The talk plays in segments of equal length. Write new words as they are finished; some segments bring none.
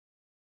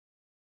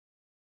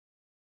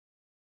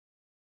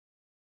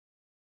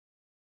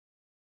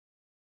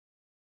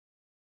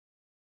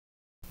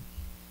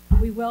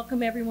We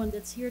welcome everyone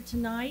that's here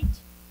tonight.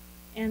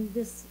 And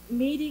this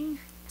meeting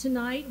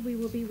tonight, we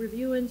will be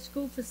reviewing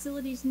school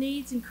facilities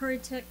needs in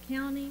Currituck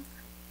County,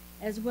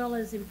 as well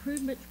as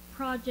improvement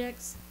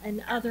projects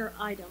and other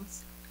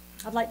items.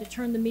 I'd like to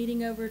turn the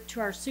meeting over to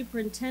our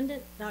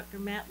superintendent, Dr.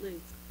 Matt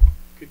Luth.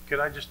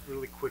 Could I just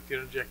really quick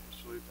interject,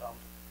 Mr. Luth?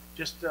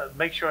 Just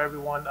make sure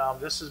everyone,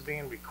 this is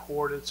being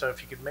recorded, so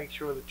if you could make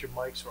sure that your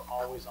mics are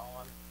always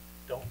on,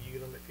 don't mute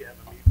them if you have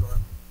a mute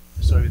button,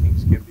 so everything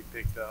can be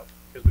picked up,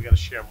 because we got to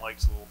share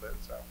mics a little bit.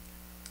 So,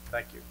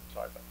 thank you.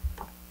 Sorry about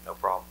that. No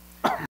problem.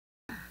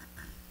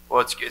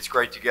 Well, it's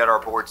great to get our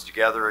boards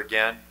together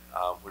again.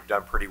 We've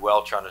done pretty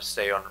well trying to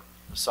stay on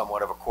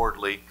somewhat of a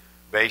quarterly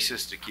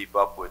basis to keep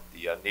up with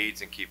the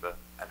needs and keep an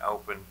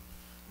open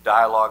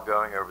dialogue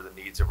going over the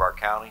needs of our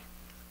county.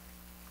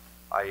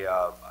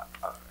 I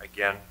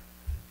again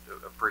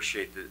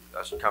appreciate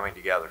us coming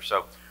together.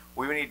 So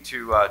we need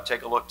to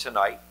take a look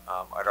tonight.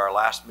 At our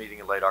last meeting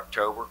in late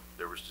October,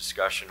 there was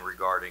discussion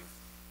regarding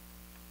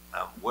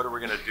what are we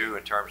going to do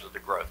in terms of the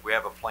growth. We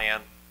have a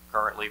plan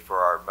currently for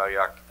our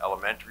Currituck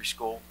Elementary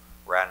School.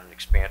 We're at an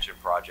expansion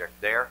project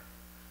there.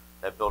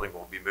 That building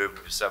will be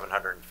moving to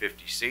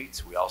 750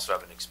 seats. We also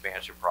have an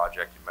expansion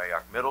project in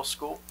Currituck Middle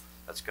School.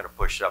 That's going to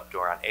push up to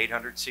around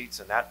 800 seats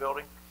in that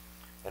building.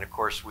 And of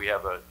course, we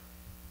have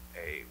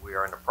we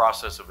are in the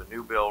process of a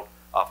new build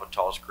off of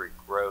Talls Creek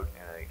Road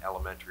and an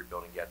elementary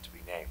building yet to be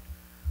named,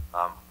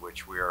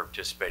 which we are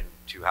anticipating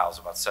to house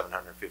about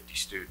 750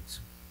 students.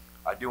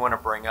 I do want to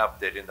bring up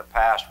that in the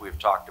past we've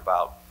talked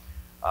about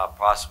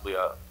possibly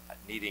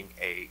needing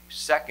a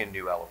second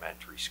new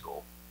elementary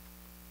school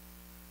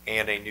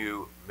and a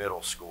new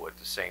middle school at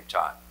the same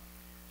time.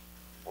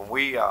 When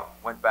we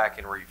went back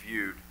and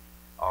reviewed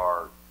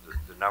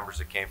the numbers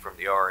that came from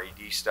the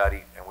RAD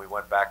study, and we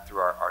went back through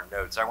our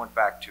notes, I went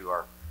back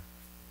to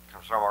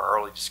from our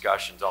early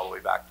discussions all the way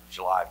back to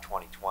July of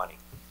 2020,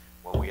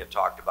 when we had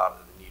talked about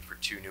the need for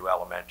 2 new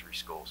elementary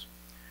schools.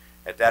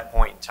 At that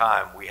point in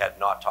time, we had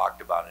not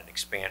talked about an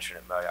expansion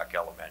at Currituck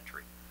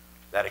Elementary.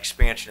 That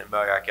expansion at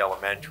Currituck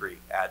Elementary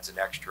adds an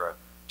extra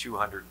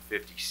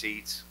 250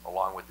 seats,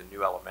 along with the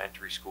new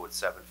elementary school at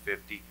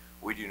 750.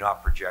 We do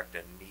not project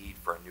a need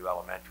for a new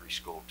elementary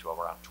school until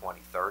around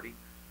 2030.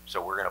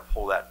 So we're going to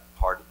pull that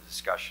part of the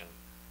discussion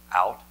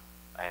out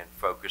and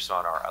focus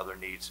on our other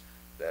needs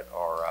that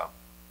our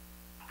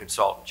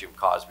consultant Jim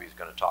Cosby is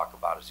going to talk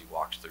about as he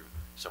walks through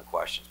some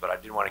questions. But I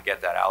did want to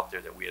get that out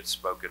there, that we had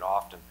spoken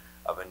often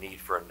of a need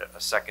for a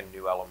second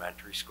new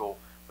elementary school,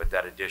 but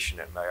that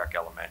addition at Currituck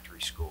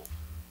Elementary School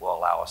will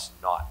allow us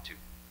not to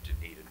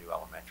need a new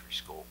elementary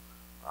school,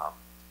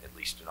 at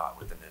least not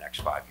within the next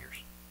 5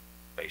 years,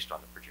 based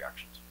on the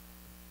projections.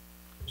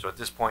 So at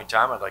this point in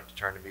time, I'd like to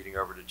turn the meeting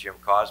over to Jim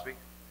Cosby.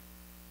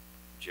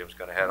 Jim's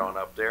going to head on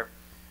up there.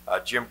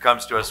 Jim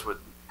comes to us with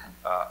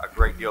a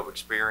great deal of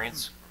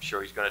experience. I'm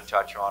sure he's going to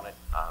touch on it.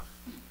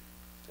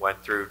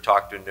 Went through,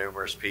 talked to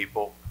numerous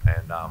people,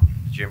 and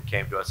Jim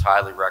came to us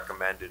highly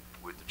recommended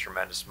with a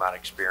tremendous amount of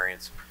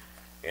experience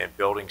in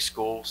building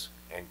schools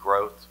and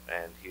growth,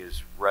 and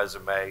his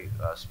resume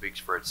speaks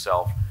for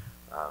itself.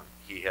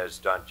 He has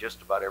done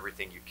just about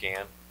everything you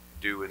can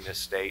do in this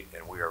state,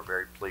 and we are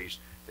very pleased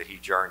that he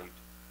journeyed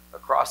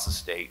across the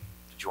state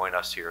to join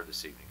us here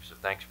this evening. So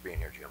thanks for being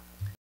here, Jim.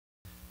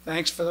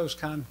 Thanks for those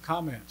kind of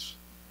comments.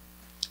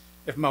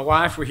 If my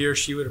wife were here,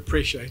 she would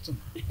appreciate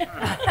them.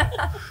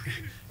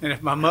 And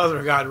if my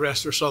mother, God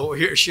rest her soul, were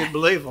here, she'd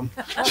believe them.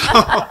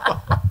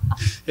 So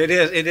it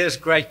is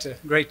great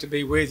to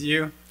be with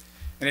you.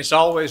 And it's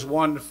always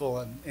wonderful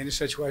in a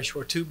situation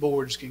where 2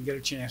 boards can get a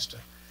chance to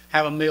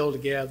have a meal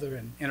together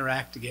and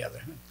interact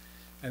together.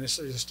 And this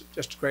is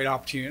just a great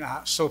opportunity.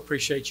 I so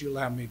appreciate you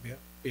allowing me to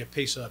be a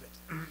piece of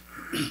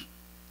it.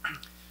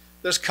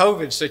 This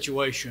COVID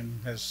situation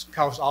has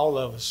caused all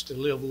of us to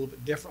live a little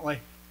bit differently.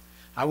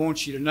 I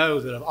want you to know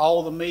that of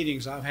all the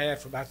meetings I've had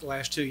for about the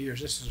last 2 years,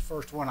 this is the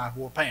first one I've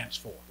wore pants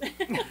for.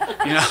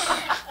 You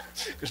know,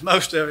 because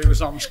most of it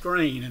was on the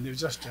screen, and it was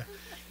just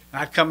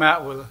I'd come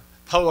out with a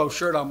polo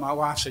shirt on. My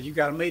wife said, "You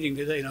got a meeting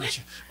today, don't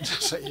you?" I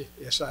said,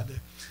 "Yes, I do."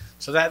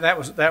 So that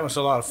was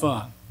a lot of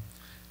fun.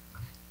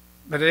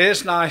 But it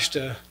is nice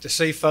to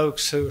see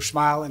folks who are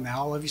smiling.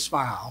 Now all of you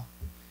smile,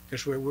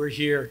 because we're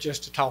here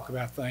just to talk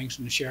about things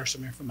and to share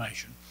some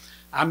information.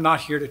 I'm not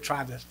here to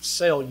try to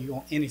sell you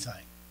on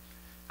anything.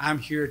 I'm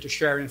here to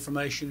share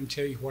information and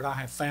tell you what I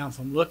have found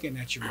from looking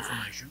at your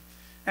information,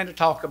 and to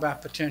talk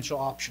about potential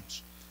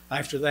options.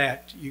 After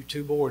that, you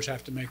 2 boards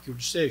have to make your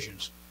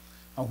decisions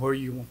on where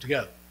you want to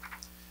go.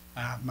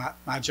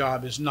 My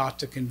job is not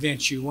to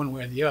convince you one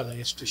way or the other.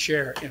 It's to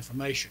share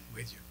information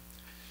with you.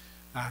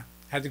 I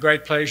had the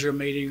great pleasure of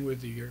meeting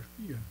with your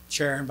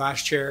chair and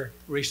vice chair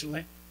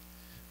recently,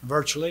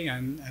 virtually,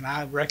 and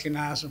I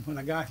recognized them when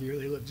I got here.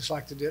 They look just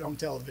like they did on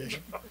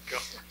television.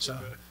 So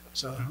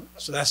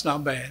that's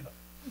not bad.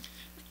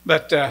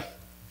 But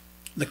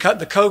the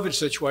COVID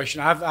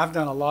situation, I've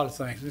done a lot of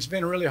things. And it's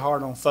been really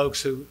hard on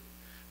folks who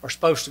are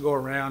supposed to go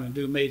around and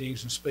do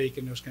meetings and speak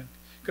and those kind of,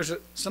 because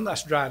some of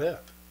that's dried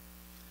up.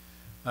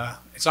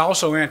 It's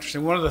also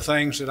interesting. One of the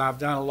things that I've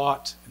done a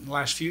lot in the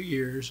last few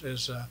years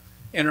is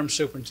interim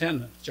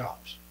superintendent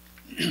jobs.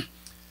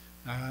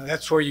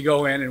 That's where you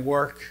go in and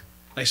work.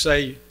 They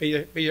say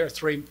be here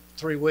 3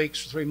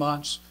 weeks, 3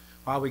 months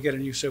while we get a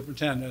new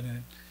superintendent.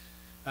 And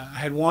I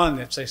had one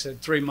that they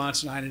said 3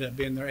 months, and I ended up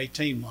being there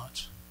 18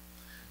 months.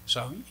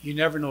 So you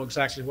never know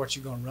exactly what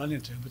you're going to run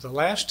into. But the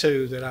last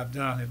 2 that I've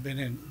done have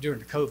been during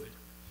the COVID.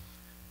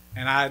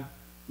 And I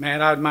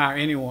admire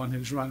anyone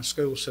who's run a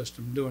school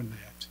system doing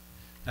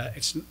that.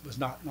 It was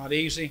not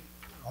easy.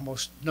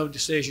 Almost no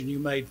decision you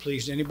made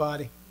pleased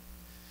anybody,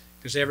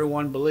 because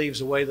everyone believes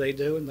the way they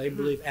do, and they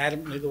believe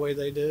adamantly the way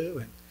they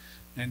do.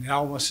 And it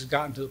almost has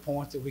gotten to the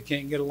point that we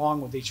can't get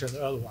along with each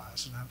other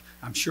otherwise. And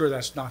I'm sure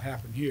that's not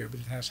happened here,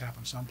 but it has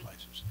happened some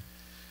places.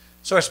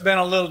 So it's been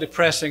a little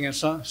depressing in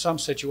some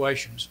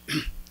situations.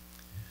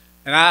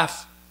 And I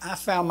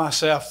found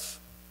myself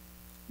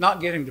not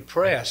getting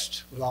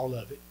depressed with all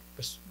of it,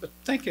 but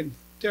thinking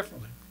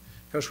differently.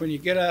 Because when you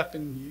get up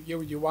and you're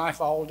with your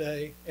wife all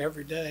day,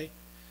 every day,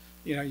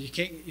 you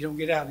don't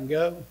get out and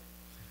go,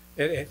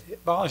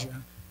 it bothers you.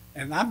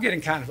 And I'm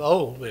getting kind of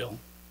old, Bill.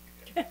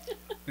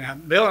 Now,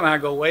 Bill and I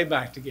go way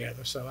back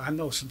together, so I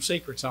know some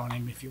secrets on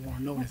him if you want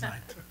to know anything.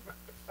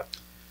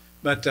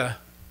 But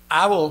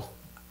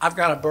I've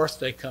got a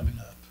birthday coming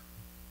up,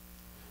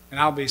 and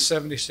I'll be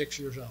 76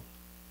 years old.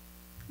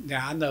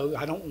 Now, I know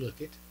I don't look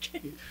it.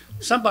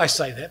 Somebody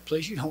say that,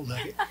 please. You don't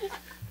look it.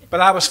 But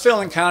I was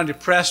feeling kind of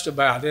depressed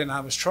about it, and I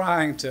was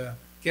trying to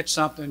get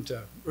something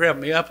to rev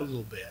me up a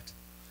little bit.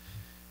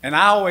 And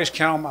I always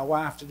count on my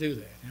wife to do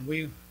that.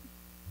 And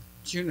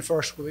June the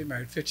 1st, we'll be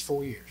married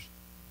 54 years.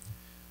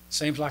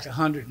 Seems like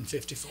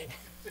 154.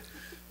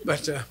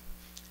 But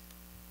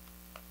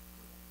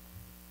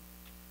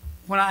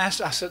when I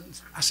asked, I said,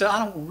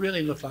 I don't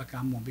really look like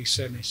I'm going to be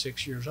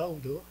 76 years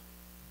old, do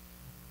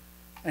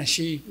I? And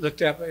she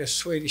looked up as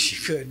sweet as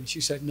she could, and she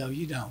said, no,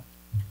 you don't.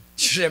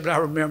 She said, but I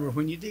remember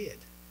when you did.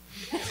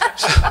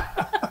 So,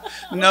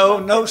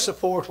 no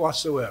support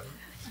whatsoever.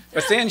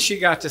 But then she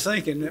got to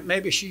thinking that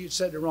maybe she had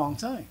said the wrong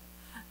thing.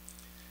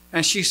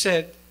 And she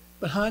said,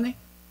 but honey,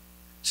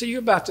 see, you're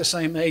about the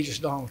same age as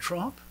Donald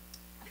Trump.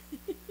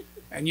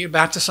 And you're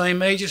about the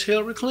same age as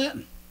Hillary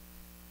Clinton.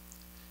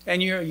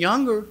 And you're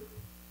younger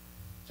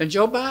than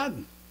Joe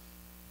Biden.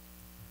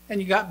 And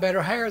you got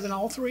better hair than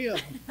all 3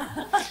 of them.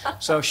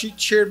 So she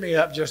cheered me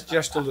up just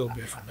a little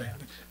bit from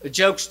that. The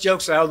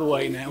jokes out of the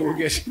way now. We'll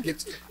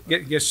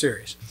get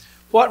serious.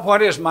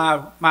 What is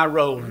my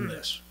role in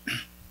this?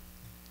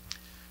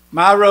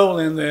 My role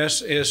in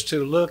this is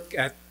to look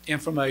at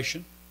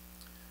information,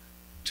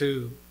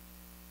 to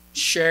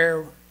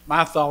share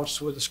my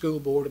thoughts with the school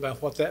board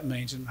about what that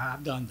means, and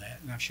I've done that,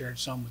 and I've shared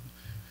some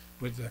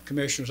with the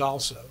commissioners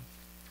also.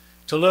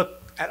 To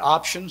look at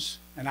options,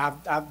 and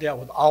I've dealt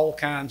with all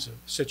kinds of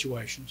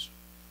situations.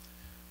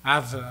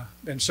 I've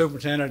been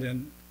superintendent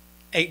in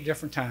 8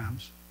 different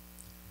times.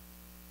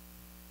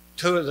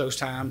 2 of those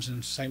times in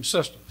the same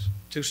systems,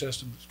 2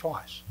 systems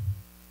twice.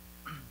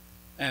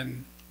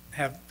 And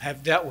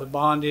have dealt with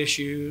bond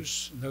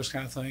issues and those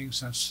kind of things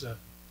since the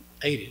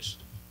 80s.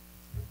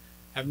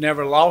 I've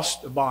never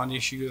lost a bond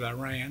issue that I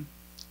ran.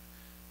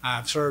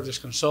 I've served as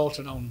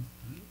consultant on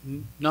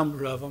a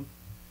number of them.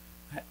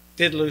 I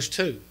did lose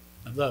 2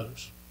 of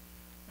those.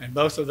 And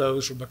both of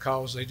those were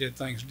because they did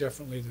things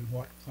differently than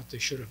what they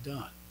should have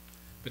done.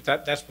 But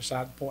that's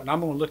beside the point. And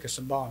I'm going to look at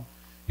some bond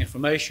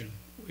information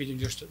in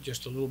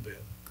just a little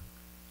bit.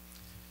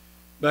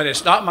 But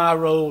it's not my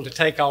role to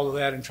take all of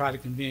that and try to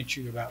convince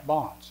you about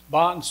bonds.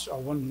 Bonds are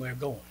one way of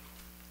going.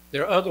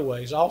 There are other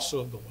ways also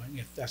of going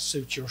if that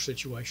suits your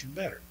situation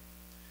better.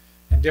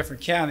 And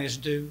different counties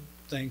do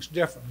things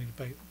differently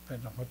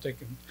depending on what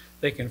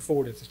they can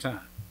afford at the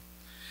time.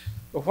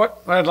 But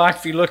what I'd like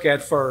for you to look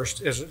at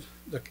first is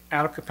the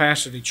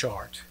out-of-capacity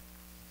chart.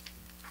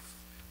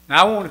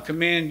 Now, I want to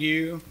commend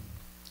you,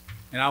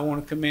 and I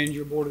want to commend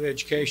your Board of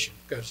Education,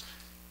 because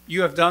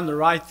you have done the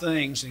right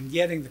things in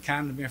getting the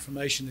kind of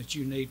information that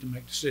you need to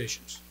make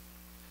decisions.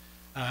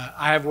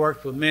 I have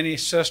worked with many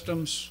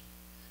systems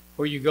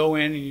where you go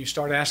in and you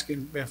start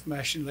asking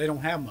information, they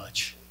don't have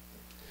much.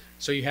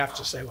 So you have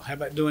to say, well, how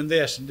about doing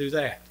this and do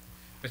that?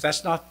 But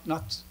that's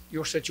not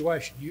your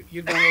situation.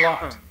 You've done a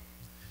lot.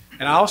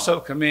 And I also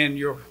commend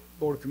your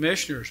Board of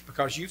Commissioners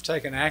because you've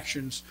taken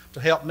actions to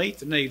help meet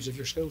the needs of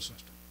your school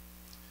system.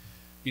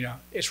 You know,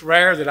 it's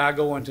rare that I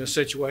go into a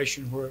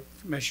situation where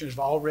commissioners have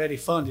already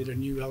funded a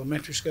new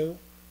elementary school,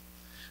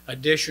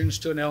 additions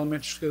to an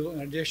elementary school,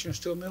 and additions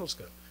to a middle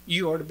school.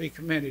 You are to be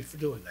commended for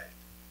doing that.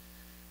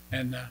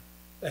 And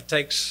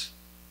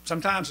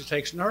sometimes it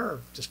takes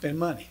nerve to spend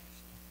money.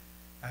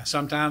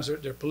 Sometimes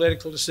they're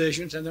political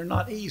decisions and they're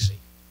not easy.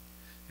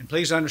 And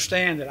please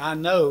understand that I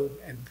know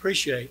and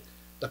appreciate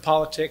the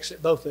politics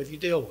that both of you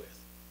deal with.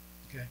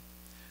 Okay?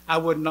 I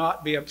would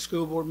not be a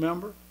school board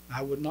member.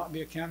 I would not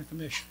be a county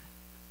commissioner.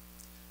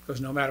 Because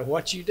no matter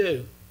what you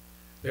do,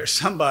 there's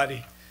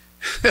somebody,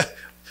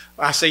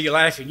 I see you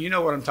laughing, you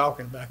know what I'm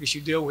talking about because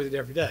you deal with it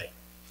every day.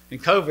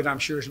 And COVID, I'm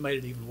sure, has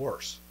made it even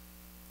worse.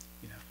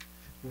 You know,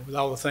 with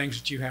all the things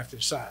that you have to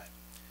decide.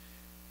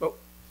 But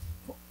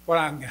what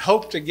I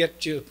hope to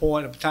get to the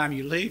point of the time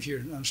you leave here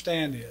to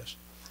understand is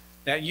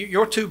that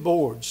your two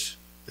boards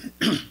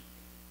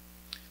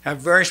have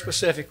very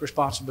specific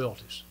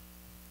responsibilities.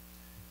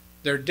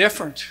 They're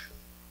different,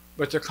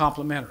 but they're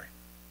complementary.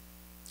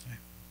 Okay?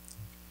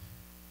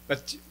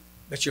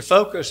 But your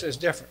focus is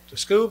different. The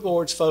school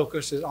board's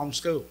focus is on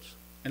schools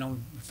and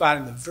on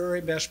providing the very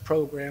best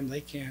program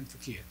they can for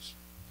kids.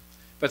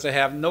 But they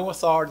have no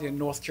authority in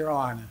North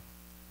Carolina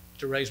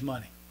to raise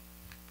money.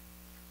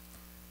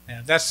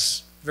 And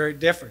that's very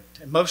different.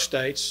 In most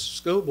states,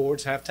 school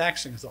boards have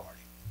taxing authority,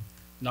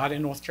 not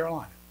in North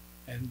Carolina.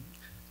 And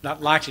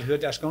not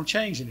likelihood that's going to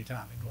change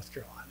anytime in North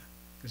Carolina,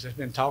 because it's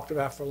been talked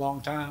about for a long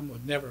time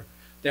with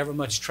never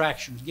much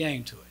traction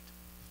gained to it.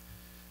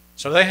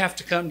 So they have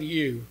to come to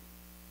you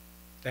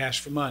to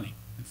ask for money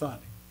and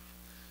funding.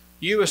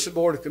 You as the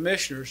Board of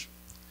Commissioners,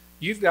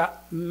 you've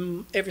got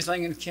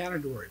everything in the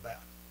county to worry about.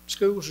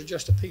 Schools are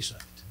just a piece of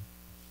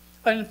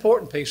it, an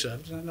important piece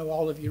of it, and I know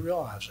all of you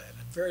realize that,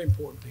 a very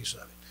important piece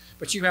of it.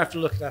 But you have to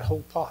look at that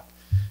whole pot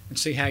and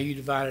see how you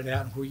divide it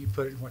out and where you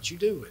put it and what you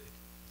do with it,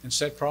 and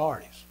set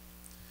priorities.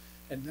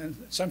 And then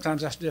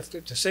sometimes that's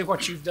difficult to see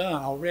what you've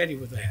done already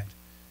with that.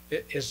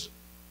 It is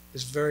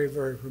very,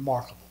 very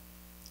remarkable.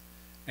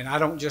 And I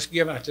don't just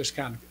give out this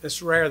kind of,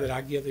 it's rare that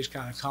I give these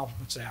kind of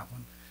compliments out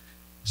when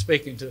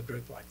speaking to a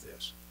group like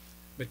this.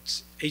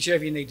 But each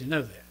of you need to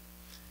know that.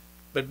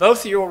 But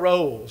both of your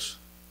roles,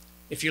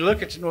 if you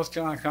look at the North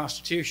Carolina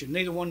Constitution,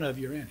 neither one of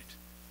you are in it.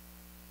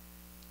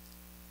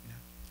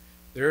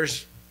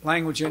 There's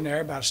language in there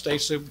about a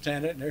state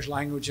superintendent, and there's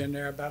language in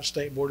there about a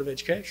state board of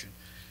education.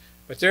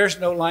 But there's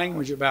no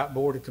language about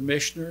Board of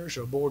Commissioners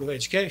or Board of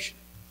Education.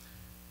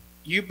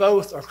 You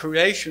both are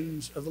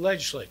creations of the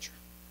legislature.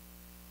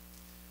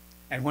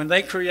 And when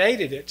they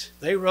created it,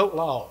 they wrote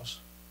laws.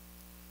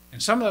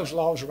 And some of those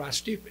laws are right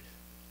stupid.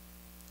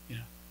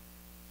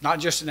 Not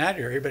just in that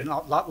area, but in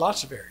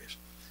lots of areas.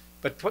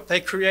 But what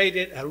they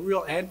created a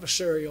real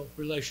adversarial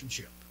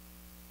relationship.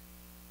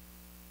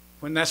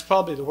 When that's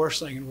probably the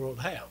worst thing in the world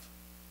to have.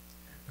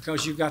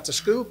 Because you've got the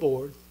school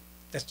board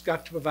that's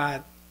got to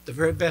provide the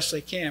very best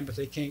they can, but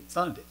they can't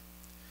fund it.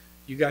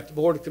 You got the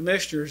Board of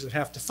Commissioners that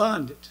have to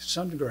fund it to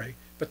some degree,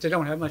 but they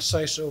don't have much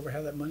say-so over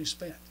how that money's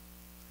spent.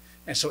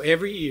 And so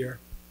every year,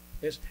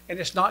 and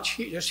it's not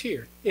just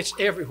here, it's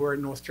everywhere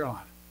in North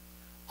Carolina.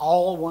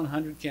 All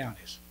 100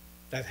 counties,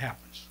 that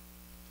happens.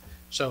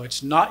 So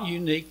it's not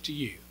unique to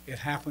you. It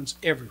happens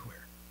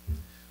everywhere.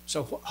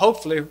 So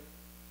hopefully,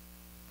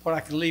 what I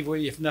can leave with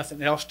you, if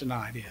nothing else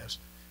tonight, is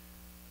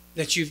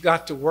that you've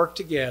got to work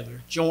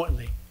together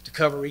jointly to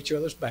cover each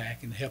other's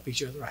back and help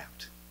each other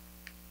out.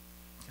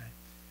 Okay?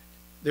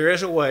 There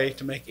is a way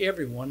to make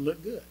everyone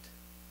look good.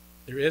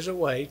 There is a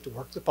way to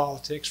work the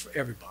politics for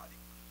everybody.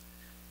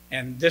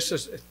 And this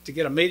is, to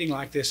get a meeting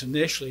like this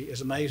initially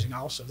is amazing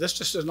also. This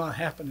just does not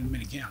happen in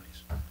many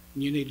counties.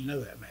 And you need to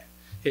know that, man.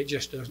 It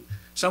just doesn't.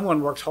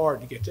 Someone worked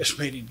hard to get this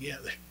meeting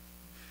together.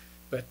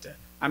 But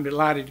I'm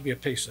delighted to be a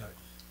piece of it.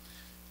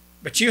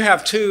 But you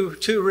have two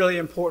really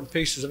important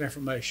pieces of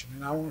information,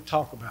 and I want to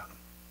talk about them.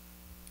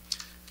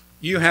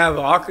 You have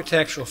an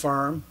architectural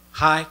firm,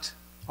 Height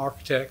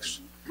Architects,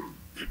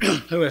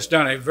 who has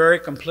done a very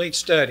complete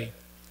study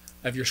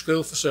of your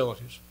school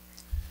facilities.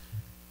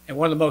 And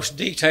one of the most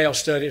detailed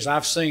studies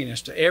I've seen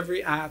as to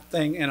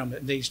everything in them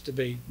that needs to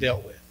be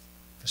dealt with,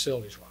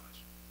 facilities-wise.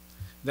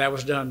 That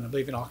was done, I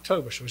believe, in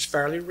October, so it's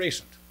fairly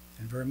recent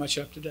and very much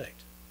up to date.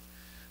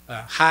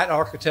 Height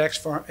Architects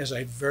firm is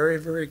a very,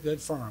 very good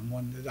firm,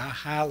 one that I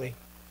highly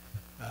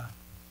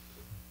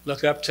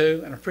look up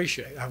to and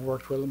appreciate. I've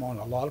worked with them on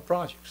a lot of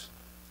projects.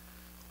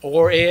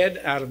 Ed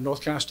out of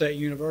North Carolina State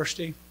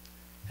University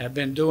have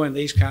been doing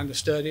these kind of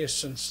studies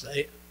since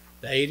the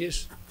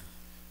 80s.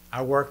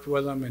 I worked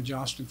with them in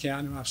Johnston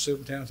County when I was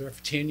superintendent there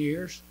for 10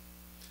 years.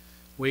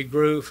 We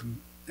grew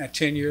from that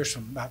 10 years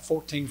from about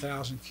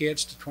 14,000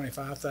 kids to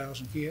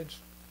 25,000 kids.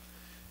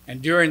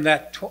 And during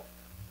that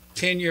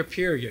 10-year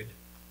period,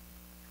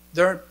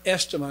 their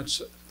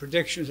estimates,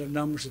 predictions of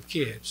numbers of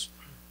kids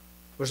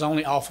was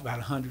only off about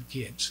 100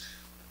 kids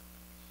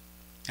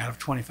out of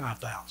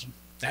 25,000.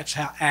 That's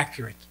how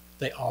accurate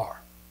they are.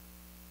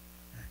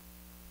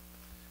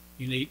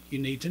 You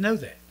need to know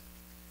that.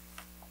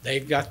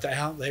 They've got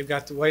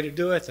the way to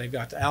do it. They've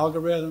got the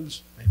algorithms.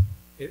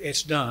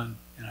 It's done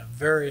in a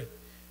very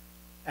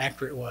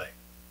accurate way.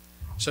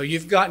 So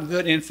you've gotten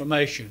good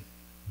information.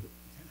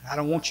 I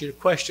don't want you to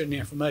question the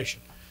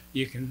information.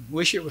 You can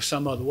wish it was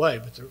some other way,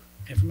 but the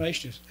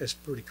information is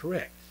pretty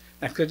correct.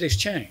 Now, could this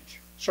change?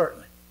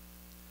 Certainly.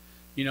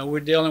 We're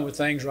dealing with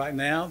things right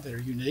now that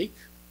are unique.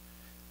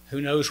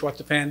 Who knows what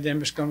the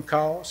pandemic's going to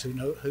cause?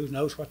 Who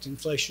knows what the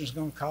inflation is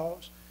going to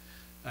cause?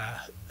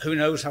 Who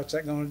knows what's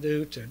that going to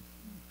do to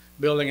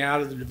building out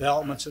of the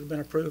developments that have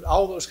been approved?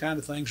 All those kind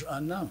of things are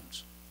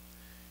unknowns.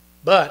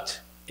 But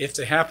if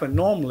they happen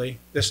normally,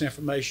 this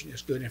information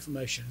is good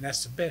information, and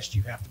that's the best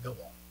you have to go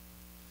on,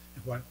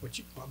 and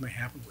what may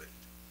happen with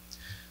it.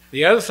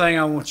 The other thing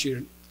I want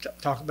you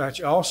talk about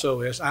you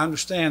also is I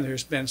understand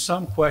there's been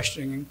some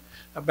questioning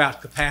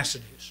about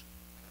capacities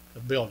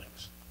of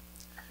buildings.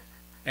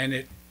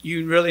 And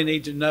you really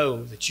need to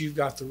know that you've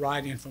got the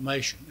right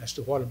information as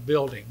to what a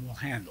building will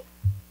handle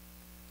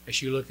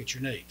as you look at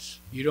your needs.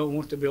 You don't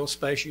want to build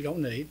space you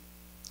don't need,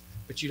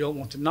 but you don't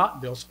want to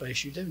not build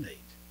space you do need.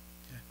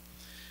 Okay?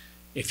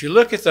 If you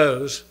look at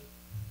those,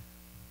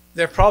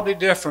 they're probably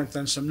different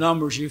than some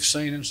numbers you've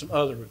seen in some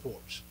other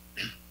reports.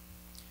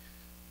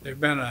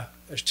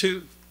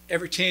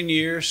 Every 10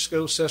 years,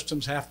 school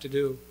systems have to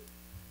do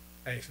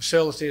a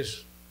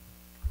facilities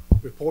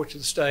report to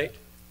the state.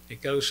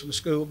 It goes from the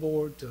school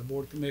board to the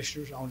board of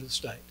commissioners on to the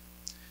state.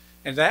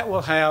 And that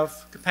will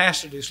have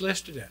capacities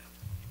listed in it.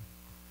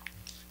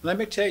 Let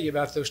me tell you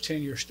about those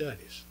 10-year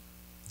studies.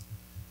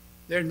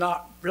 They're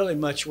not really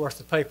much worth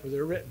the paper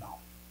they're written on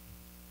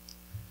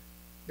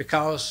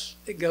because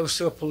it goes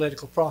through a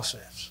political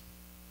process.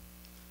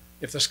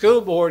 If the school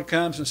board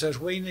comes and says,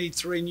 we need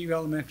 3 new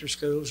elementary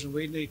schools and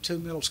we need 2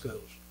 middle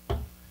schools,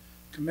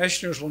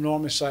 commissioners will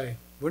normally say,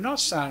 we're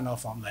not signing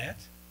off on that.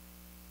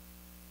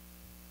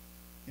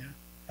 Yeah,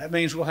 that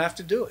means we'll have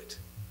to do it.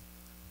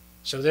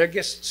 So there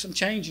gets some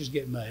changes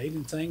get made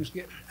and things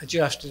get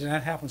adjusted, and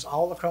that happens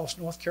all across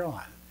North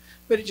Carolina.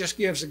 But it just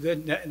gives a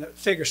good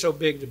figure so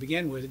big to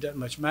begin with, it doesn't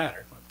much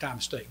matter by the time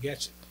the state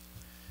gets it.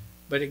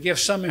 But it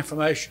gives some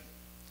information.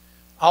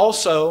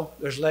 Also,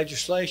 there's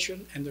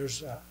legislation and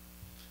there's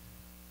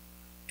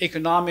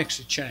economics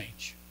that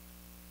change.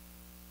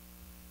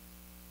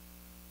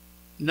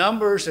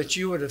 Numbers that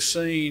you would have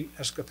seen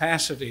as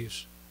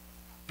capacities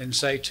in,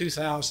 say,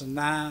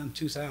 2009,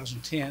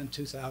 2010,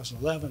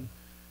 2011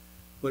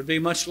 would be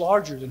much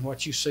larger than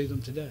what you see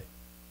them today.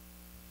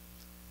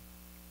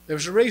 There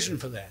was a reason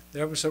for that.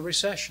 There was a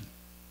recession.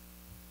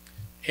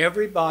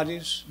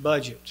 Everybody's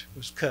budget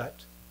was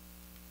cut.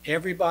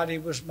 Everybody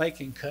was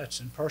making cuts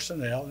in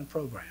personnel and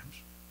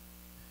programs.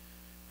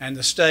 And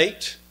the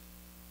state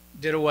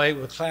did away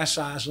with class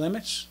size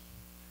limits.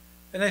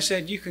 And they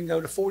said you can go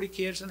to 40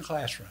 kids in a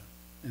classroom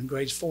in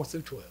grades 4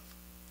 through 12.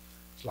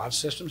 A lot of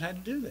systems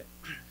had to do that.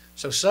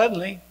 So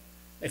suddenly,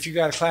 if you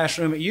got a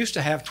classroom that used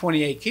to have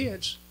 28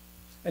 kids,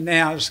 and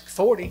now it's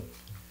 40,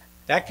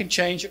 that can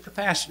change your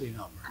capacity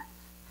number.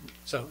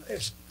 So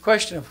it's a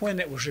question of when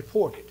it was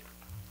reported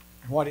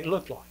and what it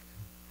looked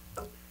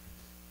like.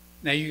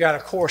 Now you got a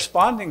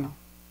corresponding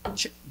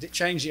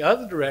change the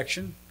other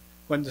direction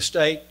when the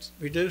state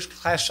reduced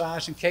class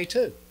size in K2.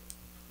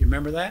 You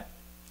remember that?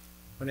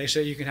 When they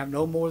said you can have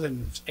no more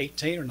than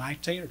 18 or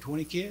 19 or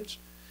 20 kids.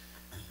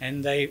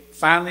 And they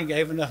finally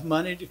gave enough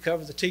money to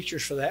cover the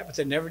teachers for that, but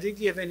they never did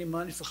give any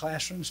money for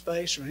classroom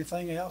space or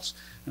anything else.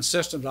 And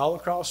systems all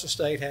across the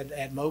state had to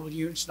add mobile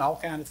units and all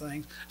kinds of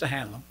things to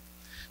handle them.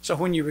 So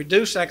when you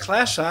reduce that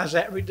class size,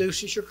 that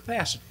reduces your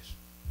capacities.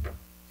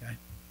 Okay?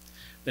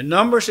 The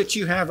numbers that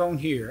you have on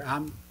here,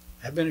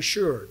 have been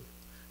assured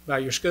by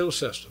your school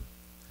system,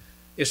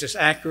 is as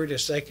accurate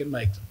as they can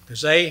make them,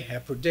 because they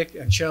have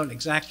predicted and shown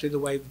exactly the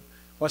way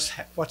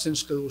what's in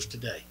schools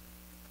today,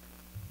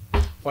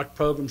 what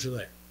programs are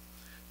there.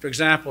 For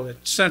example,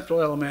 at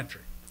Central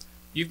Elementary,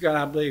 you've got,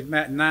 I believe,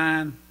 Matt,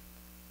 9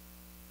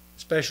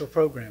 special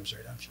programs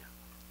there, don't you?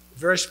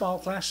 Very small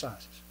class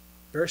sizes,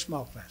 very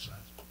small class sizes.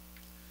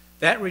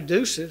 That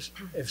reduces,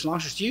 as long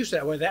as it's used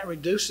that way, that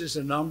reduces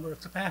the number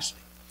of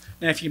capacity.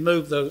 Now, if you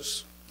move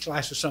those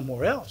classes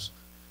somewhere else,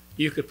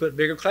 you could put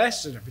bigger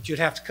classes in there, but you'd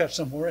have to cut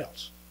somewhere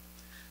else.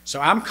 So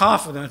I'm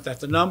confident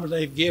that the number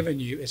they've given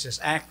you is as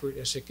accurate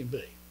as it can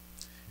be.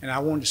 And I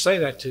wanted to say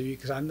that to you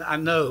because I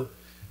know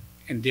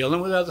in dealing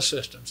with other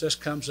systems, this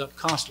comes up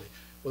constantly.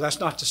 Well, that's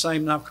not the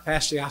same number of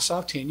capacity I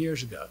saw 10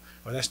 years ago,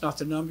 or that's not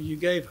the number you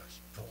gave us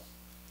before.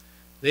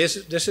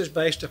 This is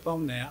based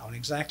upon now on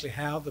exactly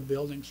how the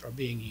buildings are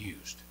being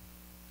used.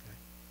 Okay?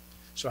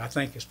 So I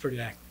think it's pretty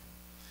accurate.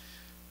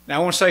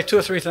 Now I want to say 2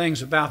 or 3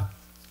 things about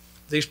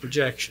these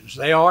projections.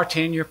 They are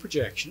 10-year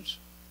projections.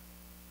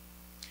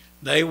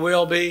 They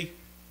will be,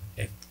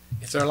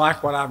 if they're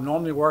like what I've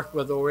normally worked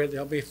with already,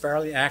 they'll be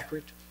fairly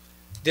accurate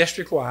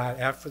district-wide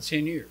after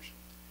 10 years.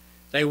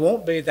 They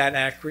won't be that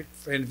accurate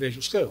for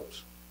individual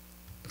schools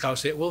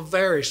because it will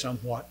vary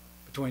somewhat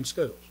between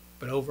schools,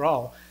 but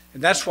overall,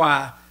 and that's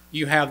why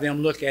you have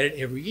them look at it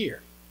every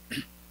year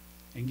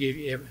and give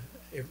you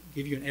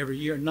an every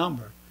year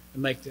number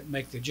and make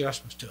the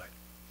adjustments to it.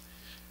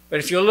 But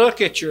if you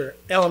look at your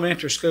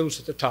elementary schools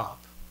at the top,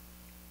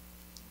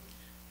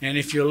 and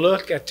if you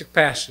look at the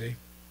capacity,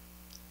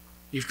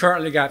 you've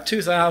currently got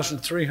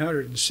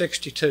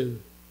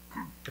 2,362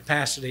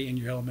 capacity in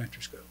your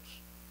elementary schools.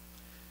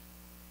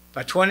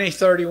 By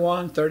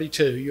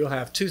 2031-32, you'll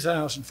have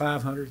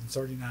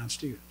 2,539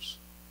 students.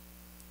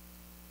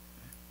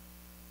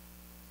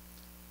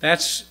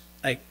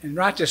 And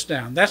write this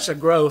down, that's a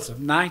growth of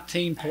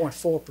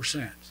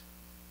 19.4%.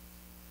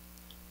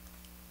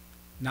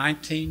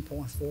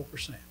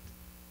 19.4%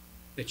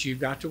 that you've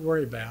got to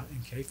worry about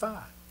in K-5.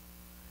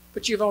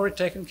 But you've already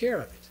taken care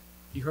of it.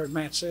 You heard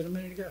Matt say it a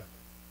minute ago.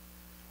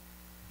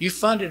 You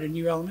funded a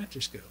new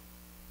elementary school.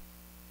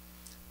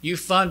 You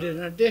funded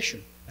an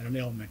addition at an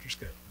elementary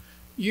school.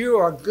 you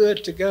are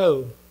good to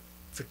go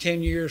for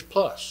 10 years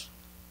plus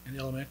in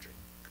elementary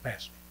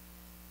capacity.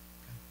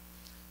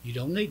 You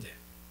don't need that.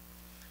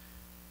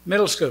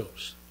 Middle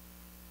schools,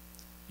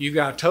 you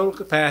got a total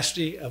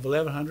capacity of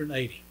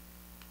 1,180.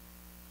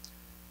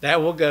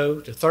 That will go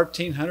to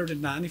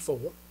 1,394.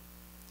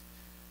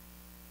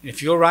 And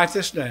if you'll write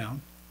this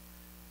down,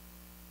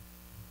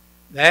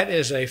 that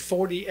is a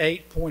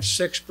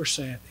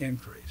 48.6%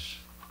 increase.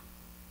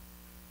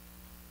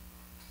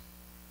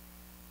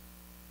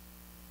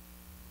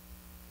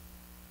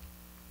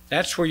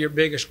 That's where your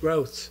biggest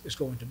growth is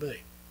going to be,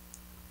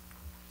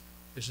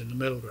 is in the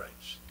middle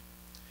grades.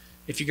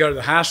 If you go to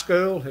the high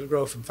school, it'll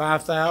grow from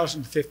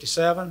 5,000 to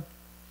 57.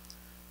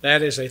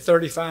 That is a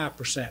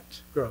 35%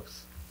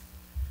 growth.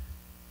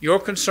 Your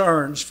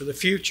concerns for the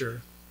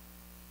future,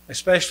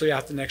 especially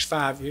after the next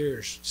 5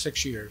 years,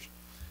 6 years,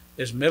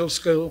 is middle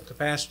school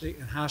capacity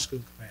and high school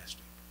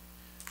capacity,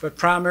 but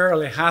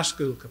primarily high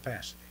school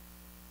capacity.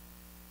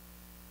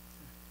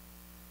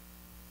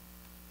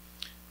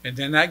 And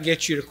then that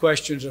gets you to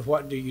questions of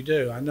what do you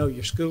do. I know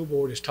your school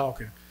board is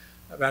talking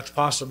about the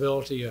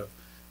possibility of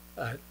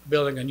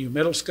building a new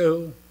middle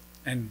school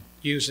and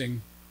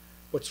using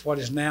what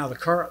is now the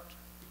current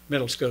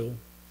middle school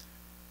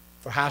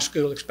for high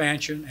school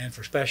expansion and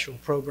for special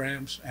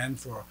programs and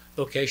for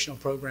vocational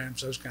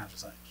programs, those kinds of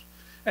things.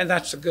 And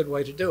that's a good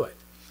way to do it.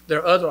 There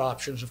are other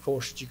options, of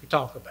course, that you could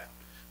talk about,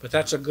 but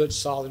that's a good,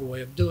 solid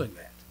way of doing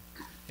that.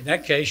 In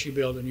that case, you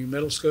build a new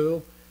middle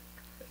school.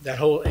 That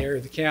whole area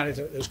of the county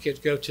that those kids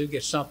go to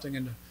gets something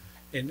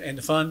in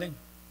the funding,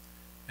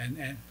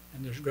 and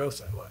there's growth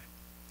that way.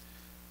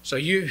 So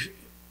your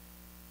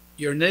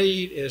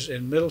need is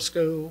in middle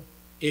school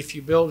if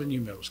you build a new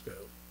middle school,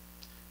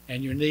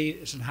 and your need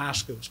is in high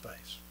school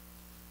space.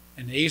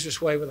 And the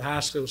easiest way with the high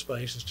school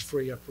space is to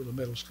free up where the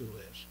middle school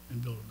is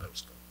and build a middle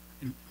school.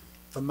 And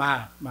from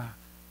my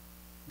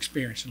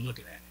experience in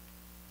looking at it,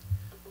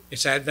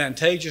 it's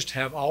advantageous to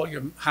have all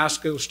your high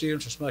school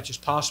students as much as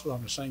possible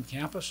on the same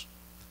campus,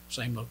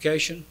 same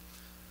location.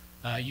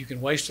 You can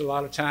waste a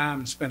lot of time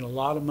and spend a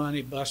lot of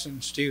money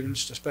busing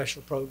students to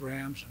special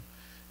programs and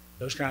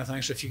those kind of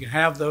things. So if you can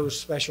have those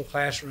special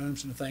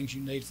classrooms and the things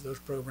you need for those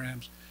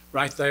programs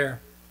right there,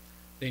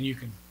 then you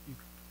can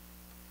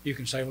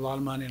save a lot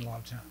of money and a lot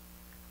of time.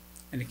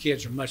 And the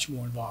kids are much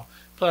more involved.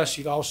 Plus,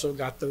 you've also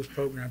got those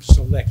programs as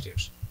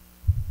electives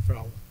for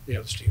all the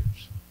other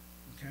students.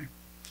 Okay.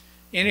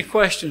 Any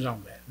questions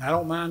on that? And I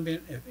don't mind being,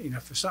 if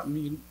there's something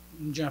you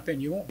can jump in,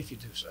 you won't if you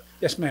do so.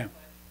 Yes, ma'am.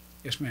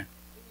 Yes, ma'am.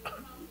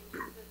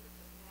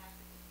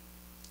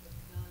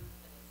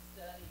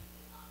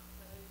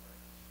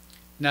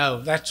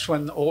 No, that's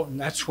when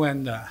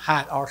the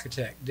Height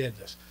architect did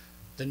this.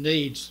 The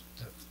needs,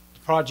 the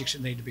projects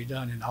that need to be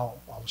done in all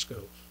the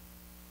schools.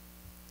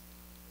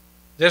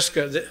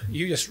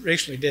 You just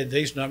recently did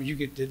these numbers. You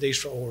did these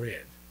for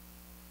ORED.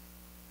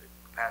 The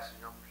capacity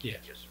numbers? Yes.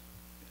 Yes, sir.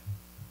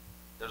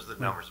 Those are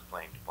the numbers the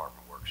planning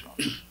department works on.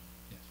 Yes.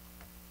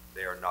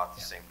 They are not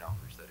the same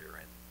numbers that are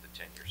in the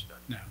 10-year study.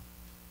 No,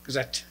 because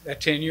that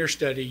 10-year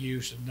study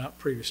used the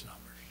previous numbers.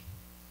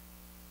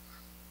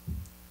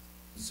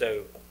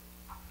 So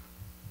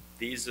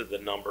these are the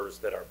numbers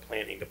that our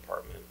planning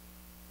department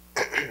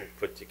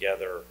put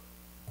together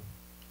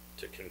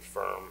to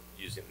confirm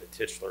using the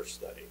Tischler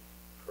study,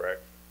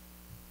 correct?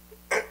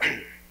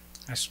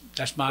 That's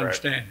my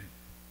Correct. understanding.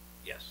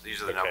 Yes, these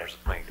are the Okay. numbers the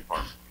planning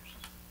department uses.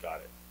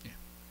 Got it. Yeah.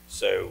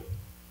 So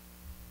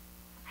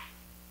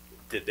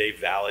did they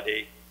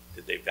validate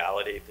the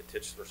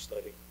Tischler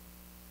study?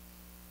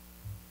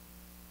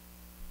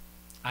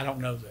 I don't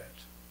know that.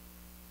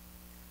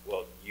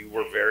 Well, you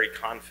were very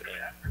confident.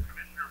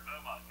 Commissioner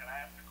Beaumont, can I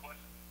ask a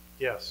question?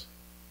 Yes.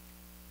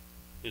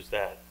 Who's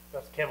that?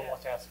 That's Kevin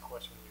wants to ask a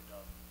question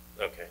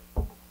when you're done.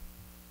 Okay.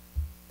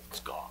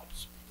 It's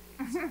God's.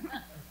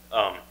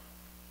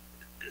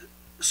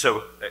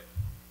 So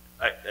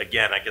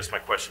again, I guess my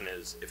question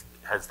is,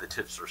 has the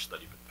Tischler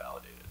study been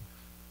validated?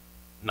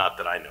 Not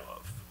that I know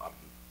of.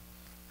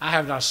 I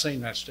have not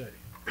seen that study.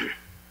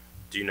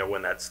 Do you know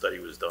when that study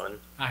was done?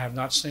 I have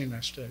not seen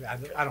that study. I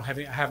don't have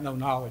I have no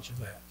knowledge of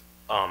that.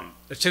 Um,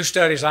 The two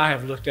studies I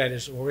have looked at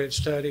is the ORED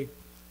study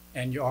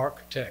and your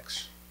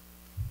architects.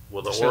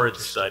 well, the Facility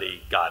ORID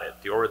study, got it.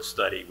 The ORID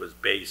study was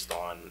based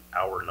on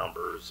our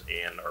numbers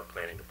and our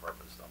planning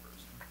department's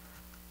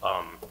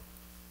numbers.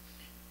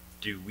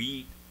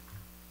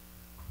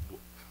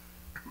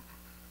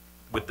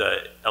 With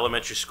the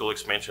elementary school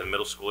expansion and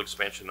middle school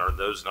expansion, are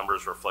those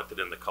numbers reflected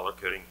in the color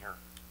coding here?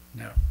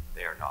 No,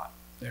 They are not.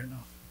 they're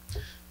not.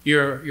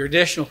 Your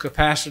additional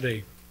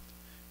capacity,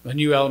 the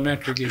new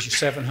elementary gives you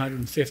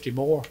 750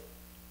 more.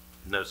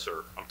 No,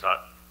 sir.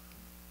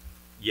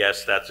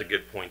 Yes, that's a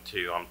good point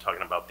too. I'm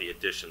talking about the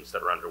additions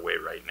that are underway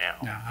right now.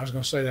 Now, I was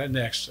going to say that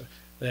next.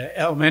 The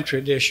elementary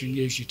addition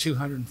gives you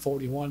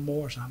 241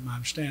 more, is my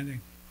understanding.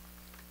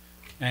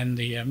 And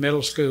the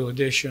middle school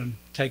addition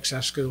takes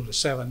that school to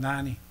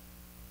 790,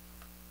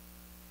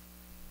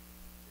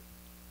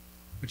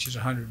 which is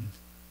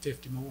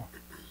 150 more.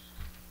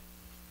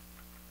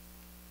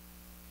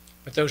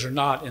 But those are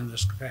not in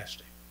this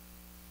capacity.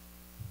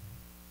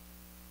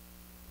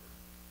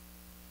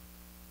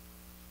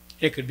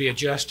 it could be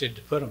adjusted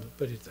to put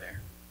it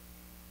there.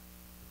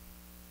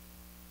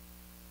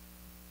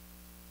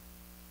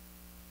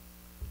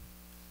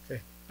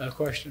 Okay, another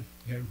question?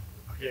 Yeah.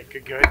 Yeah,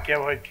 go ahead,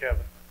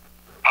 Kevin.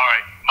 All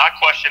right, my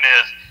question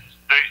is,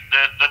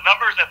 the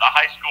numbers at the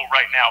high school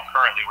right now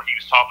currently, where he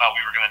was talking about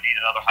we were going to need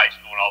another high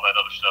school and all that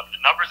other stuff, the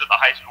numbers at the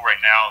high school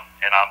right now,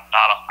 and I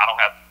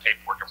don't have the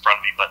paperwork in front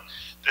of me, but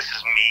this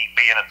is me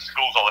being at the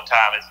schools all the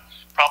time, is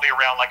probably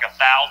around like 1,050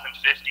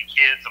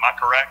 kids, am I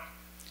correct?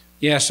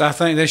 Yes, I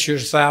think this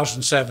year's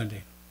 1,070.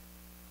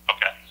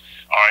 Okay.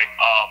 All right.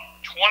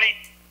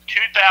 2002,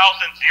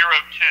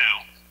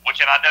 which,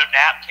 and I know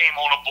Knapp came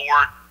on a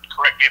board,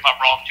 correct me if I'm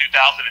wrong,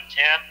 2010.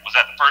 Was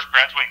that the first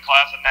graduating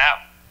class in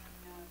Knapp?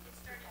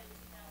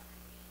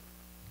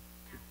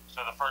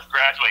 So the first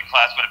graduating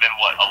class would have been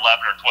what,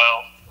 11 or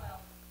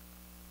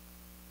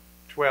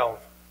 12?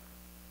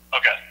 12.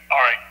 Okay.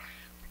 All right.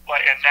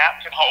 But, and Knapp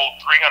can hold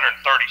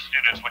 330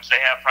 students, which they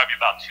have probably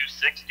about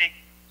 260.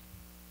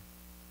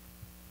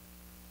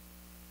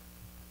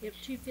 Yep,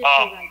 250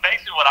 right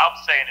Basically what I'm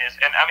saying is,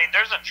 and I mean,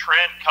 there's a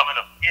trend coming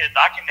of kids.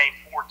 I can name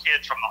 4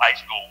 kids from the high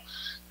school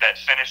that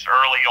finished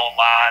early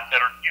online that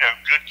are,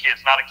 good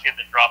kids, not a kid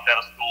that dropped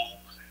out of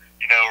school,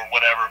 or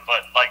whatever.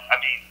 But like, I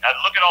mean, I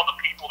look at all the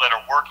people that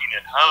are working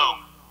at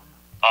home,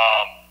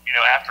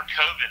 after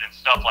COVID and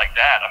stuff like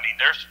that. I mean,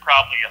 there's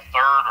probably a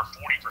third or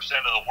 40%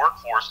 of the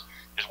workforce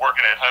is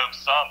working at home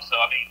some. So,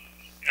 I mean,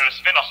 to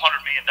spend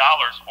 $100 million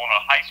on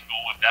a high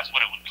school, if that's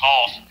what it would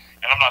cost,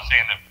 and I'm not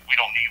saying that we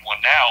don't need one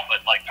now,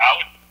 but like I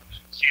would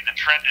see the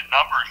trended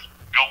numbers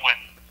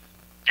going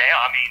down.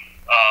 I mean,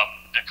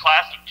 the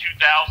class of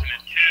 2002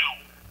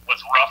 was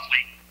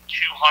roughly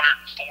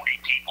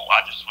 240 people.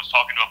 I just was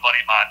talking to a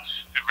buddy of mine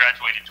who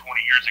graduated 20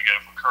 years ago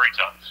from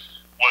Currituck.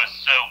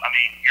 I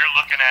mean, you're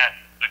looking at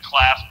the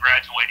class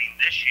graduating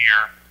this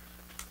year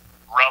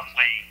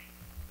roughly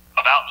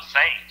about the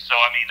same. So,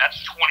 I mean, that's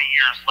 20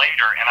 years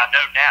later, and I know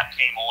Knapp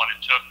came on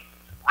and took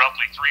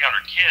roughly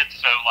 300 kids.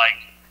 So,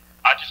 like,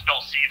 I just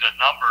don't see the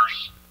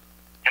numbers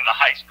in the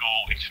high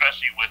school,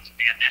 especially with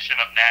the addition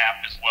of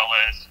Knapp, as well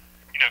as,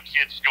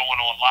 kids going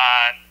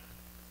online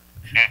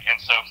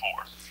and so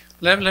forth.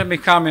 Let me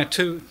comment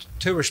two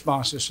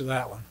responses to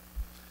that one.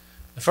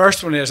 The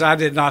first one is I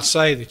did not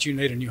say that you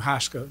need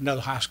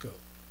another high school.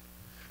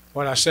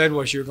 What I said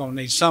was you're going to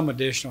need some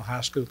additional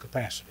high school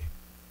capacity.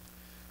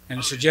 And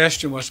the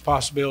suggestion was the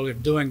possibility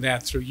of doing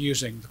that through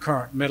using the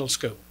current middle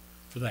school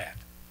for that,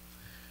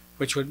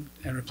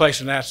 and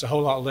replacing that's a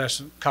whole lot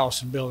less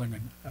cost than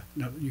building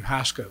a new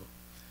high school.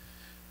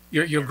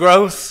 Your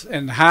growth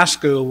in the high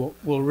school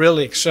will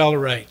really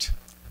accelerate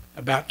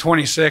about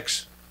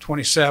 26,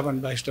 27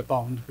 based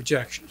upon the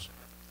projections.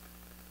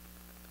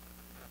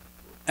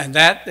 And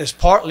that is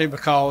partly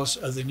because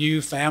of the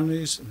new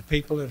families and the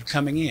people that are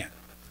coming in.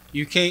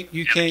 You can't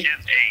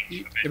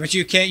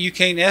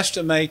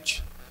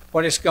estimate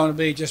what it's going to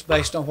be just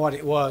based on what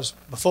it was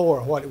before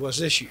or what it was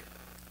this year.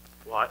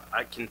 Well,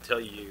 I can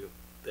tell you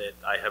that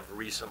I have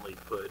recently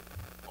put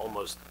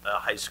almost a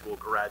high school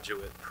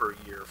graduate per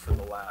year for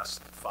the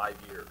last 5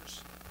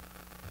 years.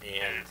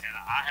 And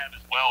I have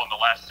as well in the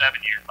last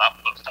 7 years. I've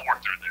put 4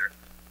 through there.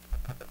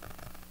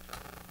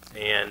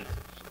 And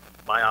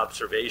my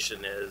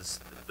observation is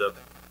the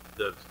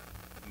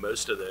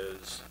most of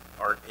those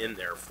aren't in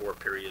there 4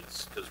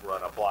 periods because we're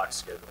on a block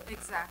schedule.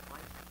 Exactly.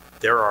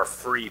 There are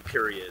free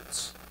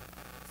periods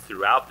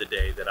throughout the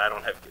day that I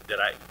don't have.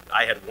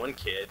 I had one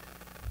kid,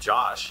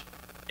 Josh,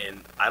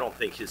 and I don't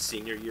think his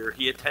senior year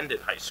he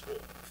attended high school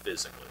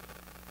physically,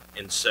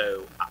 and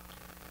so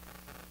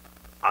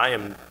I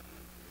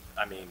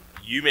mean,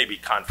 you may be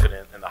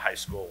confident in the high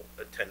school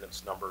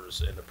attendance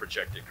numbers and the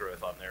projected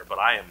growth on there, but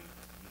I am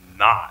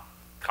not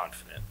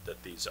confident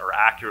that these are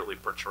accurately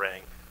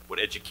portraying what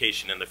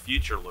education in the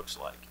future looks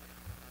like.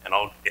 And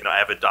I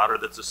have a daughter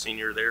that's a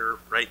senior there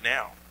right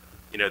now.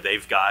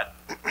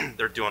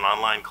 They're doing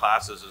online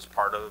classes as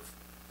part of,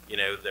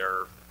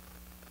 their,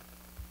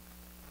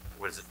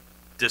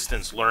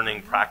 distance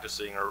learning,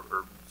 practicing, or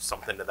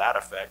something to that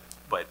effect.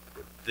 But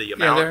the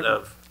amount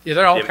there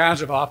are all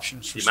kinds of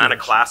options. The amount of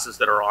classes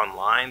that are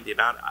online,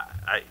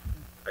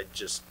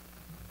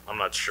 I'm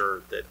not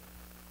sure that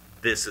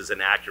this is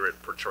an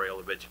accurate portrayal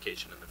of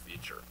education in the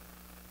future.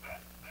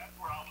 That's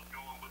where I was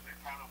going with it,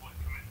 kind of what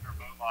Commissioner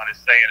Beaumont is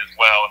saying as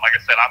well. And like I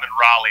said, I'm in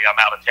Raleigh. I'm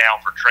out of town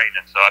for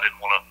training, so I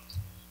didn't want to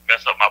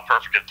mess up my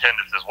perfect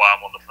attendance is why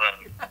I'm on the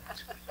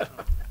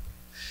phone.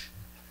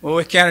 Well,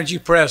 we counted you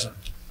present.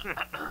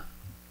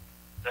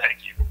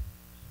 Thank you.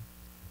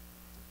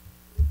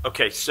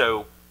 Okay,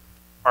 so,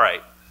 all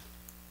right.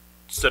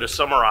 So to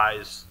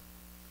summarize,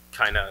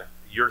 kind of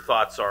your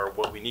thoughts are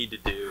what we need to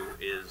do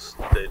is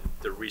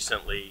the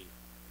recently,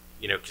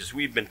 because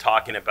we've been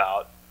talking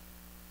about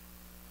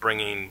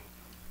bringing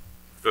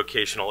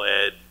vocational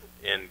ed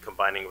and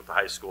combining with the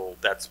high school.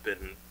 That's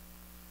been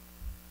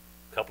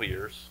a couple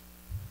years,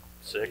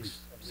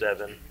 6,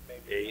 7,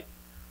 8.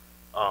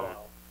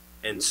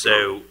 And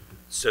so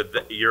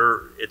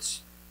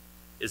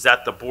is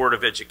that the Board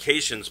of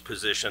Education's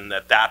position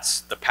that that's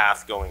the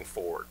path going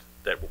forward,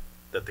 that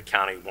that the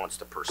county wants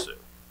to pursue.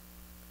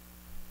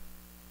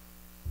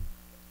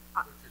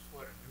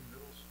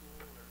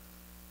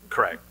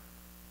 Correct.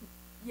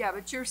 Yeah,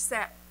 but you're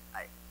saying,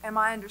 am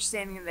I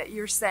understanding that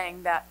you're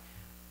saying that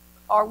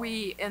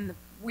we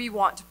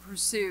want to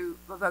pursue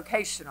a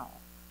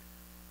vocational?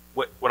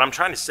 What I'm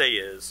trying to say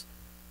is,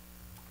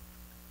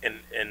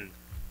 and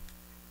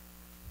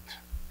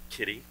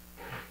Kitty,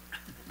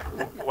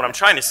 what I'm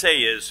trying to say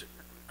is,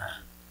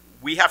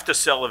 we have to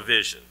sell a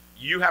vision.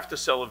 You have to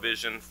sell a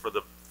vision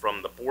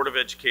from the Board of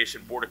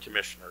Education, Board of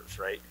Commissioners,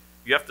 right?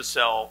 You have to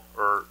sell,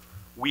 or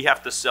we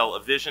have to sell a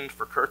vision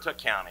for Currituck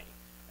County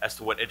as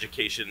to what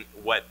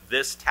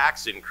this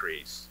tax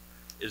increase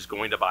is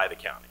going to buy the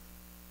county,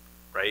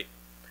 right?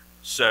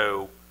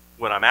 So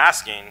what I'm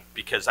asking,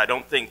 because I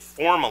don't think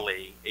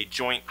formally a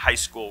joint high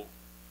school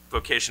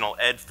vocational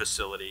ed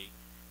facility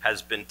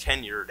has been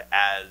tenured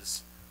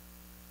as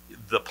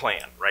the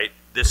plan, right?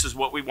 This is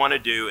what we want to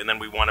do, and then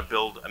we want to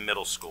build a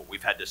middle school.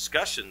 We've had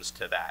discussions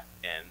to that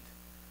end,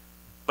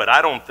 but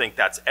I don't think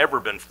that's ever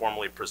been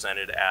formally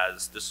presented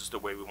as this is the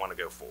way we want to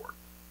go forward.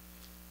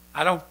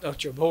 I don't know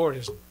that your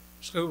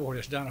school board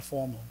has done a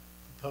formal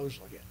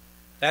proposal yet.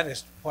 That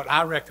is what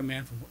I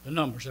recommend from the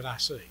numbers that I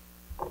see.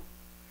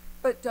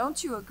 But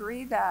don't you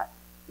agree that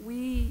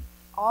we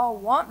all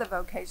want the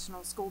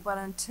vocational school, but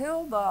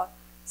until the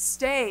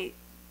state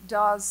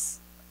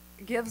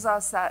gives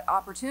us that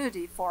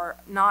opportunity for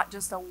not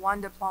just a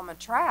one diploma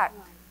track,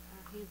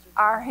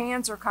 our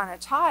hands are kind of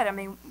tied. I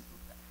mean,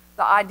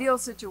 the ideal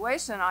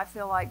situation, I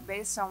feel like,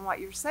 based on what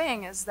you're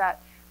saying, is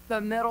that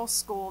the middle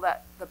school,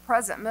 that the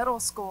present middle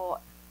school,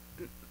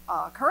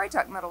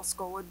 Currituck Middle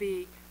School, would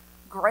be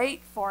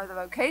great for the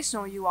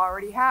vocational. You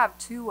already have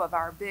 2 of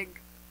our big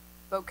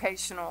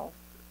vocational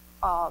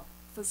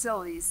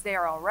facilities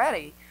there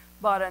already,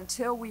 but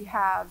until we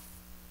have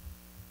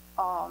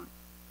a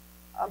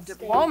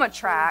diploma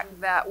track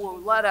that will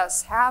let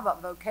us have a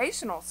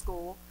vocational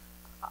school,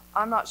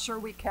 I'm not sure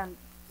we can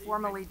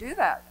formally do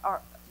that.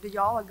 Do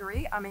y'all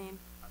agree? I mean,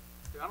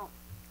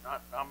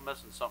 I'm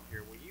missing something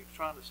here. Were you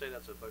trying to say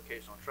that's a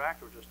vocational track,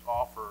 or just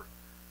offer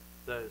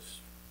those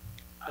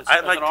as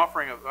an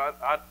offering of?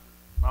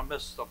 I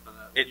missed something.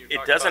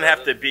 It doesn't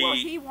have to be. Well,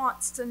 he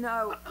wants to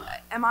know.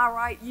 Am I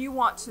right? You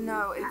want to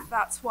know if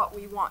that's what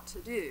we want to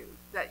do.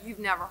 That you've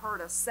never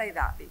heard us say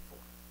that before.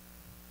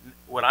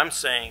 What I'm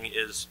saying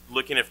is,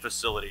 looking at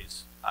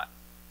facilities,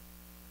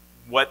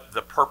 what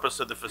the purpose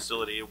of the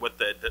facility, what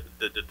the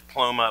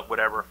diploma,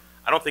 whatever.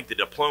 I don't think the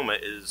diploma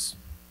is.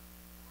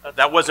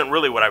 That wasn't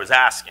really what I was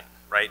asking,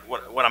 right?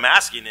 What I'm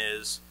asking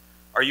is,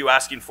 are you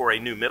asking for a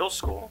new middle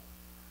school?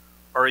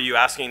 Or are you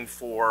asking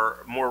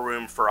for more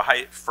room for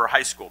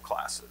high school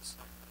classes?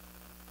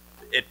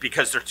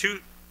 Because they're two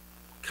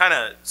kind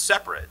of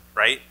separate,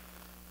 right?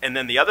 And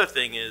then the other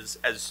thing is,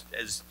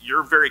 as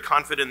you're very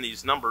confident in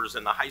these numbers,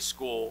 and the high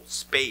school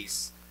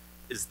space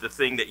is the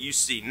thing that you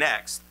see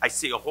next, I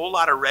see a whole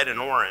lot of red and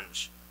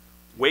orange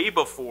way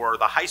before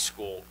the high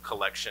school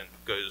collection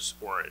goes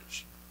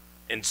orange.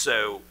 And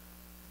so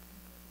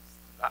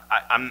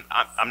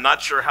I'm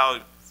not sure how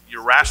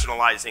you're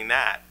rationalizing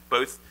that.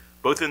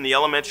 Both in the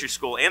elementary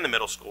school and the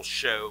middle school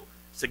show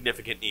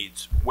significant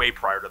needs way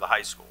prior to the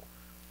high school.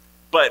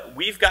 But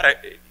we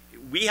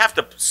have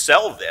to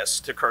sell this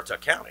to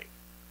Currituck County.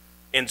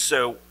 And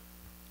so,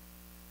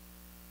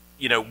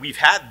 we've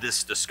had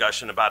this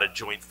discussion about a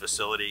joint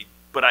facility,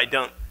 but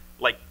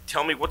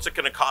tell me, what's it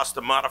going to cost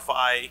to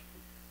modify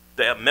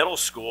the middle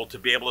school to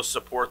be able to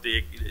support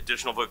the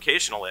additional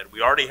vocational ed?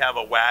 We already have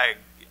a WAG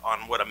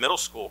on what a middle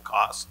school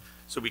costs,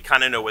 so we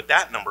kind of know what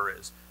that number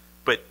is.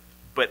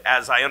 But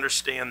as I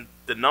understand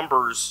the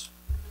numbers,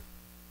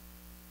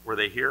 were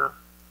they here?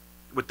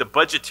 With the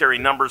budgetary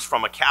numbers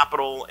from a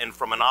capital and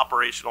from an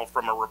operational,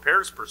 from a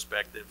repairs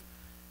perspective,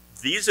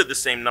 these are the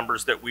same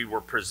numbers that we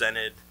were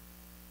presented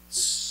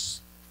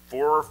 4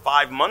 or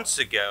 5 months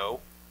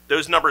ago.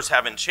 Those numbers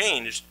haven't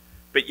changed,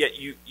 but yet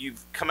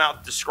you've come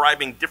out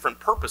describing different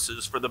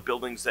purposes for the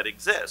buildings that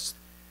exist.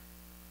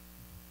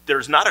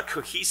 There's not a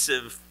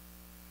cohesive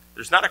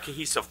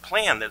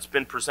plan that's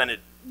been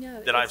presented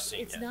that I've seen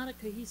yet. It's not a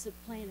cohesive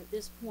plan at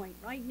this point.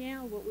 Right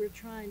now, what we're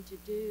trying to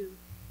do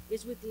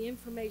is, with the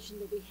information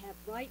that we have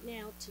right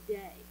now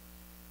today,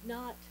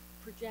 not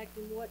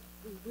projecting what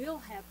we will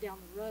have down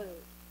the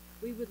road.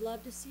 We would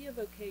love to see a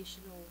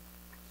vocational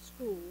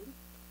school,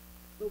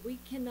 but we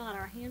cannot,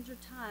 our hands are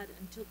tied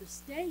until the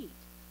state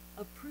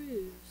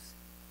approves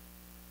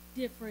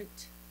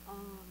different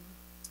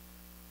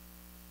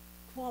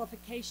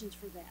qualifications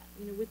for that,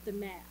 with the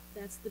math.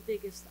 That's the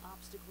biggest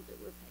obstacle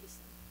that we're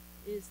facing,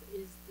 is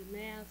the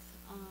math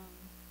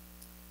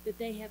that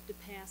they have to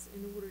pass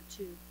in order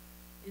to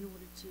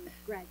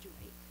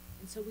graduate.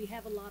 And so we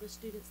have a lot of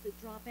students that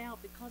drop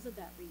out because of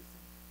that reason,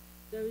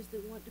 those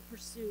that want to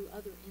pursue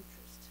other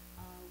interests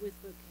with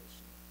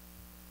vocation.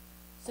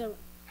 So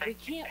we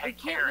can't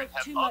Karen,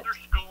 look too have much. other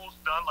schools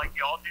done like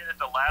y'all did at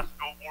the last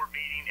school board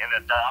meeting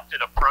and adopted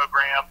a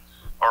program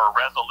or a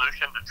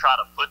resolution to try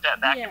to put that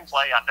back in Yes.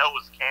 play? I know it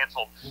was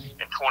canceled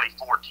in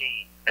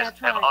 2014. That's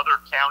Have right. other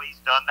counties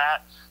done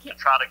that to Ca-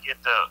 try to get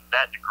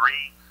that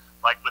degree,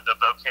 like with the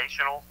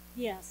vocational?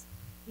 Yes,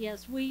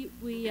 yes, we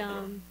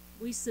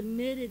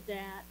submitted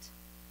that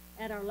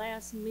at our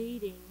last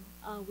meeting.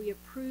 We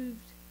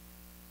approved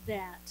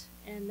that,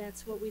 and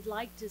that's what we'd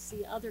like to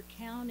see other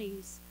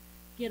counties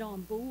get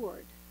on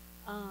board,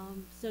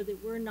 so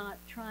that we're not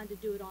trying to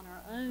do it on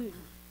our own,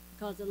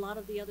 because a lot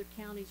of the other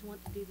counties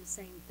want to do the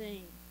same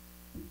thing.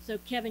 So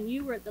Kevin,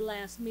 you were at the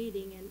last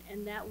meeting,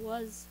 and that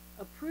was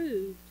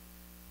approved,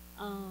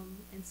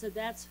 and so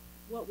that's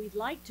what we'd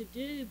like to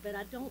do, but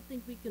I don't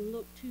think we can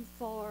look too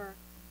far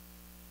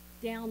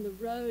down the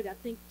road. I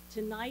think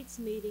tonight's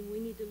meeting, we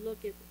need to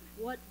look at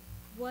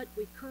what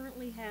we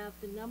currently have,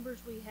 the numbers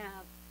we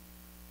have,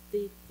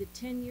 the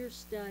 10-year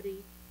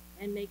study,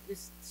 and make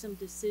some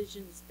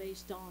decisions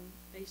based on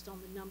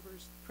the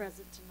numbers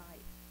present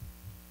tonight.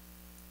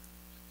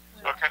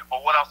 Okay,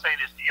 well, what I'm saying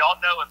is, do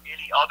y'all know if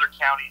any other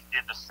counties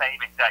did the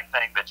same exact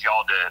thing that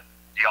y'all did?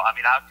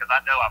 Because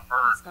I know I've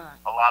heard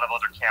a lot of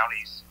other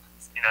counties,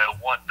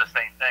 want the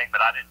same thing, but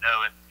I didn't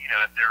know if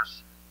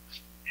there's,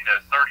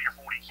 30 or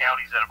 40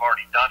 counties that have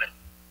already done it.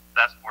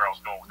 That's where I was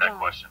going with that Right.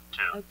 question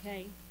too.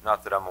 Okay,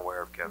 Not that I'm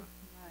aware of, Kevin,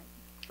 right.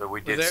 but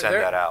we Well, did send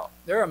that out.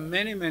 There are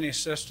many, many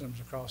systems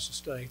across the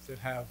state that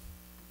have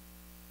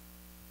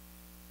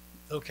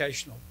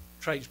vocational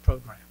trades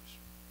programs.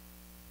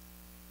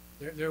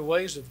 There are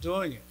ways of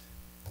doing it.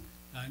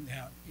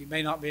 Now, you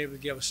may not be able to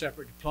give a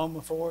separate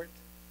diploma for it,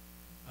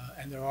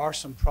 and there are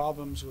some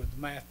problems with the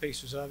math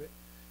pieces of it,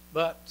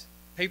 but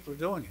people are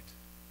doing it.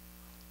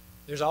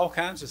 There's all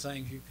kinds of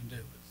things you can do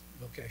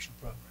with vocational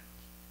programs.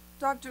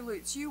 Dr.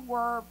 Lutz, you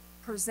were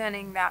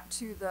presenting that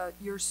to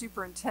your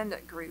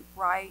superintendent group,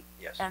 right?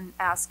 Yes. And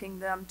asking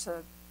them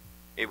to,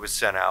 It was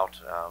sent out.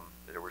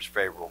 There was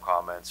favorable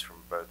comments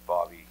from both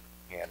Bobby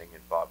Hanning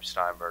and Bobby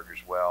Steinberg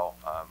as well.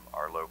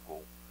 Our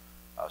local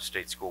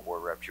state school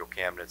board rep, Jill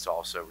Camden's,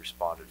 also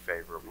responded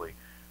favorably.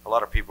 A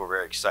lot of people are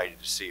very excited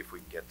to see if we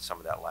can get some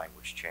of that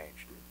language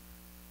changed.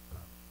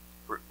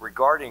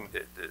 Regarding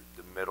the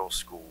middle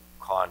school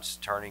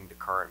turning the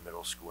current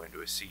middle school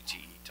into a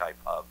CTE type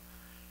hub,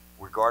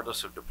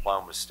 regardless of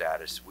diploma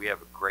status, we have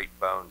great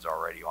bones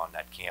already on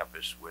that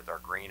campus with our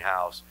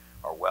greenhouse,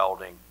 our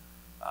welding,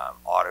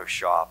 auto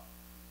shop.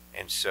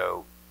 And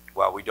so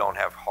while we don't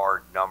have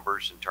hard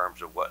numbers in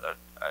terms of what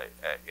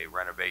a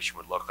renovation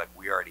would look like,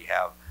 we already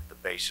have the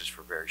basis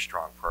for very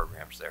strong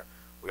programs there.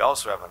 We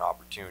also have an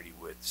opportunity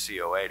with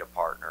COA to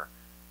partner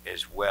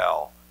as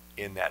well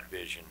in that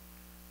vision,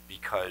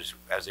 because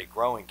as a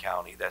growing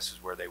county, this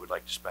is where they would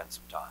like to spend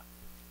some time.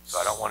 So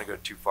I don't want to go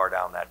too far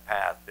down that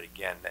path, but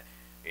again,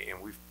 and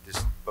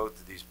both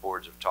of these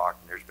boards have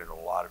talked, and there's been a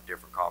lot of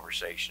different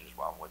conversations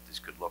on what this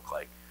could look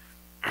like.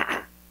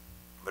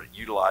 But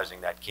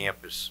utilizing that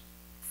campus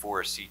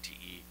for a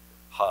CTE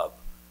hub,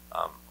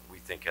 we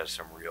think has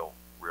some real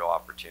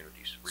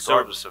opportunities.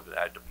 Regardless of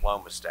that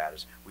diploma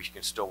status, we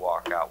can still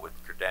walk out with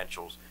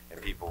credentials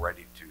and people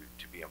ready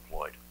to be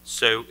employed.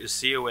 So is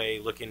COA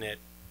looking at,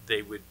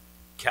 they would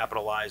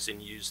capitalize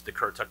and use the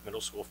Currituck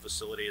Middle School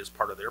facility as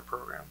part of their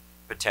program?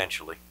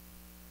 Potentially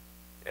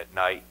at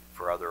night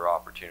for other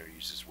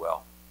opportunities as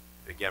well.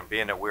 Again,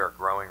 being that we're a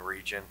growing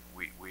region,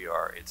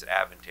 it's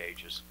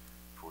advantageous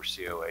for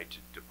COA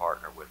to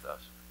partner with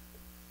us.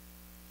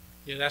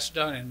 Yeah, that's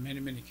done in many,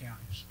 many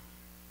counties.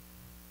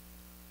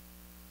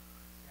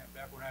 Yeah,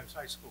 back when I was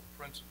high school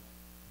principal,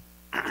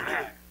 we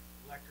had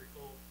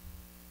electrical,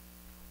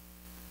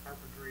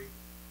 carpentry,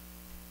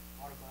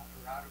 auto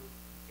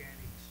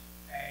mechanics,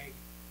 ag,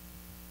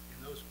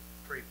 and those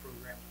trade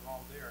programs were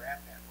all there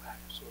at that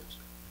time, so it's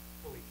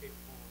fully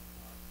capable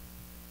of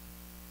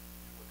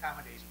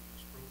accommodating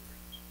those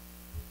programs.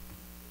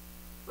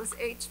 was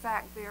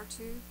HVAC there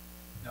too?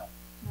 No.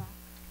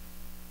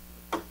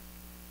 No.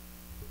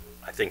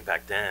 I think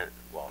back then,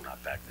 well,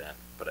 not back then,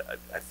 but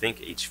I think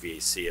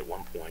HVAC at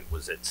one point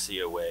was at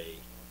COA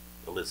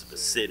Elizabeth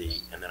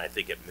City, and then I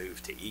think it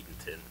moved to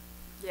Edenton.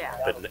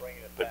 Yeah.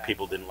 But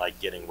people didn't like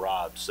getting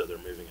robbed, so they're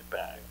moving it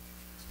back.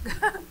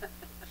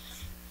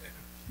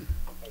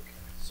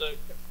 So,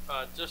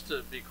 just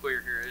to be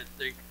clear here,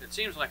 it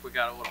seems like we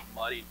got a little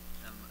muddy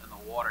in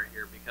the water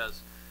here,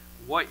 because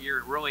what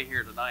you're really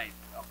here tonight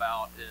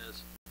about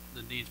is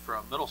the needs for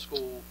a middle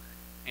school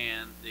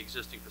and the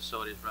existing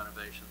facilities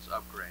renovations,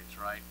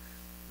 upgrades, right?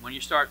 When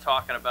you start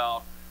talking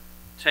about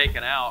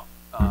taking out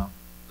the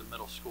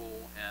middle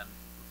school and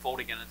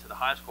folding it into the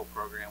high school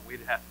program,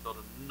 we'd have to build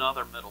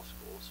another middle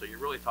school. So you're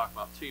really talking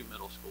about 2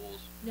 middle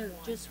schools. No,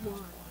 just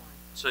one.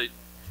 So,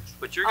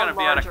 but you're going to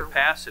be out of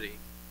capacity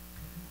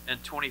in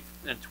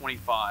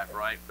 25,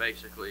 right?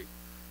 Basically,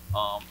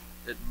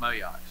 at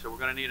Moyoc. So we're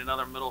going to need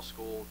another middle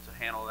school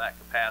to handle that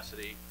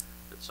capacity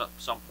at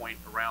some point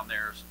around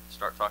there.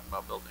 Start talking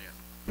about building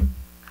it.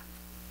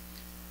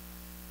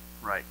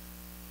 Right.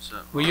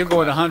 So. Well, you're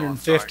going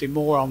 150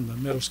 more on the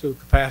middle school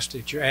capacity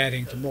that you're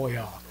adding to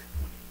Moyoc.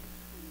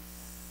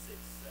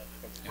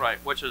 Right,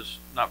 which is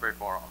not very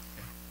far off.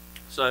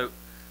 So,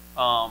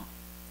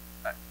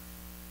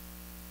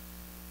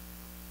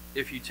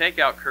 if you take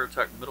out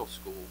Currituck Middle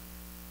School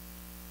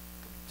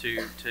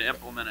to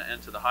implement it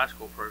into the high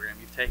school program,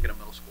 you've taken a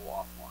middle school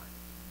offline.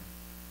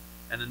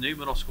 And the new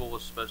middle school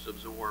was supposed to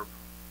absorb,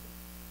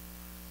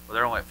 well,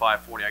 they're only at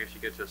 540. I guess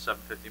you get to a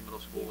 750 middle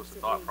school was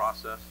the thought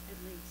process.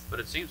 At least. But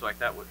it seems like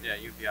that would, yeah,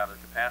 you'd be out of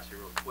capacity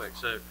real quick.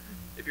 So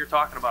if you're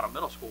talking about a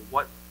middle school,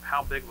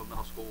 how big of a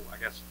middle school? I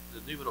guess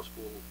the new middle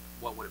school,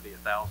 what would it be?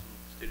 1,000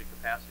 student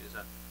capacity? Is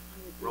that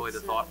I would really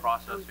think the thought so.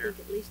 process I would here?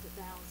 think at least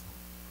 1,000.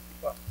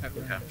 Well, That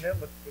Okay. and then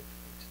with the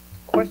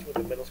question with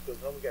the middle schools,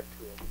 now we got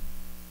two of them.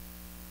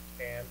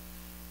 And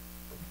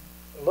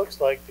it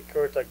looks like the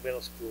Currituck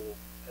Middle School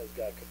has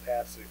got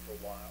capacity for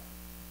a while.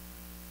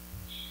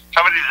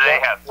 How many do they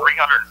Well, have?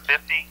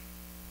 350?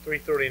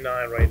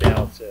 339 right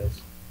now, it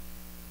says.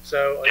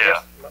 So I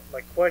Yeah. guess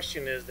my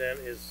question is then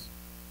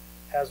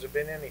has there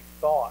been any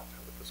thought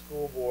with the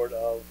school board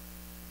of,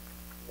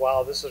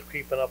 while this is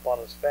creeping up on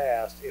us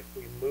fast, if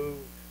we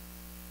moved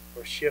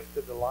or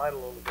shifted the line a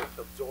little bit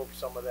to absorb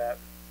some of that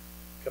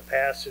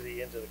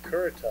capacity into the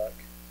Currituck,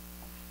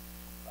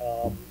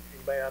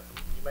 you may not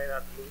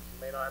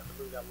have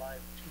to move that line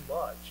too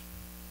much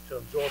to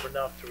absorb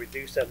enough to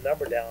reduce that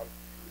number down.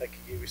 That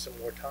could give you some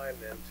more time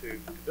then to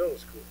build a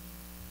school.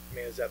 I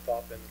mean, has that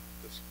thought been,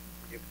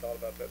 you've thought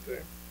about that too?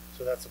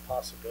 So that's a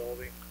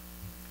possibility.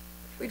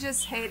 We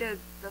just hated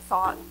the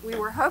thought. We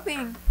were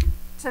hoping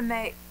to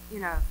make,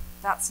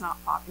 that's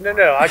not popular.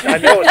 No, I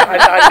know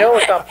I know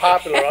it's not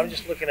popular. I'm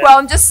just looking at. Well,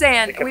 I'm just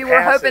saying, the we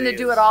were hoping to capacity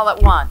do is- it all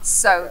at once,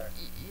 so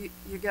Okay.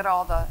 you get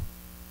all the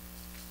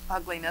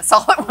ugliness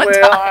all at one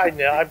Well, I time.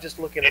 know. I'm just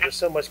looking at, there's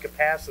so much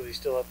capacity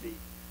still at the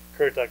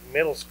Currituck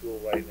Middle School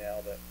right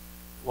now that.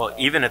 Well,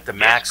 even at the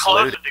max It's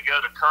closer load, to go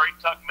to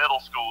Currituck Middle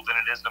School than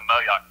it is to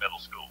Moyock Middle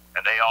School.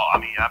 And they all,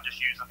 I'm just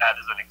using that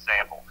as an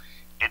example.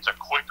 It's a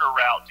quicker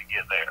route to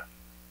get there.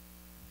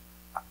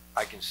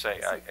 I can say,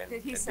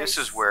 Did he and say this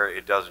is where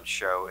it doesn't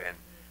show, and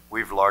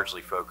we've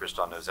largely focused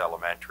on those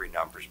elementary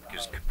numbers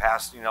because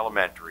capacity in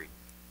elementary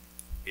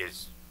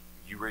is,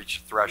 you reach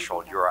a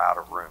threshold, you're out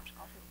of rooms.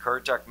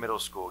 Currituck Middle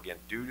School, again,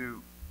 due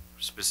to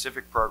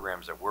specific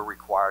programs that we're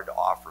required to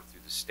offer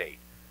through the state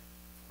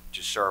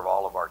to serve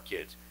all of our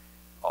kids,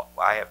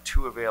 I have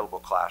 2 available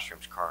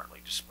classrooms currently.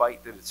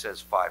 Despite that it says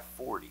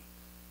 540,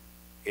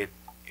 it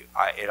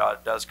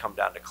does come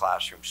down to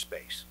classroom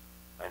space.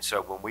 And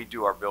so when we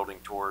do our building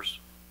tours,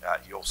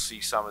 you'll see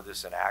some of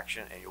this in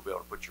action, and you'll be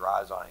able to put your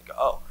eyes on it and go,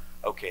 oh,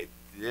 okay,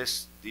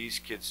 these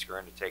kids are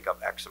going to take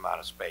up X amount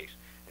of space.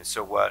 And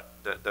so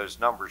those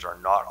numbers are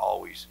not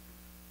always,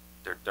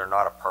 they're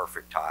not a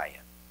perfect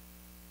tie-in.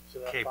 So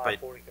that Okay, but-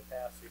 540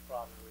 capacity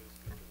probably is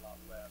going to be a lot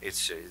less.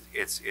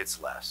 It's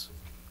less.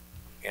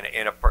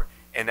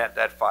 And that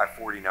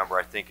 540 number,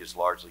 I think, has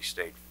largely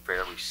stayed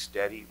fairly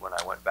steady when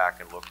I went back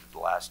and looked at the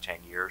last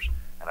 10 years,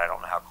 and I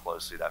don't know how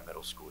closely that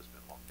middle school has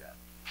been looked at.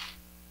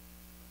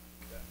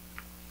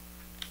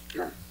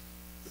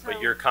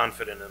 but you're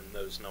confident in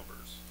those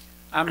numbers.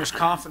 I'm as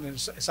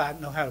confident as I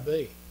know how to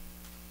be.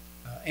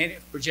 And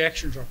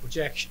projections are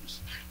projections.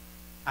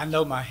 I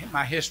know my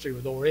history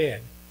with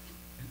ORED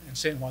and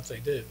seeing what they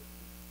do.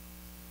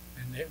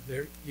 And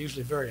they're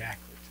usually very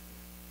accurate.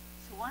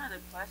 So one of the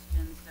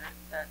questions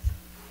that's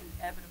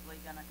inevitably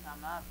going to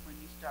come up when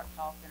you start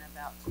talking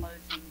about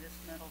closing this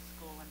middle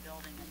school and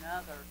building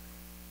another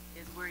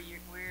is where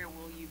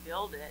will you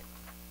build it?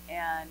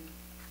 And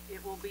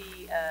it will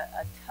be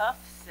a tough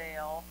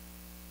sale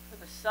for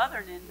the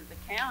southern end of the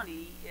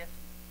county if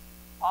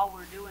all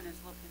we're doing is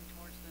looking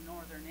towards the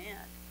northern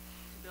end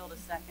to build a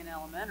second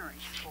elementary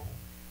school.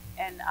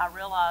 And I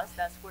realize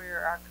that's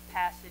where our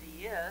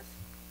capacity is.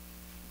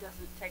 It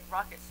doesn't take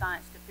rocket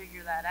science to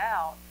figure that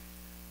out.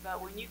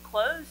 But when you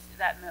close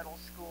that middle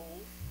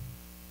school,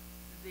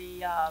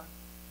 the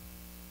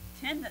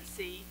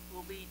tendency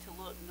will be to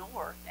look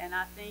north. And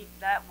I think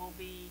that will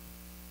be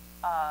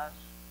a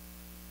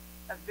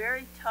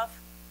very tough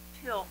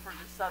pill for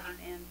the southern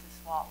end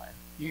to swallow.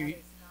 You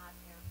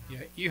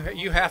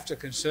have to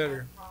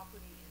consider.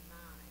 Property in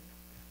mind,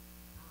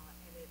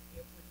 and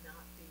it would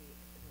not be at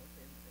the north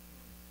end of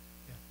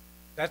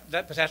the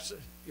county. But that's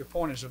your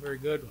point is a very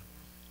good one.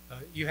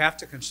 You have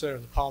to consider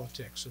the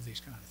politics of these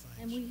kind of things.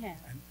 And we have.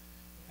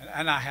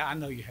 And I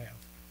know you have.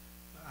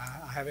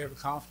 I have every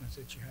confidence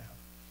that you have.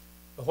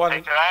 But what,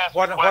 Hey, can I ask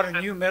what, a what a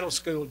question? new middle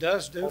school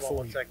does do Hold on for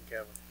one you, second,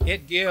 Kevin.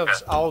 it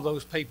gives all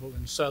those people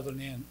in the southern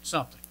end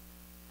something.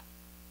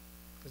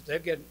 Because their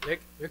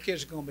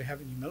kids are going to be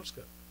having new middle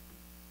school.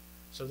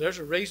 So there's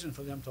a reason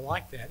for them to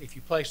like that if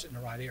you place it in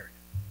the right area.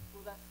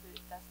 Well, that's the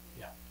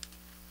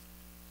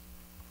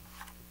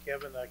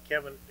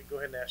Kevin, go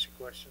ahead and ask your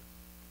question.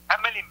 How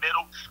many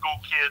middle school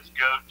kids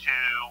go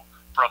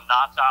from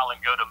Knott's Island,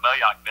 go to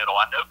Moyock Middle?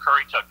 I know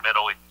Currituck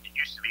Middle, it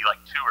used to be like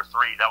 2 or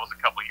 3. That was a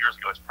couple of years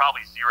ago. It's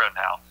probably 0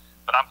 now.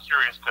 But I'm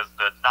curious because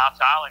the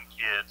Knott's Island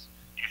kids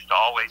used to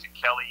always, and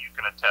Kelly, you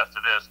can attest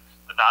to this,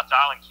 the Knott's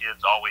Island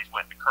kids always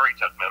went to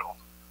Currituck Middle.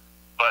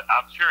 But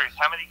I'm curious,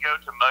 how many go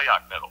to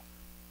Moyock Middle?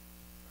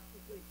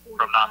 Probably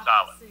From Knott's 45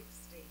 Island. to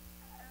 60.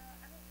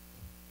 I don't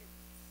think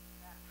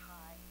it's that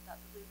high.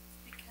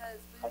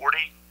 Because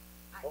 40?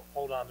 I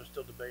Hold on, they're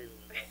still debating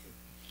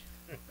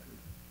it.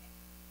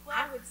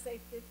 I would say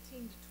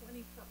 15 to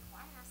 20 per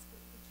class.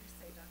 What would you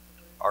say,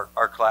 Dr. Bruce?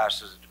 Our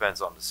classes, it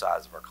depends on the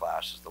size of our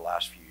classes. The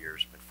last few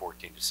years have been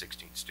 14 to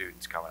 16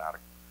 students coming out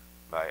of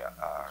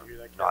Did you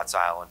hear that, Knott's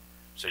Island.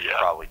 So you're Yeah.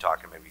 probably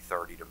talking maybe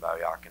 30 to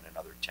Moyock and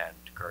another 10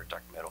 to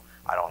Currituck Middle.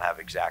 I don't have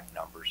exact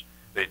numbers,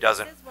 but it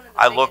doesn't, This is one of the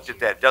I looked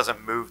biggest at that, it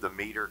doesn't move the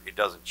meter, it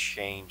doesn't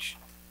change,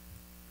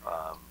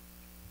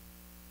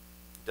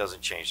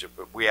 it,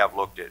 but we have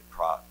looked at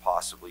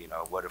possibly, you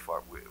know, what if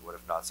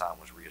Knott's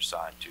Island was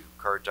reassigned to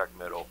Currituck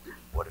Middle,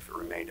 what if it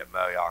remained at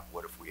Moyock,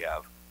 what if we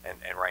have, and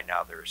right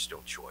now there is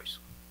still choice.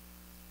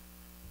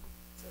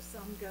 So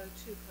some go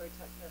to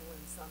Currituck Middle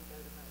and some go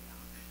to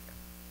Moyock.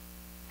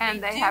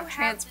 And They they do have have the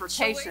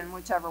transportation choice.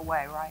 whichever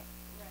way, right?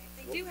 Right.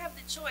 They do have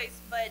the choice,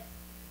 but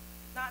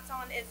Knott's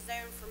Island is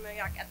zoned for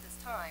Moyock at this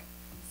time,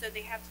 so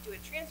they have to do a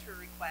transfer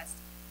request.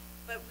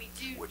 But we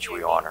do. Which you we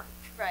know, honor.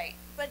 Right.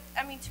 But,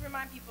 I mean, to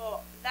remind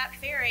people, that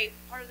ferry,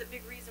 part of the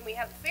big reason we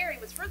have the ferry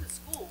was for the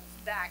schools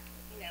back,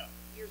 you know,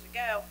 years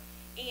ago.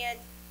 And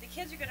the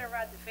kids are going to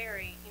ride the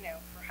ferry, you know,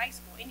 for high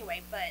school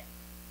anyway. But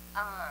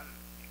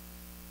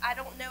I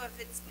don't know if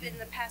it's been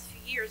the past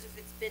few years, if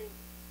it's been,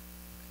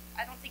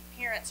 I don't think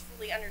parents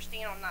fully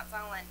understand on Knott's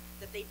Island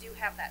that they do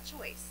have that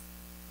choice.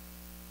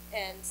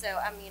 And so,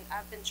 I mean,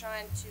 I've been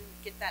trying to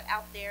get that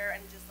out there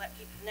and just let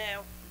people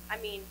know. I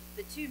mean,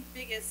 the two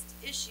biggest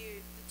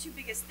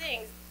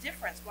things,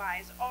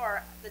 difference-wise,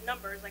 are the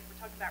numbers, like we're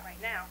talking about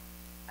right now.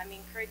 I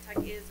mean,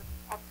 Currituck is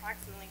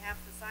approximately half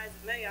the size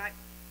of Moyock,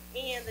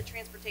 and the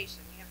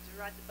transportation. You have to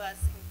ride the bus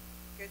and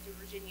go through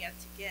Virginia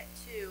to get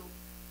to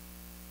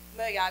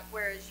Moyock,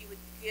 whereas you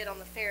would get on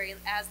the ferry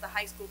as the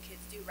high school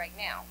kids do right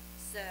now.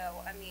 So,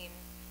 I mean,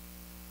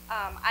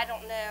 I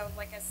don't know,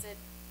 like I said,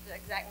 the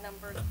exact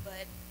numbers,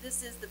 but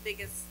this is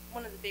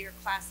one of the bigger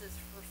classes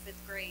for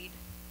 5th grade.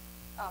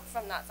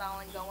 From Knott's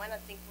Island going, I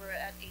think we're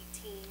at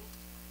 18,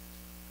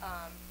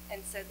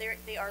 and so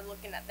they are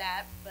looking at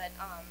that. But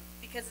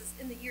because it's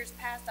in the years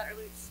past, Dr.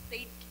 Lutz,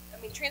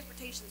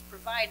 transportation is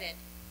provided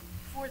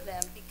for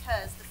them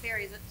because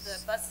the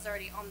bus is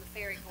already on the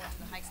ferry going to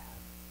the high school.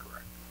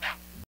 Correct.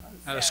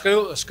 Now,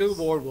 the school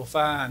board will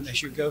find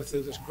as you go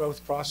through this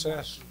growth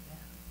process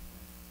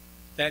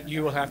that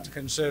you will have to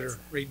consider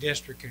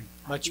redistricting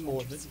much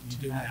more than you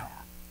do now.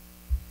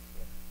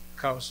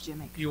 Because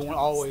you won't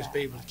always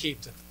be able to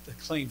keep the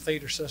clean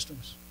feeder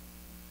systems.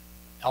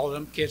 All of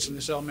them kids in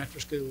this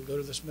elementary school go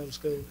to this middle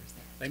school.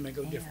 They may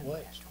go different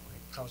ways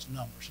because of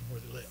numbers and where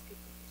they live.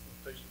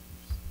 So you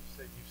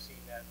said you've seen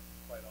that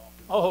quite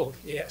often. Oh,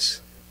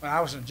 yes. When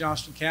I was in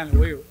Johnston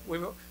County,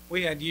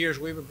 we had years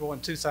we were growing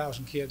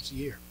 2,000 kids a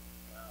year.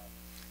 Wow.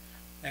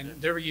 And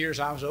there were years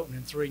I was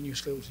opening 3 new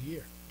schools a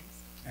year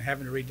and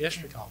having to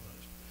redistrict all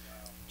those.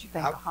 Do you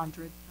think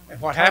 100? And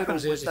what total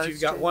happens is with if those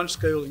you've got two? one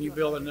school and you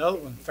build another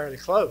one fairly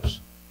close,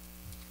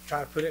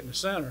 try to put it in the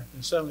center,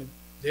 and suddenly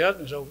the other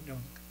one's over on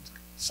the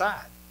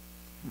side.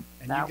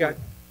 And That you've got,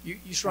 would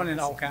you run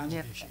into all kinds of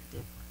issues. Significant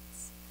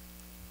difference.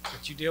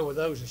 But you deal with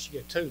those as you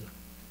get to them.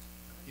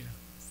 You know,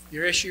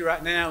 your issue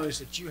right now is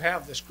that you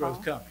have this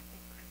growth coming.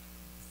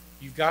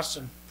 You've got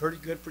some pretty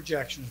good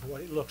projections of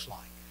what it looks like.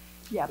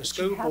 Yeah, The but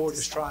school you have board to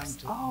is start- trying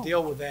to Oh.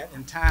 deal with that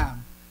in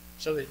time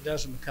so that it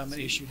doesn't become an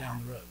issue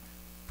down the road.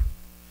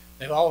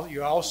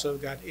 You also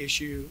got the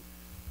issue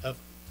of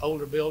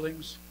older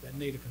buildings that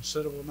need a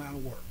considerable amount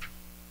of work.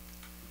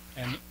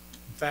 And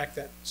in fact,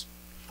 that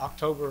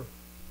October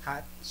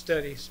height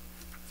studies,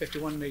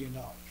 $51 million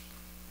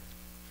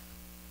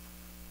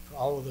for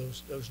all of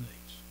those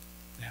needs.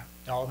 Now,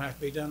 do all of them have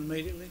to be done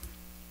immediately?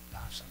 No,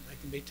 some, they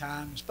can be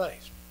time and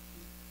space.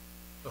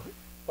 But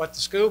what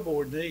the school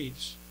board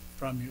needs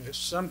from you is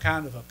some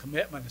kind of a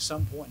commitment at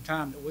some point in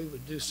time that we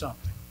would do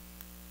something.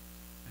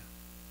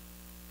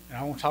 And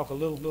I want to talk a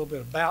little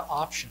bit about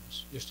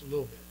options, just a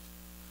little bit.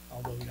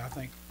 Although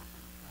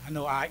I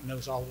know Ike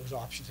knows all those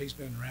options. He's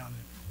been around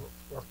and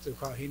worked through,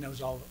 he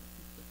knows all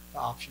the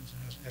options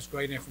and has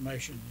great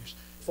information. And you're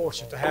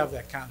fortunate to have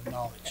that kind of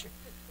knowledge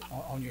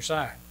on your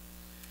side.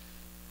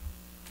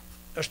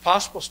 There's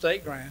possible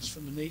state grants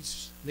from the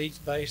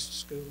needs-based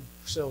school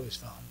facilities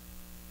fund.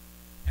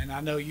 And I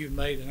know you've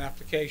made an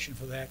application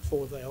for that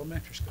for the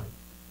elementary school.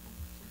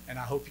 And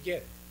I hope you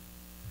get it.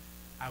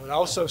 I would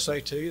also say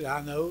to you that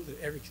I know that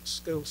every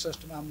school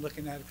system I'm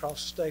looking at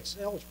across the state is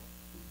eligible,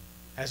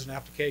 has an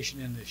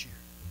application in this year.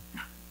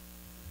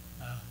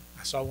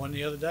 I saw one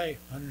the other day,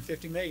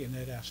 150 million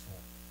they'd asked for.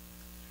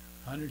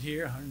 100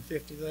 here,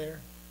 150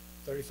 there,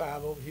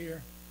 35 over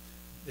here.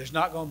 There's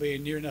not going to be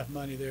near enough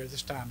money there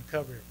this time to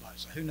cover everybody,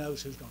 so who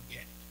knows who's going to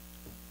get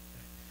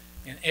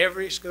it. In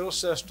every school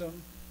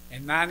system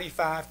in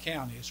 95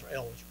 counties are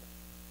eligible.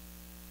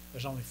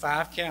 There's only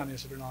 5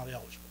 counties that are not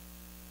eligible.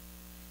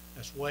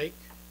 That's Wake,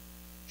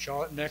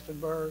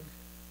 Charlotte-Mecklenburg,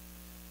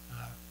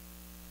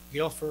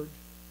 Guilford,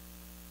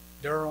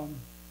 Durham,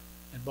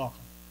 and Buncombe.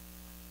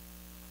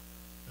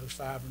 Those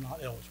 5 are not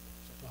eligible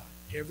to apply.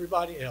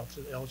 Everybody else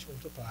is eligible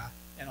to apply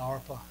and are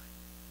applying.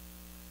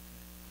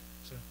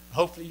 So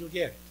hopefully you'll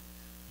get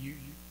it.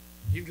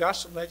 you've got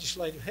some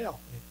legislative help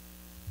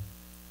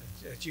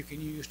that you can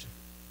use to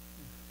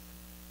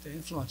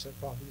influence that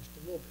probably just a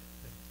little bit.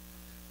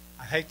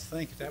 But I hate to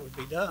think that would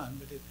be done,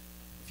 but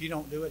if you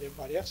don't do it,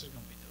 everybody else is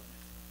going to be doing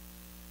it.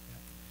 Yeah.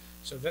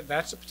 So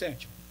that's a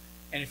potential.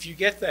 And if you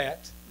get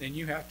that, then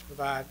you have to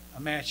provide a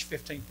match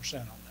 15% on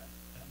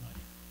that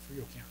money for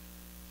your county.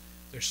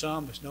 There's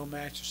some that's no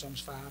match, there's some is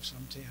 5,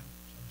 some 10,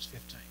 some is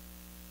 15.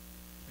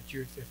 But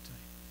you're at 15.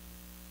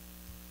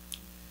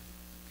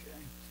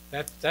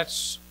 Okay.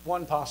 That's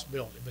one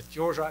possibility, but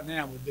yours right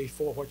now would be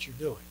for what you're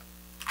doing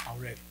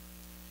already.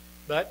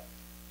 But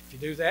if you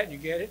do that and you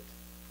get it,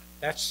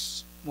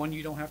 that's one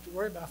you don't have to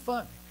worry about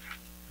funding.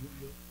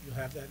 You'll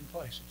have that in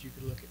place that you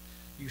could look at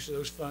use of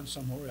those funds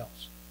somewhere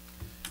else.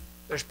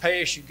 There's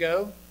pay as you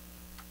go.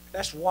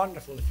 That's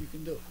wonderful if you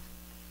can do it.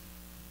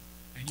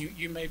 And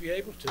you may be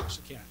able to as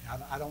a county.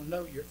 I don't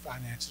know your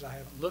finances. I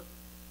haven't looked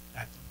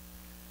at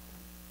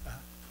them.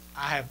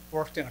 I have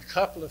worked in a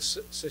couple of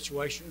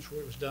situations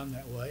where it was done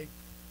that way.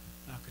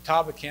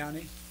 Catawba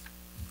County,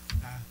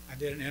 I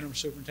did an interim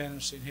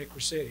superintendency in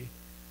Hickory City.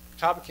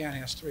 Catawba County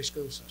has 3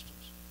 school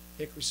systems: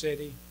 Hickory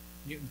City,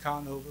 Newton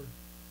Conover,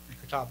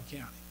 and Catawba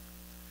County.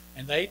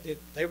 And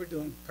they were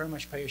doing pretty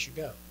much pay as you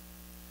go.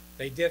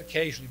 They did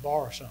occasionally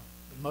borrow some,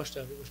 but most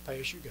of it was pay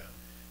as you go.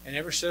 And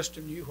every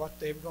system knew what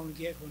they were going to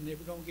get, when they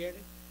were going to get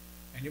it.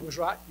 And it was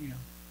right,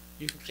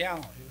 you could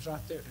count on it. It was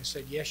right there. They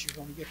said, yes, you're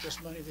going to get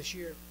this money this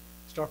year.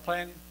 Start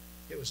planning.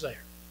 It was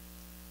there.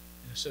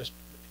 And the system,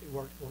 it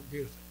worked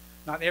beautifully.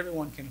 Not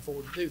everyone can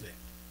afford to do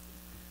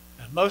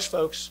that.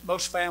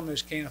 Most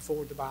families can't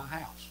afford to buy a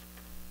house.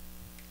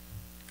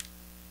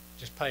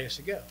 Just pay as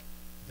you go.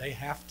 They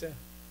have to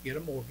get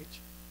a mortgage.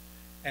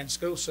 And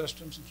school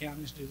systems and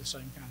counties do the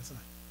same kind of thing.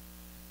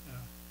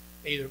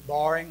 Either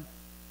borrowing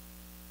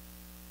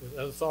with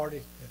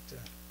authority that,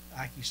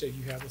 like you said,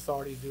 you have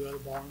authority to do other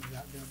borrowing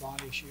without being a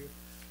bond issue,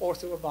 or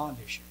through a bond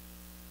issue.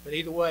 But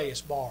either way,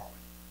 it's borrowing.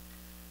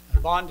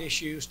 Bond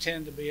issues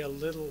tend to be a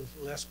little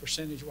less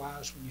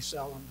percentage-wise when you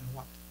sell them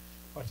than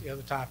what the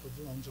other type of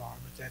loans are,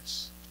 but that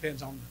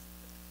depends on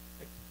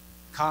the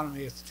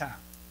economy at the time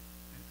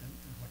and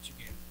what you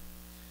get.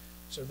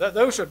 So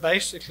those are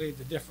basically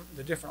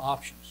the different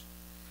options.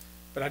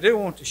 But I do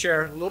want to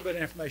share a little bit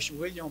of information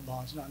with you on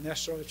bonds, not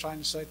necessarily trying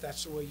to say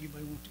that's the way you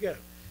may want to go.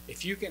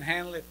 If you can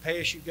handle it pay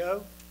as you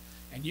go,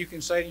 and you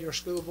can say to your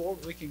school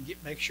board, we can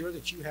make sure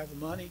that you have the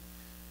money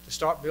to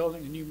start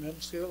building a new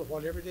middle school or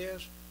whatever it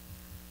is,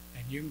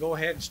 and you can go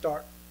ahead and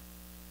start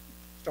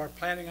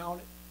planning on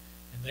it,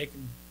 and they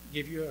can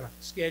give you a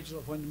schedule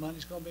of when the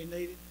money's going to be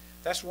needed,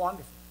 that's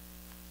wonderful.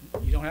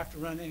 You don't have to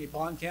run any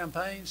bond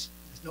campaigns.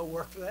 There's no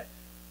work for that.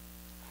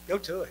 Go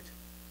to it.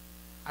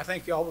 I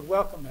think y'all would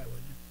welcome that,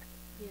 wouldn't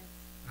you?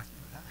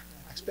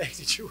 I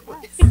expected you would.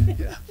 Yes.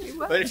 Yeah. You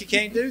would. But if you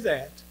can't do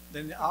that,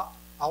 then the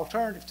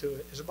alternative to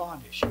it is a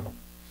bond issue.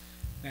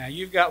 Now,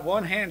 you've got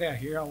one handout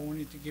here I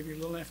wanted to give you a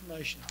little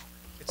information on.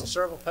 It's a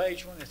several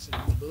page one. It's in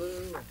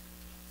blue and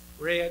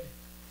red.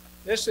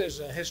 This is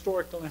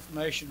historical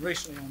information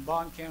recently on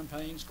bond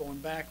campaigns going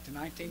back to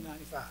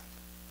 1995.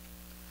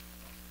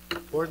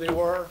 Where they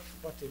were,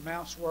 what the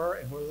amounts were,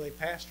 and whether they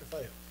passed or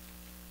failed.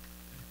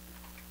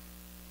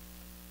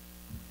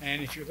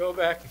 And if you go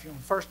back, if you're on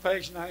the first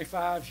page of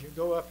 95, you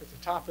go up at the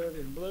top of it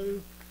in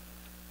blue,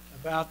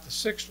 about the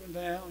 6th one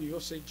down,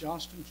 you'll see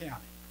Johnston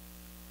County.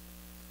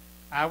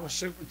 I was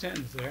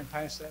superintendent there and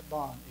passed that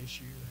bond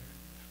issue there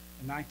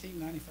in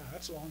 1995.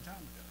 That's a long time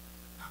ago.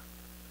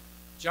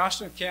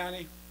 Johnston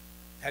County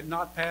had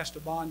not passed a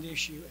bond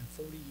issue in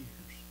 40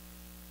 years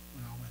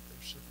when I went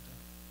there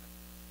superintendent.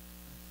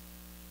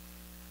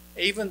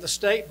 Even the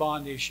state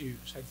bond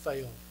issues had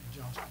failed in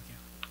Johnston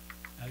County.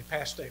 Now they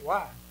passed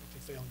statewide, but they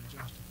failed in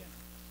Johnston County.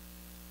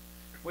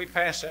 We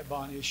passed that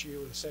bond issue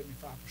with a 75%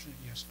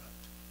 yes vote.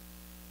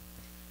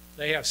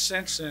 They have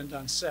since then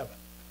done 7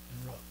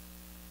 in a row.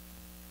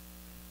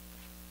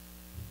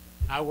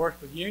 I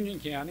worked with Union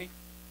County.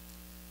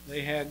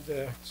 They had,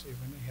 let's see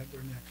when they had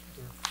their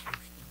first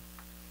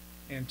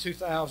one. In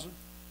 2000,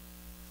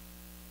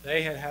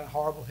 they had a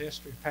horrible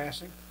history of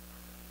passing.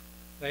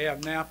 They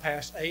have now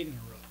passed 8 in a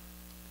row.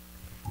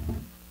 You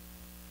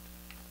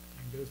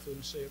can go through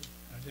and see them,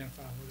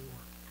 identify where they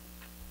were.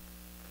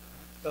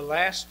 The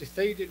last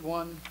defeated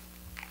one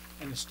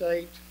in the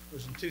state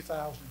was in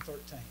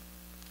 2013.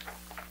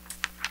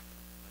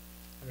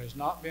 There has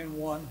not been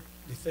one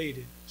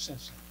defeated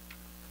since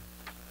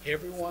then.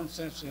 Everyone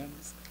since then, in the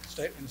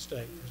state, has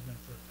been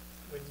approved.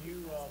 When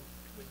you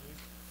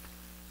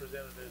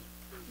presented as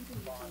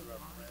approved bond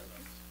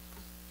referendum,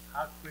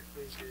 how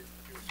quickly did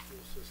your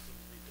school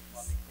systems need the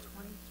funding for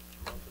it?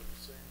 Relatively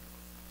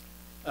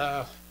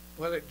soon?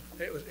 Well,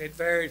 it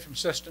varied from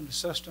system to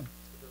system.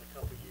 Within a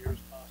couple of years,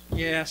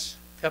 possibly? Yes,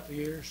 a couple of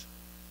years.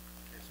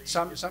 Okay,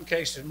 so Some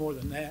cases more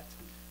than that.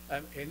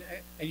 And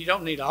you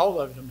don't need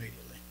all of it immediately.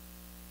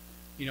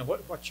 You know,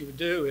 what you would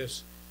do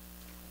is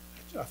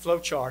a flow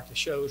chart that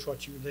shows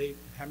what you would need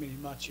and how many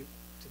months you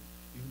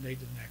would need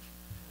the next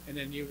one. And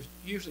then you would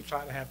usually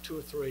try to have 2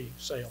 or 3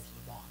 sales of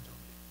the bonds over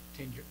a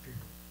 10-year period,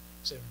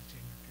 7 to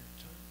 10-year period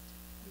of time.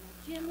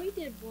 Jim, we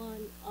did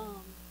one,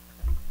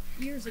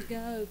 years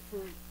ago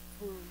for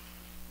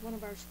one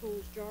of our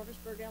schools,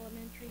 Jarvisburg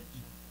Elementary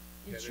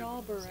in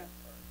Shawboro.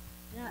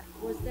 Now,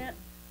 was that,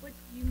 what,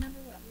 do you remember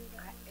what year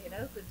that was? It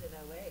opened in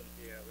 '08.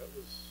 Yeah, that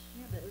was,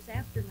 Yeah, but it was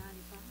after 95.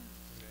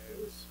 yeah, it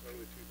was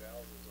early 2000s,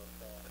 I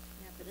thought.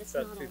 Yeah, but it's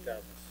not About on there.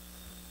 2000,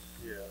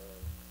 yeah,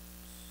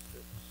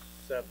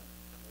 7.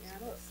 Yeah,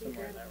 I don't see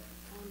Somewhere in that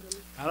range. on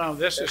the, I don't know,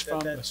 this is from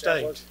the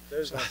state.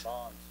 Those weren't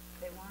bonds.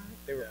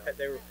 They weren't?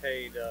 They were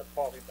paid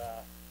partly by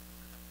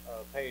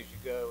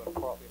pay-as-you-go and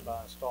partly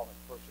by installment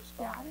purchase.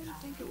 Yeah, I didn't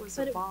think it was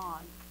But a it-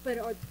 bond. but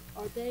are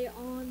they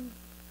on,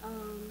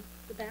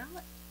 the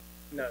ballot?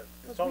 No,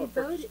 we installment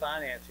purchase voted-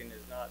 financing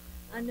is not.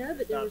 I know,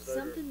 but It's there not was voter-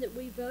 something that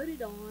we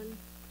voted on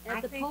I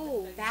at the think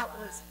polls. that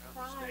was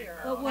prior.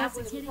 But That was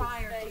was it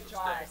prior to State.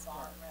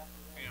 Jarvisburg.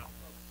 Yeah.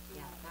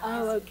 Yeah, that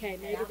Oh, was- okay,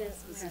 maybe that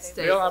that's was what the it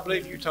state. Bill, I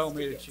believe you told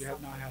me that you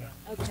had not had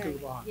a Okay, school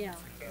bond. yeah,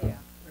 Yeah,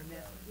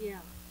 remember? yeah,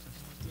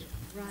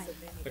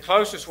 right. The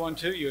closest one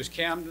to you is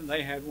Camden.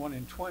 They had one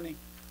in 20.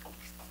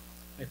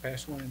 They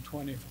passed one in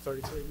 20 for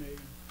 33 million.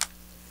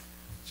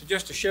 So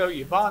just to show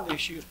you, bond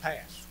issues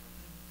pass.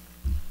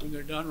 When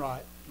they're done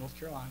right, North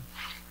Carolina,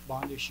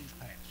 bond issues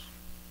pass.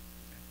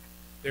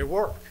 They're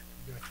work.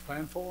 You got to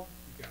plan for them.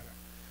 You got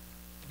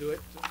to do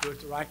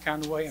it the right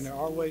kind of way, and there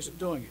are ways of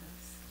doing it.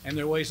 And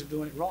there are ways of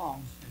doing it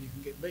wrong, and you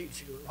can get beat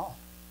if you do it wrong.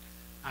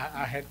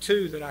 I had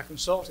two that I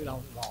consulted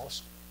on that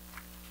lost,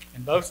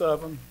 and both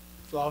of them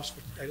lost.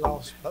 They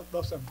lost both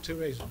of them for two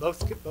reasons.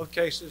 Both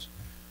cases,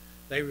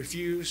 they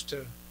refused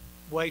to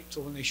wait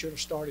till when they should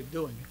have started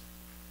doing it.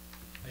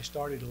 They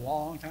started a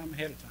long time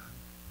ahead of time.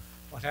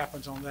 What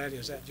happens on that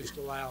is that just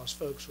allows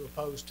folks who are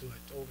opposed to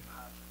it to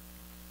organize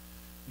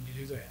when you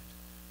do that.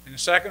 And the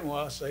second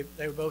was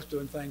they were both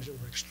doing things that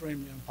were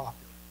extremely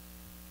unpopular.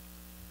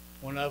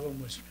 One of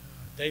them was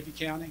Davie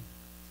County.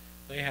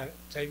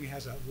 Davie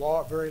has a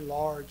very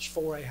large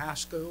 4A high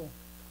school,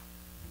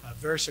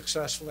 very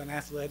successful in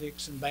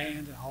athletics and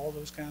band and all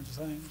those kinds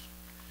of things.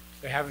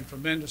 They're having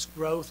tremendous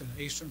growth in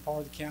the eastern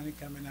part of the county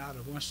coming out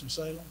of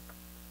Winston-Salem.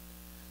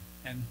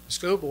 And the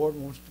school board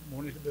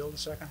wanted to build a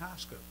second high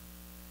school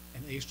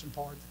in the eastern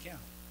part of the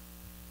county.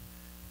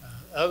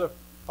 The other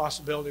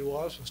possibility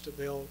was to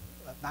build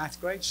a ninth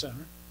grade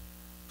center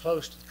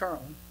close to the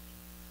current one.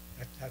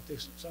 Have to do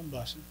some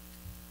busing.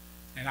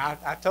 And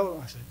I told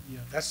them, I said,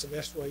 that's the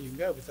best way you can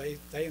go. But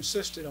they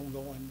insisted on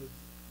going with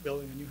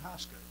building a new high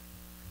school.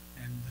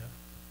 And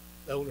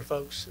the older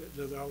folks,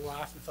 their old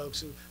life, and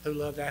folks who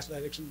loved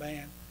athletics and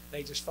band,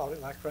 they just fought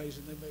it like crazy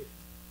and they beat it.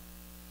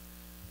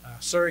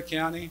 Surrey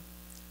County,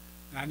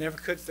 and I never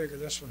could figure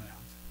this one out.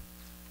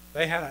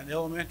 They had an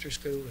elementary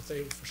school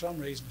that for some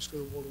reason, the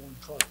school board wanted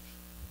to close.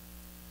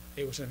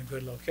 It was in a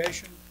good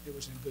location. It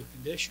was in good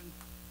condition.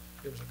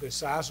 It was a good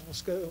sizable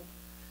school.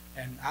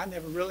 And I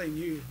never really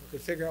knew or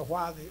could figure out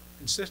why they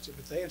insisted,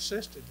 but they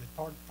insisted that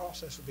part of the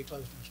process would be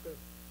closing the school.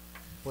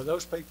 Well,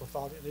 those people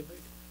thought it would be.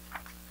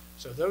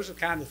 So those are the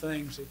kind of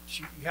things that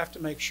you have to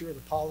make sure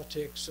the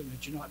politics and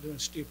that you're not doing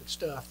stupid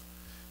stuff,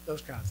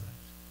 those kind of things.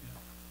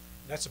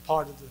 That's a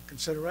part of the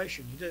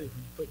consideration you do when you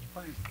put your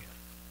plan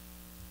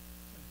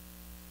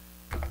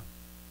together.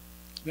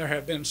 There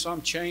have been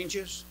some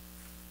changes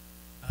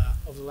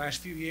over the last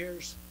few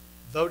years.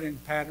 Voting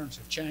patterns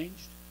have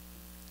changed.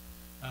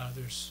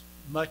 There's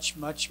much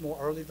more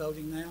early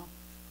voting now,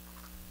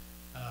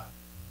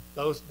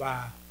 both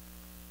by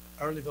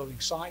early voting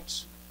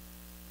sites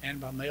and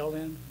by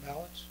mail-in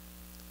ballots.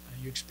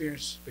 You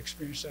experienced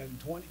that in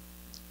 20.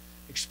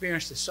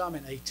 Experienced it some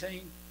in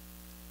 18,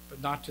 but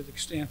not to the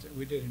extent that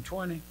we did in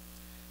 20.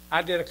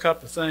 I did a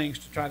couple of things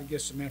to try to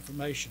get some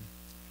information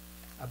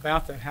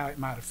about that, how it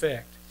might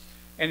affect.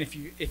 And if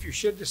you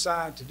should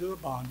decide to do a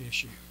bond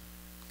issue,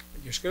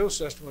 your school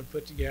system would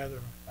put together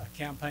a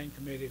campaign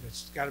committee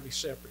that's got to be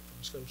separate from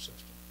the school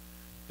system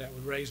that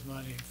would raise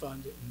money and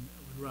fund it and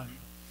would run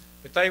it.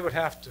 But they would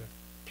have to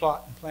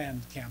plot and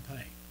plan the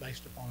campaign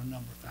based upon a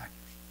number of factors.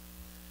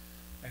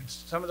 And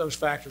some of those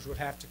factors would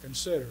have to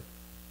consider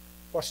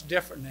what's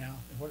different now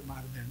than what it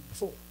might have been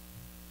before.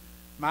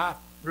 My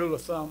rule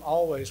of thumb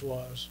always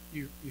was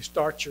you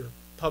start your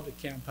public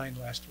campaign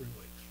the last 3 weeks.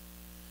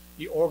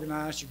 You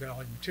organize, you got all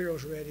your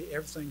materials ready,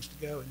 everything's to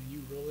go, and then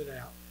you roll it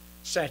out,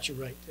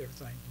 saturate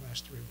everything the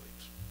last 3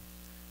 weeks.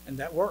 And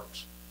that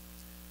works.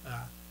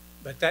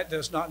 But that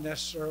does not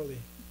necessarily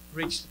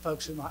reach the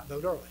folks who might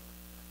vote early,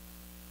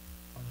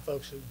 or the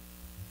folks who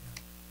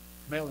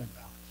mail in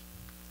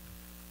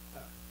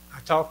ballots. I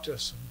talked to a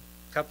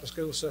couple of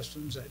school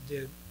systems that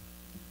did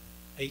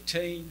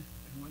 18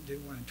 and one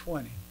did one in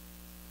 20.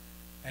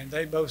 And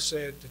they both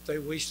said that they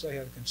wish they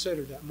had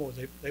considered that more.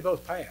 They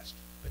both passed,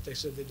 but they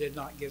said they did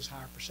not get as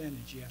high a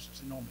percentage, yes,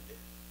 as they normally did.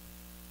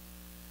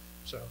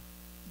 So,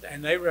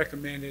 and they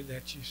recommended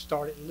that you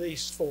start at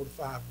least 4 to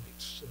 5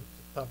 weeks, so the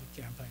public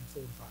campaign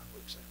 4 to 5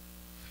 weeks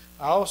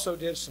out. I also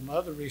did some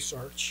other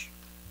research.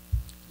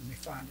 Let me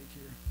find it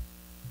here.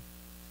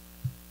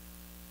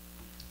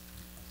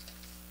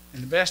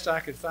 And the best I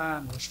could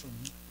find was from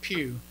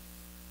Pew,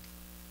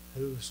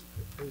 who's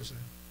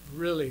a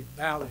really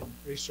valid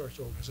research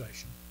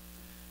organization.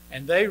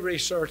 And they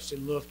researched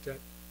and looked at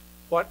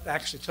what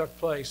actually took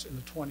place in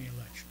the 20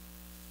 election,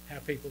 how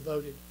people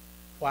voted,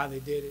 why they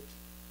did it,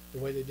 the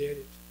way they did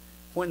it,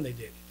 when they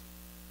did it,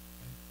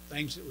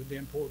 things that would be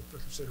important for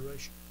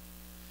consideration.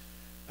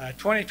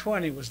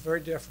 2020 was very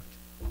different.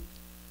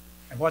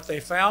 And what they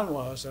found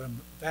was that a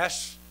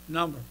vast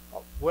number,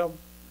 well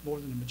more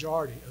than the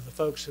majority of the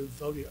folks who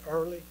voted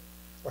early,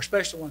 or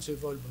especially the ones who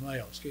voted by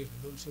mail, the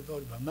ones who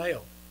voted by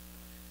mail,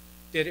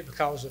 did it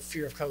because of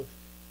fear of COVID,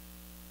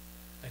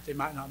 that they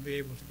might not be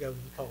able to go to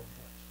the polling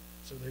place.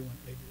 So they did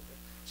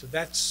that. So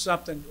that's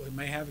something we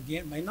may have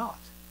again, may not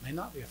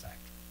be a factor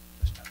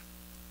this time.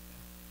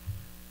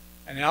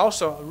 And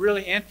also a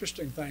really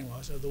interesting thing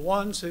was, of the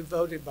ones who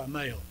voted by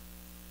mail,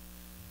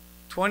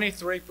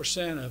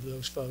 23% of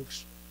those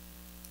folks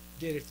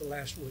did it the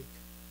last week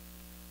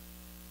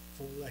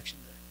before election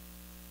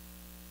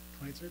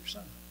day. 23% of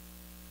them.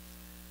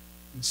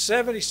 And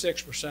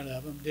 76%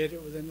 of them did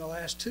it within the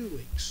last 2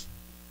 weeks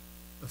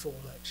before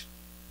election.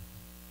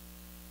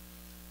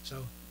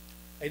 So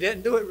they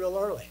didn't do it real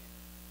early.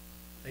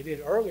 They did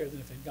it earlier than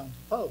if they'd gone to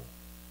the poll,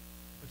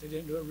 but they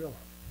didn't do it real early.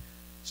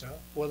 So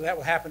whether that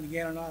will happen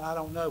again or not, I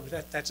don't know,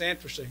 but that's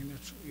interesting, and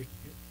that's,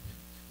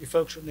 you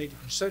folks will need to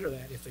consider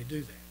that if they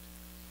do that.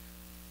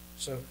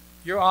 So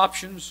your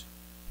options,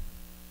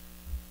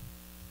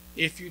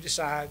 if you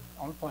decide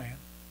on a plan,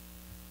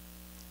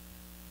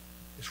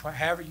 is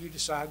however you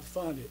decide to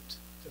fund it,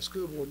 the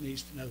school board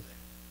needs to know that.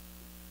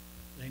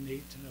 They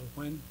need to know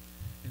when,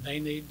 and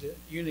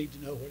you need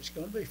to know what it's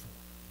going to be for.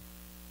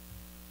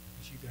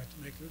 Because you've got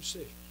to make your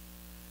decisions.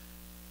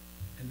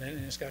 And then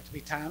it's got to be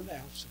timed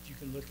out so that you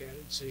can look at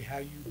it and see how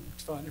you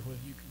fund it, whether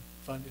you can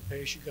fund it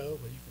pay as you go,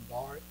 whether you can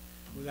borrow it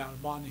without a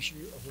bond issue,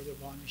 or whether a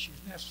bond issue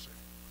is necessary.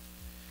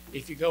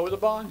 If you go with a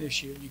bond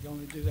issue, and you're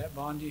going to do that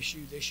bond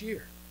issue this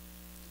year,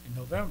 in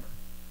November,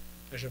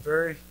 there's a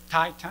very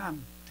tight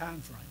time frame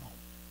on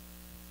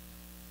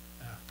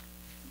it.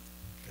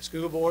 The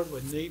school board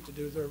would need to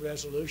do their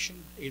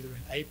resolution either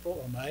in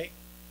April or May.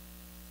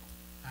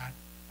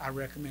 I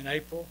recommend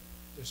April.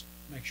 Just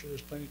make sure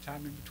there's plenty of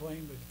time in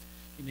between, but if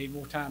you need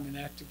more time than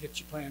that to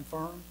get your plan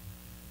firm,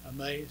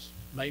 May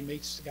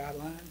meets the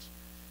guidelines.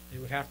 They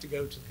would have to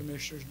go to the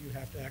commissioners, and you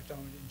have to act on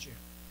it in June.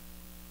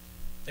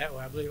 That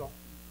way, I believe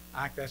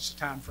that's the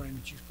time frame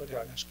that you've put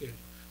out in that schedule.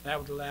 That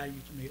would allow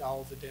you to meet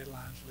all of the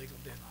deadlines, legal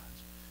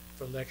deadlines,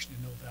 for election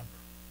in November.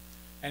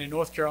 And in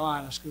North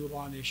Carolina, school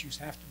bond issues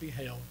have to be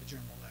held at the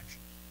general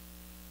elections.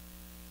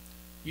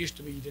 Used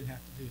to be you didn't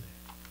have to do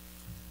that.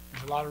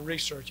 There's a lot of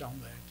research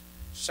on that.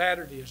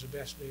 Saturday is the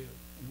best day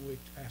in the week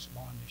to pass a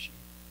bond issue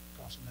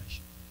across the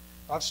nation.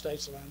 A lot of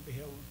states allow them to be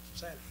held on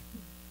Saturday,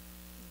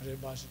 because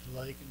everybody's at the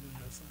lake and doing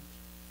other things.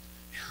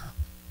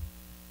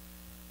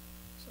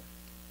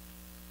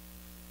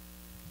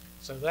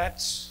 So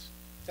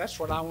that's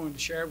what I wanted to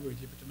share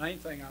with you. But the main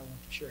thing I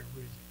want to share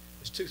with you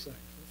is two things.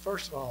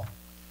 First of all,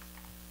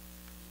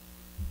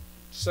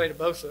 to say to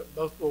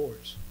both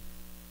boards,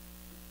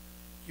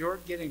 your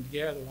getting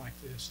together like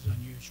this is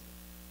unusual.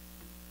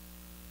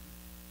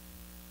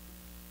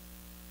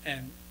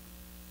 And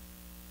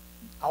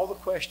all the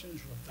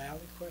questions were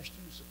valid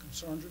questions, the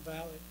concerns are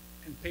valid,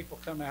 and people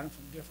come at them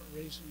from different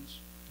reasons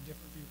and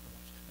different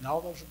viewpoints. And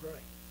all those are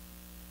great.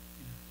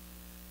 You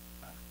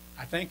know,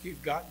 I think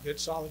you've got good,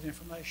 solid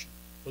information.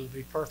 Will it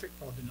be perfect?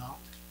 Probably not.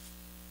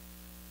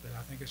 But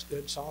I think it's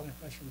good, solid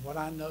information from what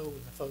I know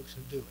with the folks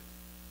who do it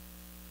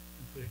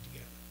and put it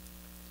together.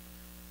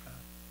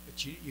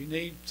 But you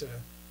need to,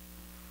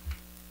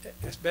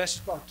 it's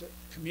best about to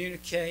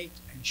communicate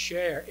and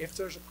share. If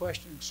there's a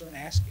question or concern,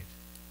 ask it.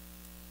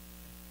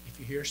 If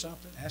you hear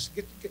something, ask,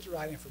 get the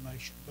right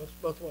information,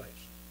 both ways,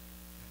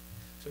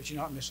 so that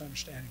you're not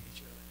misunderstanding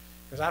each other.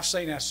 Because I've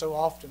seen that so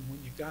often when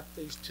you've got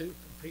these two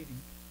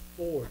competing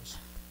boards,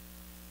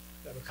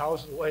 that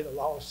because of the way the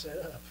law is set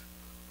up,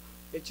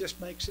 it just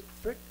makes it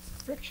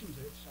friction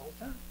all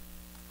the time.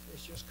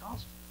 It's just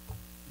constant.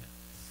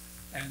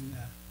 Yeah. And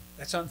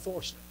that's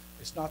unfortunate.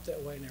 It's not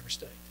that way in every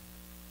state.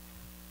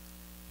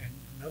 And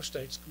in most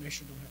states,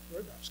 commissioners don't have to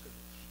worry about schools.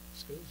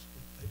 Schools,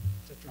 they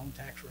set their own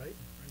tax rate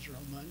and raise their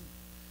own money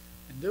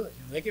and do it.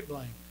 You know, they get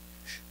blamed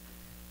if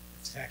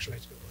the tax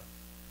rates go up.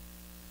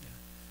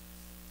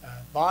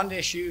 Yeah. Bond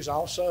issues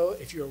also,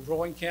 if you're a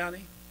growing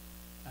county,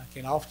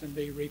 can often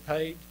be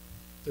repaid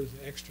through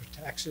the extra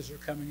taxes that are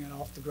coming in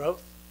off the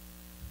growth.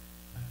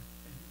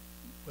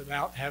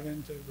 Without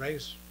having to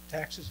raise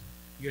taxes,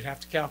 you'd have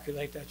to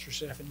calculate that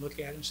yourself and look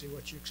at it and see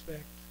what you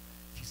expect,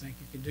 if you think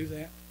you can do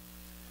that.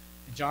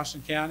 In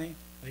Johnson County,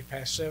 they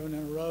passed 7 in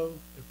a row.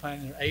 They're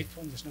planning their 8th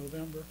one this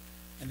November,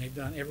 and they've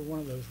done every one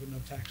of those with no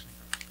tax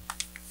increase.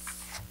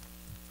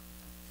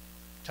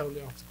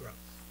 Totally off the growth.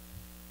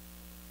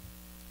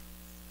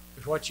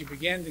 But what you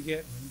begin to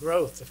get with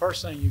growth, the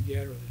first thing you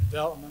get are the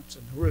developments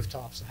and the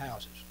rooftops of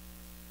houses.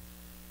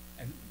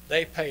 And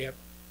they pay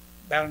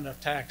about enough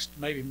tax to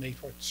maybe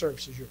meet what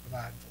services you're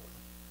providing for them.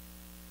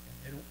 And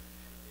they don't.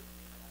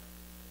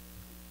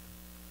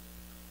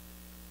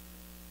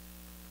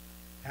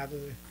 How do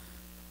they?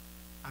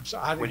 I'm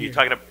sorry, I didn't When you're hear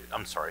talking about,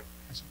 I'm sorry,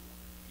 That's-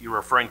 you're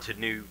referring to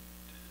new,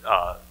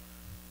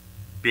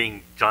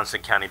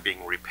 Johnson County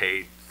being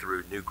repaid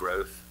through new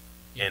growth?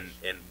 Yes.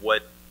 And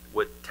what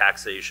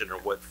taxation or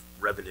what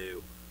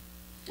revenue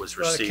was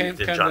Well, it received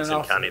in came Johnson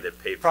off County the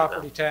that paid for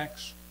property them?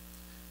 tax,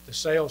 the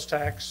sales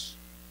tax.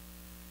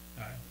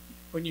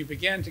 When you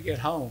begin to get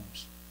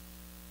homes,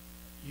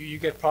 you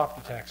get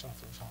property tax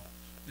off those homes.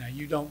 Now,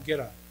 you don't get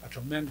a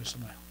tremendous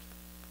amount.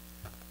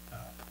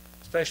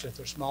 Especially if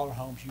they're smaller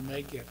homes, you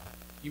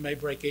may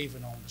break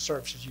even on the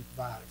services you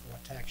provide for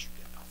what tax you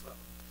get off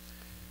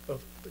of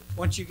them. But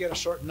once you get a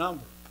certain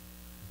number,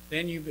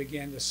 then you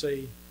begin to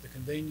see the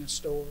convenience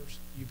stores,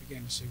 you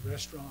begin to see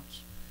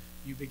restaurants,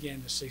 you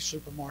begin to see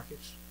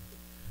supermarkets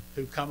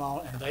who come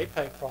on and they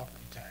pay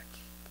property tax.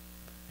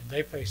 And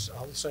they pay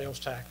all the sales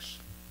tax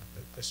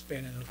that they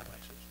spend in those places.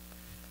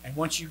 And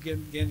once you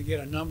begin to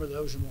get a number of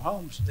those in more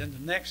homes, then the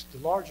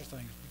larger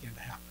things begin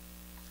to happen.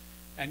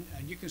 And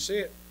you can see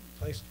it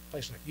in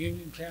places like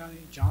Union County,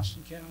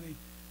 Johnston County,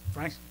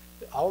 Franklin,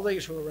 all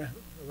these who are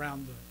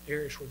around the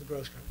areas where the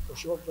growth comes. Of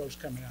course, your growth's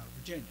coming out of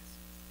Virginia.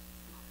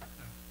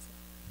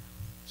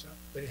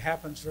 But it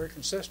happens very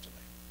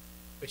consistently.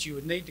 But you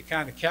would need to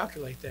kind of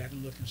calculate that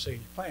and look and see in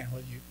your plan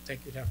whether you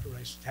think you'd have to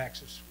raise the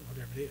taxes or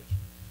whatever it is.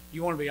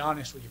 You want to be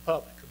honest with your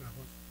public about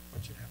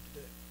what you'd have to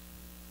do.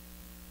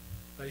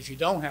 But if you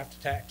don't have to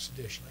tax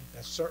additionally,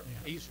 that's certainly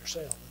an easier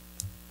sell.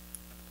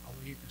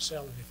 Although you can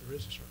sell it if there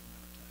is a certain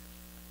amount of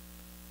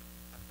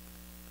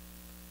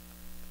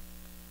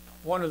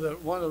tax. One of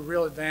the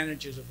real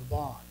advantages of a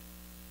bond,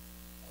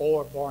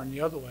 or borrowing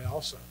the other way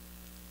also,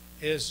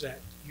 is that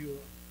you're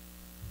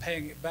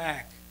paying it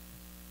back,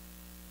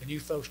 and you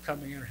folks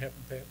coming in are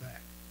helping pay it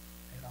back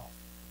at all.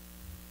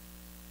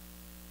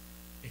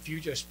 If you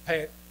just pay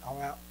it all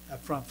out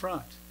up front,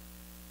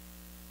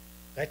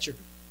 that's your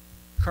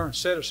current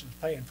citizens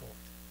paying for it.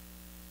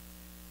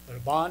 But a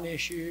bond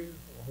issue,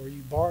 or where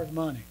you borrowed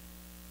money,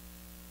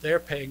 they're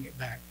paying it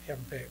back,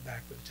 having to pay it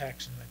back with the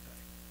taxes they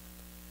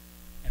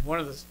pay. And one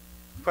of the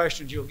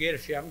questions you'll get,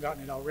 if you haven't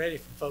gotten it already,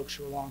 from folks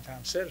who are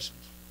longtime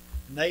citizens,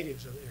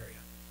 natives of the area,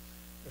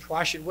 is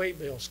why should we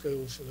build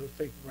schools for those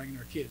people bringing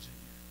their kids in here?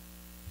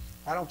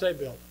 Why don't they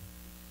build them?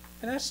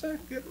 And that's a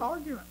good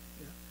argument.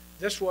 You know,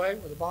 this way,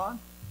 with a bond,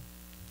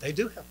 they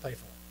do have to pay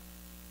for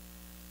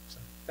it. So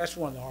that's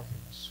one of the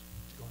arguments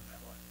to go that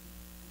way.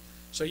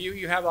 So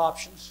you have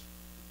options.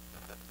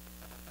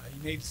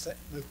 You need to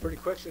move pretty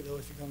quickly, though,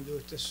 if you're going to do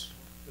it this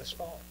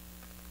fall.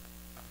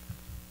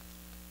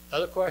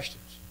 Other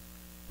questions?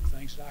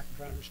 Things that I can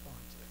try to respond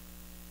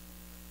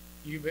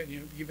to.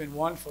 You've been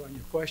wonderful, and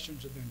your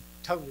questions have been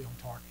totally on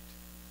target.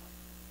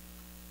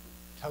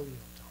 Totally on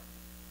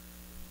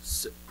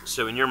target.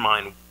 So in your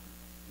mind,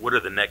 what are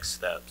the next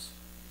steps?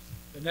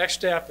 The next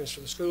step is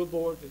for the school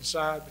board to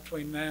decide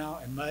between now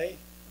and May,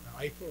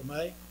 or April or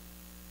May,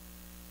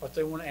 what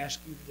they want to ask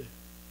you to do.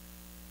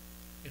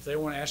 If they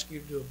want to ask you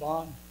to do a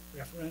bond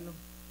referendum,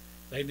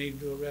 they need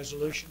to do a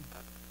resolution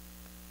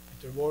at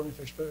their board,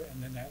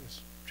 and then that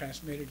is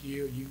transmitted to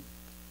you, and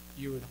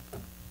you would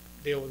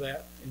deal with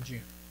that in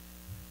June.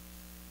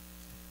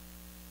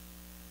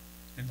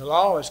 And the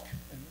law is,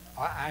 and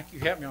you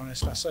help me on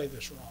this if I say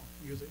this wrong.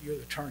 You're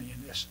the attorney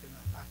in this. And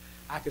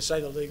I could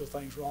say the legal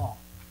things wrong.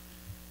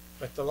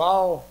 But the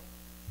law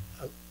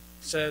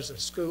says that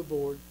a school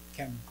board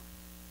can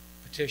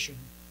petition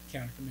the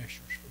county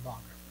commissioners for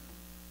bond referendum.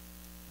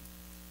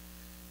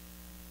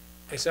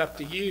 It's up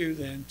to you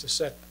then to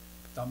set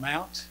the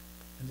amount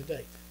and the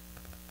date.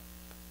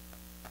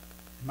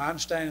 In my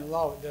understanding of the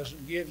law, it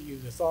doesn't give you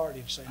the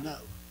authority to say no.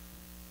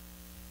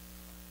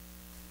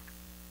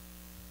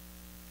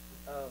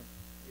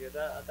 Yeah,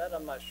 that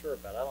I'm not sure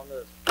about. I don't know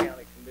if the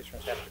county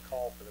commissioners have to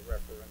call for the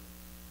referendum.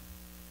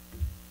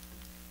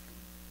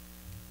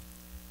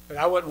 But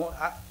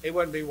it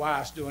wouldn't be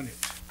wise doing it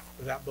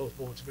without both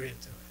boards agreeing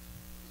to it.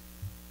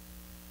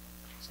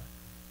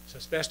 So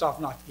it's best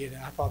off not to get in.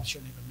 I probably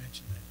shouldn't even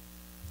mention that.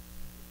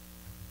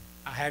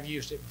 I have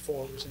used it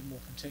before. It was in a more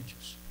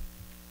contentious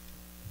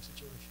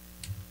situation.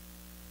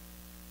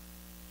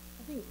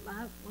 I think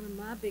one of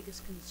my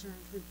biggest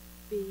concerns would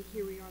be,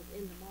 here we are at the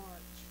end of March.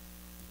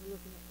 We're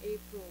looking at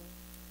April.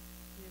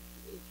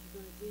 If you're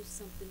going to do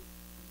something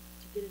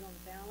to get it on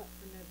the ballot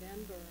for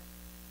November,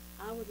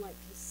 I would like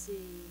to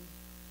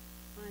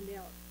find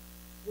out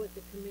what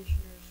the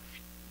commissioners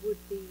would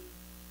be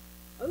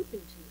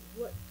open to.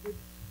 What would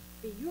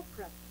be your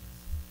preference?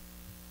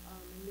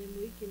 And then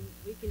we can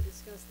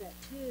discuss that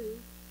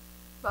too.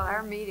 Well,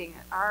 our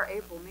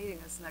April meeting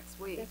is next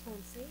week. That's what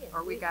I'm saying.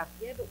 Or week after.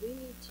 Yeah, but we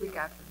need to. Week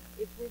after.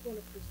 If we're going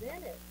to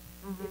present it,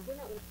 if we're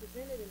not going to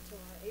present it until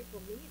our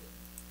April meeting,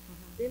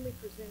 then we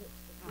present it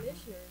to the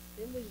commissioners,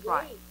 then we wait.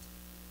 Right.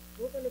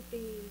 We're going to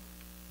be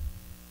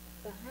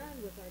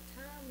behind with our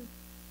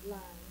timeline.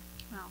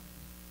 Well,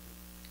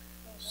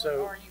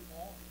 So- What are you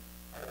wanting?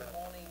 Are you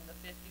wanting the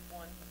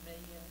 51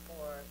 million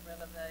for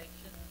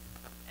renovations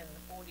and the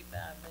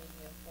 45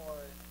 million for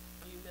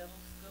new middle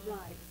school?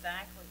 Right.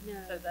 Exactly. No,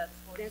 So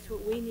that's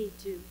what we need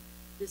to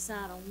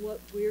decide on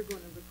what we're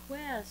going to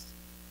request.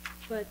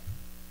 But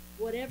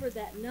whatever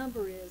that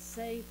number is,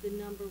 say if the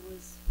number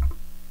was,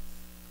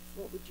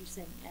 what would you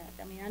say, Matt?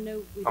 I mean, I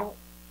know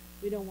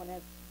we don't wanna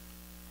have,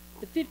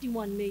 the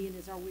 51 million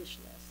is our wish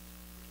list.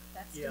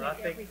 That's Yeah, to I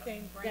make think-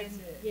 everything That's- brand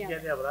new.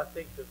 yeah. But I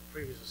think the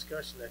previous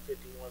discussion, that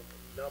 51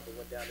 number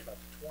went down to about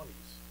the 20s.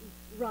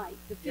 Right,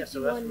 the Yeah, so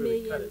that's 51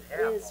 really cut million in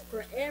half is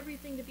for almost.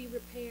 everything to be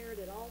repaired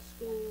at all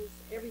schools,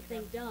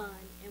 everything done,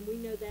 and we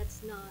know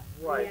that's not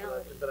Right,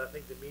 reality. but I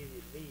think the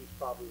immediate need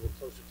probably were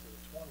closer to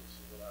the 20s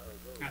is what I heard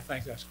earlier. I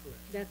think that's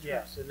correct. That's right.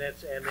 Yes,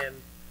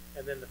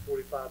 and then the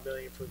 45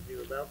 million for the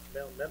new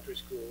elementary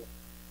school,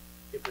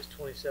 if it's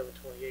 27,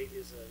 28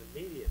 isn't an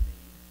immediate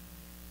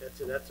need,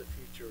 that's a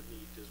future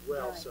need as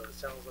well. Right. So it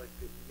sounds like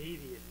the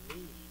immediate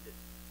need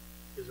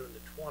is in the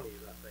 20s,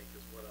 I think,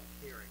 is what I'm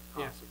hearing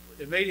Yeah. possibly.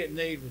 The immediate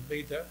need would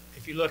be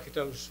if you look at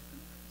those,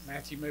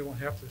 Matthew may want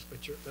to help us,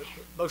 but the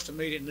most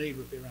immediate need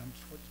would be around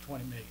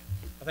 20 million.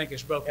 I think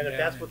it's broken And down. if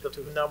that's what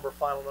into the two.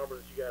 final number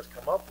that you guys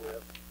come up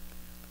with,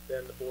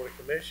 then the Board of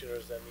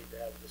Commissioners then need to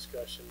have a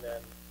discussion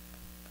then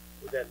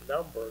with that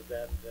number,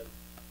 then,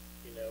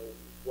 you know,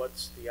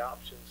 what's the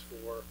options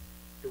for,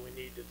 do we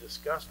need to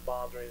discuss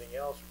bonds or anything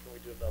else, or can we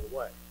do it another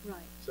way?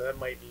 Right, So that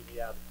might need to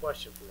be out of the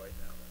question for right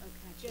now then.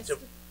 okay. Just So-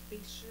 to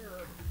be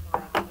sure,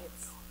 Mike,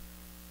 it's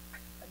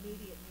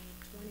immediate need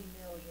 20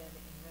 million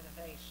in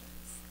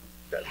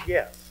renovations.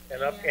 Yes,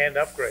 and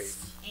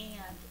upgrades.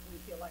 And we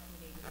feel like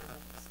we need to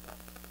do stuff.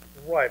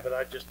 Right, but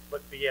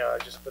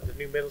the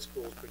new middle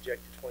school is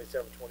projected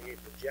 27, 28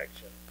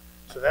 projection,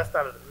 so that's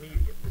not an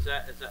immediate. Is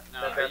that,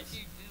 no, That's-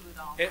 You do it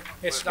all.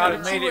 It's not But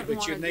you immediate, wouldn't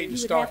but you wanna need do- to you would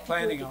start have to do it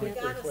planning on it We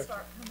together. pretty gotta quickly.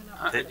 start coming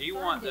up with do you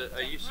want funding the,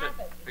 are you to saying, have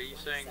it are you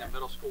saying the 27.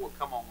 middle school will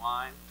come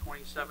online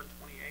 27,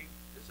 28?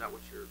 Is that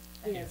what you're?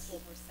 That's Yes.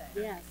 what we're saying.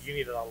 Yes, You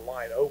need it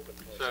online open.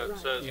 So, Right.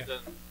 so Yeah.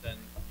 then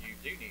you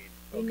do need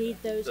you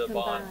need those the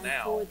bond combined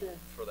now for the,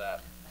 for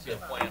that, to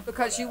plan for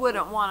Because you that.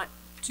 wouldn't want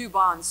two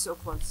bonds so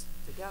close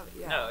together,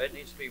 yeah. No, it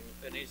needs to be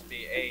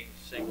a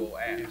single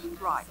ask.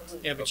 Right.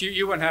 Yeah, but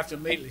you wouldn't have to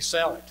immediately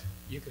sell it.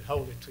 You could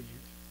hold it till you,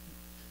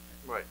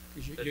 Right.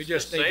 because you It's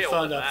just the need to sale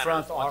fund that up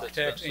front, the matters. Once it's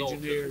been architects, sold to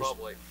the engineers.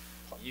 public,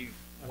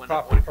 when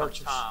proper it comes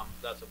purchase. time,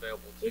 that's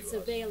available to us. it's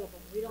available.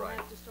 We don't Right,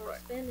 have to start right.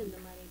 spending the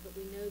money, but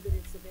we know that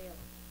it's available.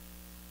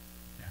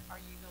 Are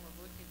you gonna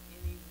look at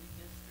any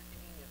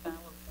redistricting? If I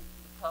was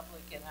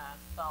public and I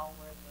saw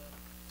where the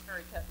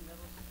Currituck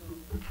Middle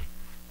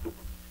School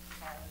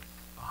has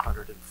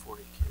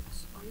 140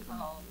 kids. a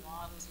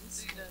lot of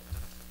students,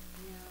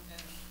 Yeah,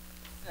 and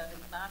so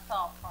my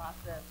thought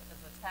process as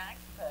a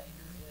taxpayer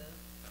is,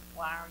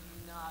 why are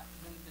you not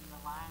moving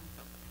the lines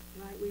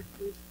of right,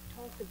 we've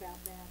talked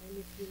about that, and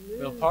if you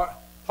Well, move.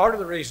 part of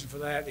the reason for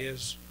that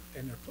is,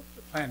 and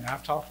the plan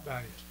I've talked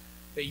about is,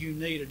 that you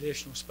need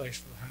additional space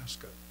for the high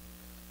school.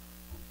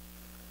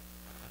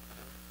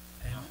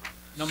 And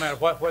no matter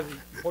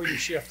where you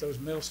shift those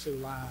middle school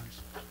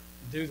lines,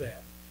 and do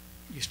that,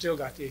 you still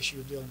got the issue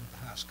of dealing with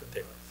the high school.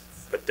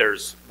 But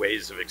there's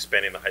ways of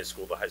expanding the high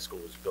school. The high school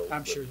was built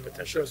I'm sure with there are.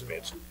 potential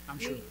expansion. I'm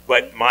sure.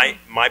 But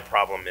my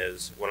problem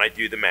is when I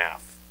do the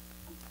math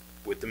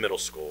with the middle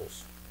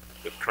schools,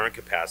 with current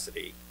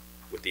capacity,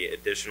 with the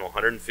additional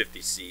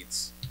 150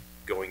 seats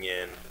going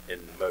in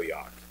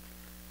Moyoc,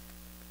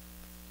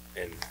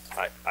 and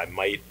I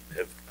might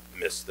have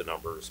missed the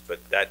numbers,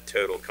 but that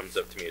total comes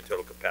up to me a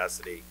total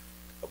capacity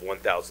of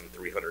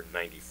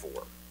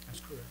 1,394. That's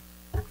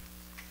correct.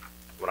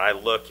 When I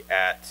look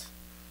at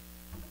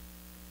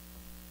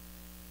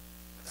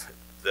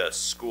the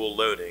school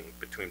loading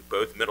between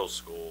both middle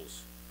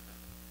schools,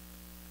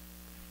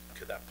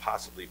 could that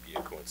possibly be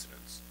a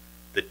coincidence?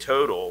 The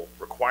total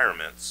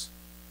requirements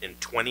in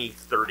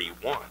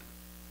 2031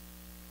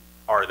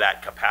 are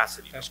that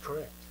capacity. That's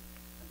correct.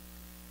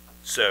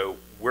 So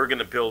we're going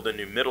to build a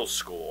new middle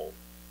school.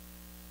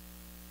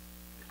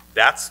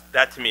 That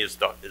to me is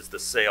the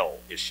sale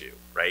issue,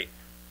 right?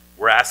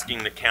 We're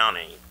asking the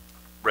county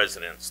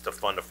residents to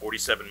fund a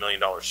 $47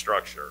 million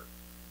structure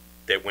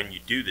that when you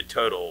do the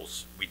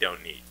totals, we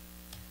don't need.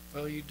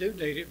 Well, you do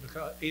need it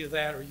because either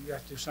that or you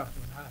got to do something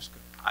with the high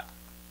school.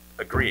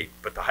 Agreed,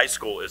 but the high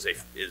school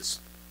is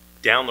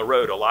down the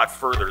road a lot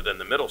further than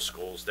the middle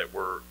schools that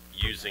we're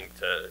using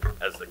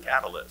as the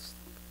catalyst.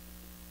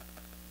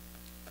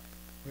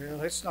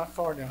 Well, it's not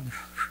far down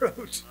the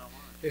road.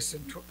 It's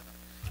in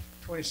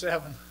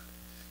 27.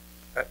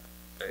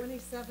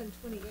 27,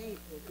 28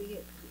 will be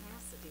at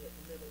capacity at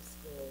the middle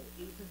school,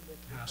 even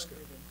with the High school.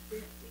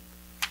 150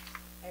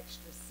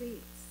 extra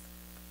seats.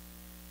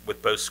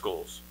 With both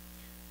schools,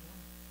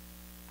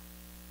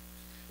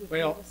 With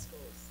Well- middle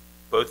schools,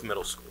 both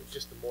middle schools.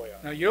 Just the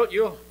Moyoc. Now,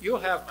 you'll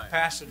have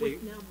capacity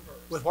with numbers.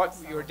 with what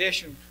that's your all.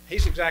 addition,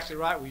 he's exactly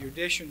right, with your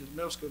addition to the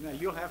middle school now,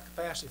 you'll have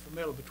capacity for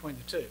middle between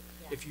the two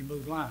if you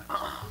move lines.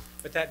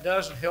 But that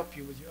doesn't help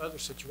you with your other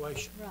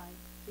situation. Right,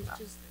 it's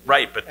just.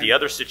 Right, but the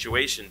other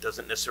situation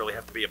doesn't necessarily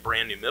have to be a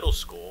brand new middle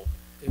school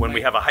when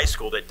we have a high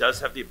school that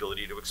does have the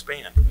ability to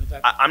expand.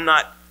 I'm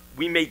not,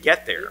 we may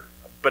get there,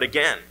 but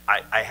again,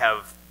 I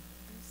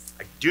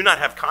do not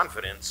have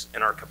confidence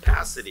in our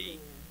capacity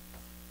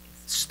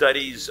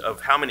studies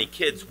of how many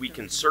kids we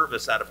can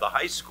service out of the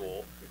high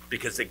school,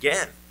 because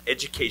again,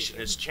 education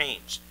has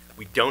changed.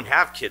 We don't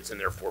have kids in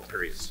their 4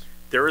 periods.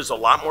 There is a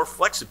lot more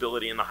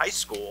flexibility in the high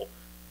school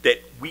that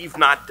we've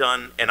not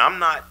done, and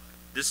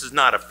this is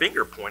not a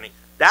finger pointing,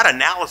 that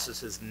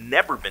analysis has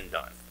never been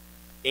done.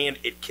 And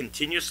it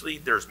continuously,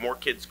 there's more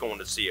kids going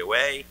to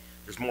COA,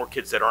 there's more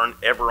kids that aren't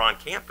ever on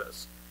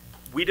campus.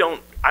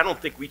 I don't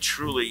think we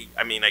truly,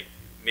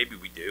 maybe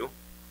we do.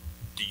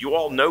 Do you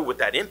all know what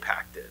that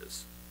impact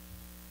is?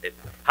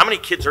 How many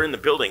kids are in the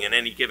building in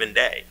any given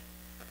day?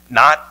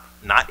 Not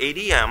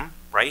ADM,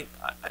 right?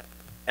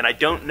 And I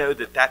don't know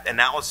that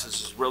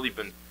analysis has really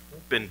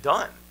been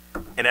done.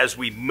 And as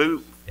we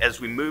move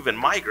and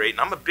migrate,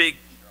 and I'm a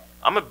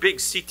big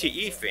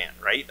CTE fan,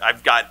 right? I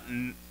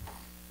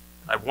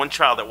have one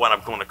child that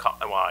I'm going to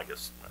college, well, I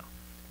guess, no.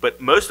 But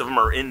most of them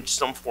are in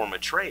some form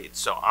of trade,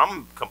 so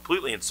I'm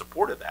completely in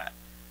support of that.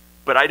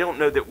 But I don't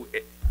know that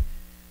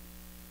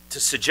to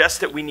suggest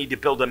that we need to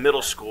build a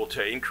middle school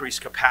to increase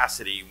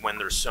capacity when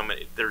there's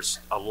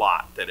a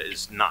lot that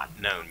is not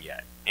known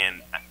yet.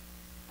 And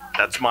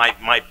that's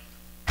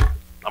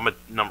I'm a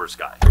numbers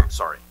guy,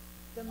 sorry.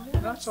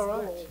 That's all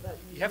right.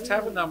 You have to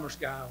have a numbers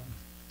guy on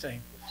the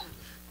team.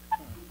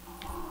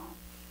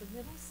 The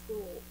middle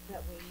school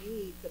that we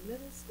need, the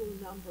middle school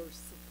numbers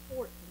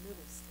support the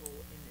middle school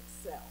in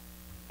itself.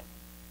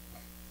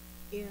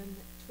 In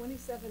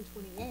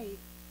 27-28,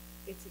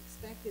 it's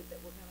expected that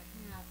we're going to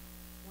have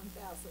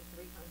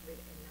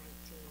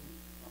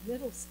 1,319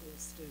 middle school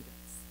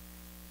students.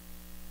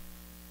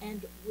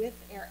 And with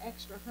our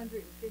extra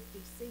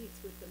 150 seats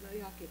with the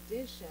Moyoc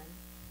addition,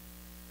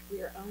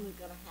 we are only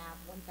going to have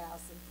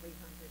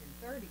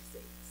 1,330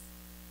 seats.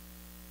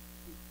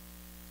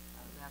 So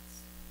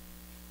that's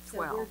So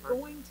 12 we're or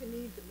going to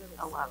need the middle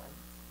 11. school.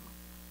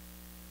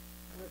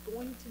 We're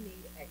going to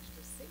need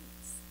extra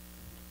seats.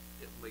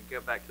 If we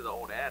go back to the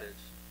old adage,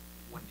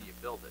 when do you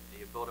build it? Do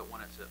you build it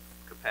when it's at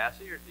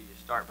capacity, or do you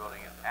start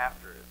building it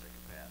after it's at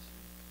capacity?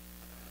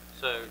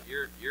 So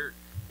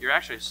you're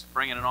actually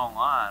bringing it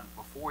online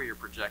before you're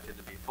projected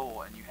to be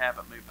full, and you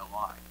haven't moved a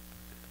line.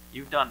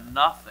 You've done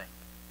nothing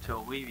to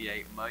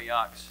alleviate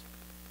Moyoc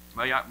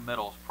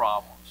Middle's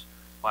problems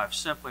by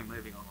simply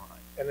moving online.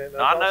 And then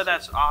Now, I know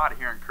that's odd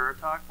here in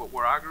Currituck, but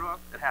where I grew up,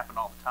 it happened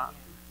all the time.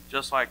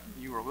 Just like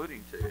you were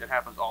alluding to, it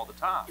happens all the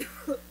time.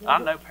 I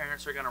know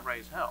parents are going to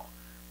raise hell,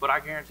 but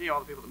I guarantee all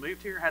the people that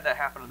moved here had that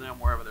happen to them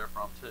wherever they're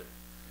from too.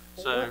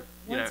 So,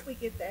 Once we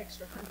get the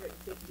extra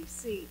 150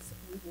 seats,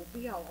 we will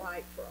be all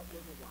right for a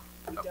little while.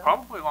 We don't-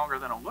 probably longer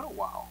than a little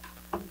while,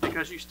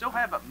 because you still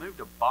haven't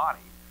moved a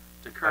body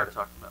to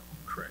Currituck Middle.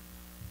 Correct.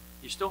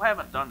 You still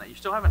haven't done that. You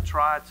still haven't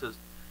tried to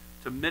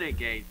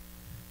mitigate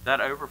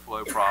that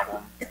overflow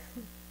problem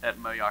at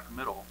Moyoc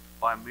Middle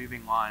by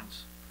moving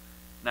lines.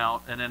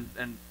 Now, and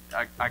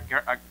the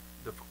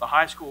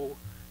high school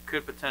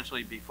could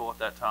potentially be full at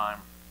that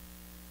time,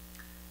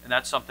 and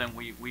that's something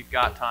we've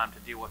got time to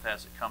deal with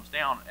as it comes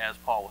down. As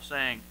Paul was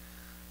saying,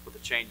 with the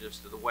changes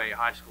to the way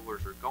high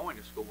schoolers are going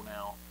to school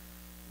now,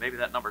 maybe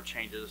that number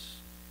changes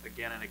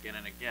again and again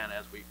and again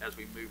as we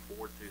move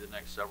forward through the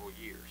next several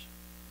years.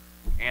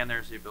 And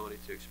there's the ability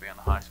to expand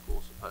the high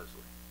school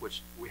supposedly,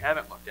 which we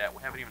haven't looked at.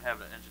 We haven't even had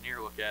an engineer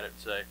look at it and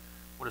say,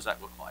 what does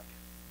that look like?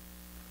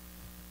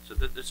 So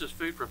this is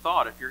food for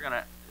thought. If you're going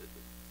to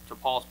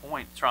Paul's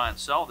point, try and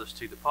sell this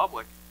to the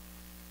public,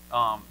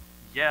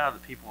 yeah, the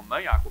people in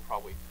Moyoc will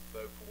probably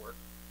vote for it,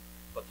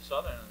 but the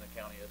southern end of the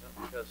county isn't,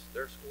 because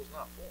their school's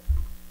not full.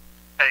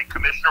 Hey,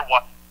 Commissioner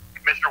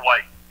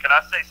White, can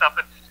I say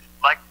something?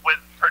 Like with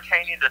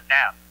pertaining to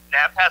NAP,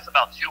 NAP has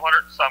about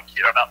 200 and some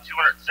kids, about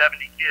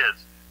 270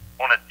 kids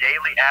on a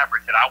daily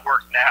average, and I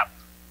worked NAP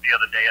the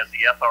other day as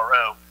the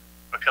SRO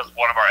because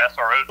one of our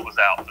SROs was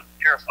out for the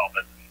sheriff's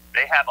office.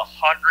 They have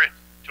 100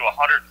 to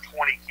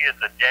 120 kids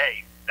a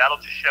day.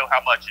 That'll just show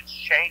how much it's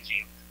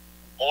changing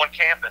on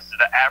campus. So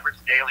the average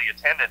daily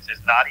attendance is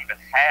not even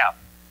half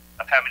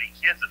of how many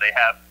kids that they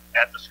have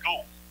at the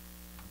school.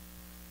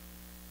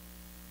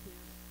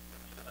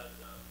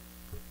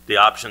 The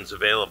options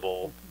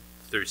available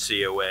through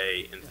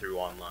COA and through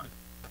online.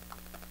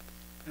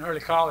 In early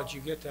college,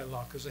 you get that a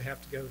lot because they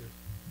have to go to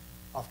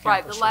off-campus.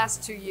 Right, the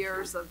last 2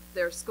 years of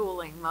their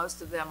schooling,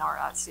 most of them are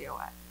at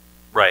COA.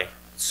 Right.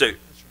 So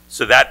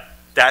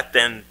that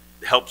then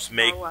helps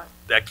make what?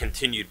 that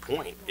continued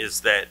point,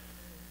 is that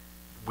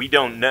we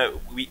don't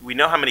know. We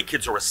know how many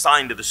kids are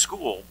assigned to the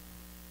school,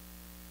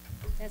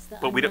 That's the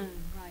but we don't.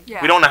 unknown, right.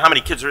 Yeah. We don't know how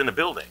many kids are in the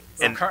building.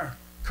 Well, And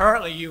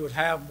currently, you would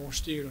have more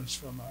students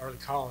from early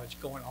college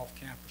going off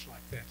campus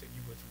like that than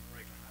you would from a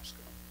regular high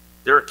school.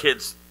 there are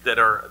kids that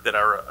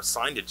are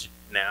assigned to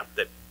NAP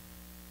that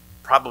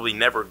probably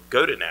never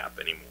go to NAP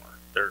anymore.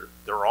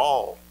 They're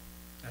all.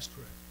 That's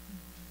correct.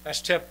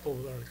 That's typical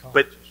of early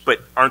colleges.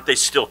 But aren't they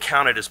still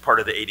counted as part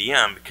of the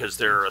ADM because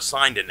they're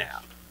assigned to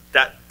NAP?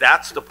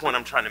 That's the point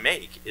I'm trying to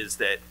make, is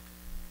that.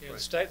 Yeah,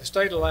 the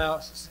state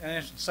allows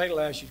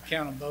you to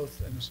count them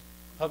both in the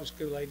public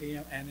school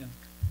ADM and in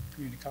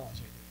community college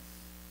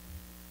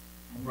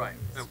ADM. Right.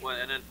 But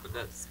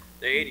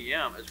the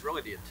ADM is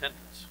really the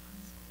attendance.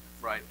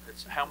 Right,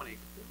 it's how many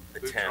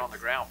boots are on the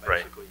Attend, ground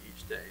right. basically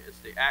each day. It's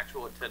the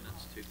actual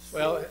attendance to the school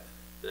Well,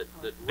 that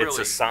It's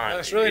really. assigned.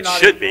 It's really It not.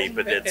 should be,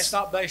 but It's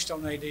not based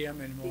on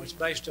ADM anymore. It's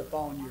based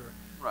upon your,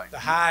 Right. the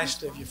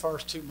highest of your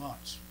first 2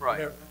 months. Right.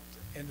 Whatever,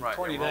 in the Right,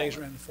 20 days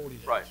or enrollment. in the 40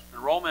 days. Right,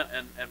 enrollment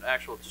and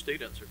actual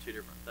students are two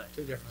different things.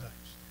 Two different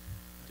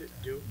things.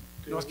 Do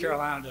North we-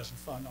 Carolina doesn't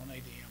fund on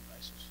ADM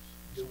basis.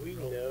 Do we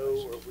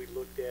know, or we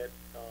looked at,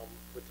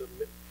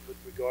 with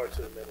regard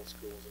to the middle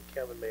schools, and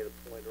Kevin made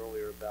a point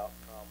earlier about,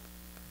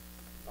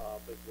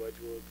 with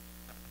Wedgewood,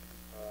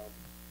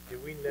 do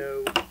we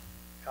know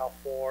how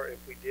far, if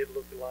we did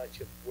look at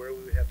Lightship, where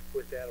we would have to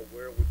put that, or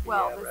where it would be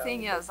Well, at, or the how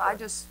thing we would is, put I that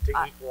just,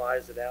 to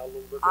equalize it out a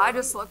little bit I better?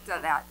 just looked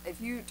at that.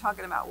 If you're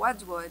talking about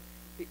Wedgewood,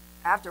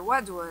 after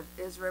Wedgewood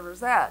is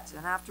River's Edge,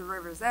 and after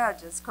River's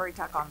Edge is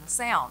Currituck on the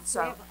Sound. We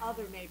So, have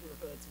other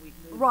neighborhoods we've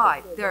moved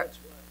Right, before there-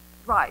 Wedgewood.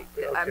 right,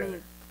 I Okay.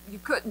 mean, you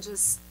couldn't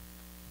just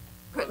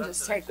Well,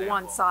 that's an take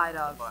one example. side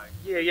of. Like,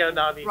 Yeah,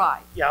 no, I mean,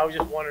 Right. yeah, I was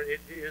just wondering,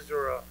 is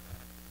there a,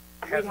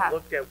 has have- it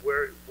looked at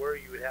where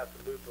you would have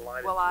to move the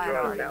line? Well, if I had you're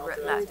already down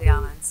written to- that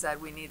down and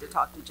said we need to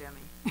talk to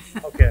Jimmy.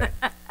 Okay,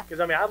 because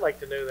I mean, I'd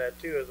like to know that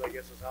too, is I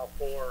guess is how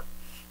far,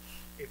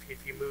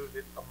 if you moved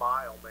it a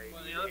mile maybe.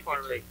 Well, the other it part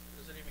could of it, take-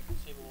 is it even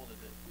conceivable to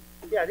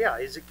do? Yeah,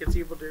 is it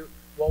conceivable to,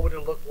 what would it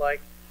look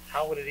like?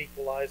 How would it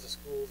equalize the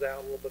schools out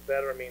a little bit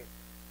better? I mean,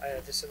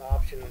 just an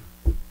option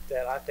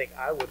that I think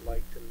I would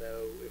like to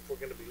know if we're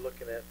gonna be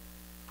looking at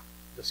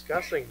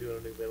discussing doing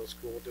a new middle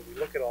school. Do we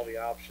look at all the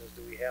options?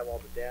 Do we have all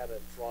the data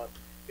in front?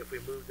 If we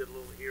moved it a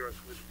little here and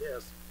with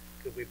this,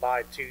 could we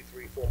buy 2,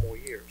 3, 4 more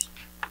years?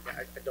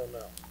 I don't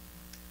know.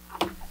 I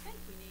think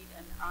we need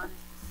an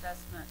honest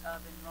assessment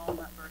of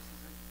enrollment versus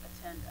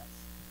attendance.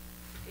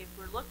 If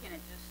we're looking at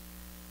just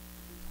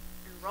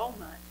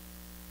enrollment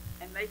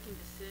and making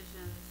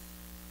decisions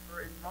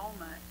for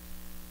enrollment,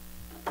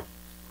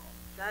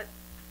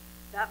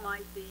 that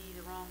might be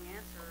the wrong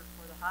answer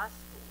for the high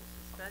schools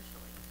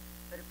especially.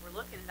 But if we're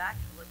looking at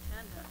actual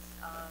attendance,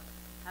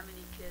 how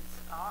many kids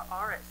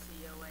are at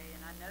COA,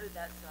 and I know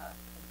that's a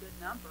good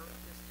number,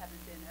 just having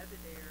been over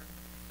there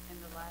in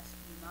the last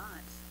few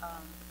months.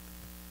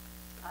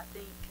 I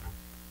think,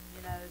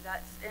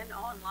 that's, and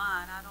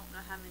online, I don't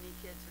know how many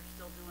kids are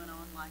still doing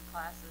online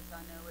classes.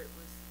 I know it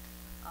was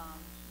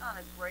not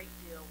a great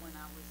deal when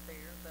I was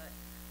there, but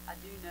I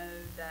do know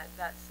that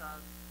that's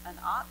an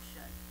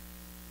option.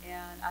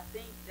 And I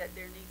think that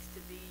there needs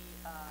to be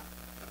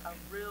a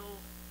real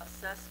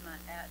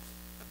assessment at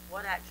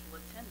what actual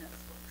attendance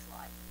looks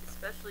like,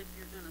 especially if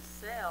you're going to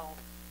sell,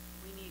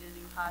 we need a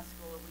new high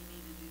school or we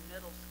need a new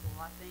middle school.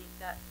 I think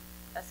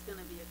that's going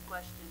to be a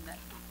question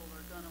that people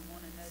are going to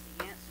want to know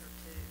the answer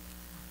to.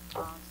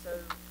 So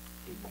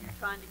if you're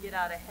trying to get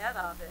out ahead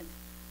of it,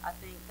 I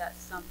think that's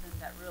something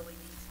that really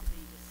needs to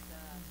be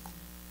discussed.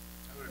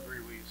 I would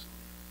agree with you.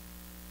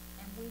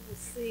 And we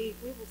will see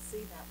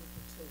that with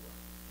the tour,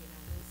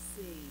 we'll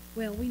see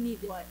Well, we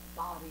need to. what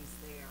bodies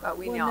there. But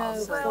we Well, know no,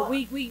 also, but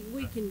we can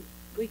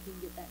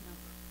get that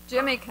number.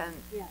 Jimmy can,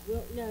 Yeah,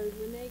 well, no,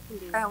 Renee can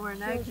do it. and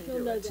Renee She'll- can she'll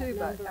do know it that too,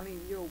 but number. I mean,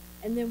 you'll,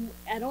 And then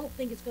I don't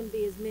think it's gonna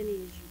be as many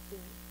as you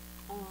think.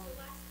 So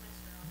last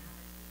semester on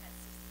average, we had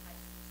 60 high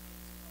school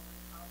students enroll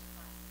in college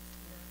classes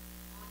here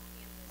on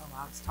campus. oh,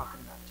 I was talking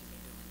about Jimmy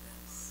doing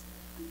this.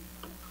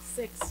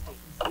 60.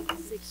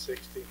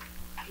 60.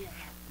 Yeah.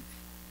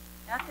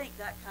 I think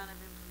that kind of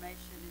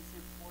information is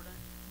important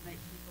to make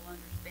people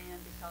understand,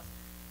 because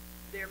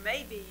there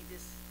may be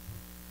this,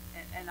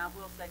 and I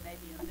will say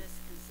maybe a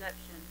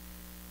misconception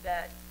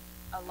that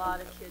a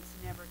lot of kids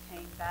never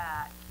came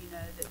back,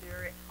 that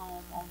they're at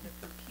home on the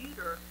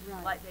computer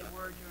Right. like they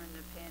were during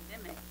the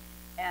pandemic.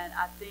 And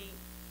I think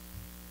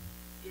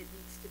it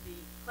needs to be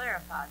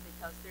clarified,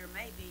 because there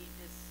may be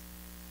this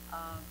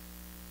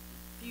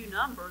few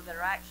number that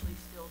are actually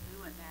still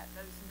doing that.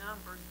 Those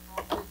numbers,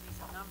 Paul Fizzy's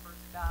a numbers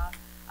guy.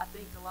 I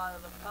think a lot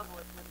of the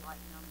public would like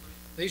numbers.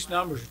 These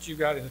numbers that you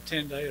got in the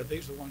 10-day, are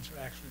these the ones that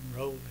are actually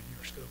enrolled in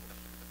your school?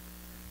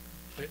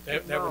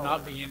 There would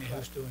not be any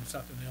who's doing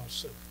something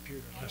else at the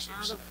computer unless Out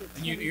it's, of the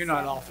and you're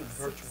not 27, offering the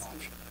virtual 60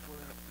 option.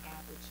 were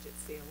averaged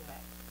at COA.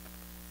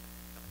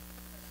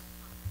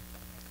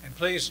 And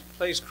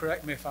please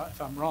correct me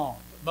if I'm wrong.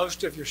 But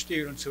most of your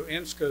students who are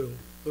in school,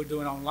 who are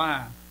doing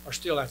online, are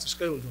still at the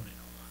school doing it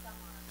online.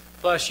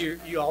 Plus, you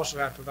also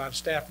have to provide a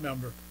staff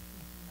member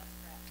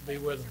to be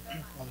with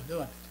them while they're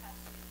doing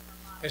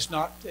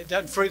it. It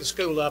doesn't free the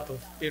school up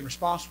of being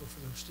responsible for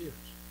those students.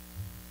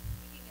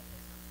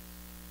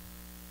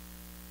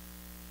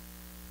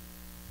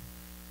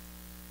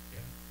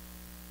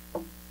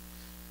 Yeah.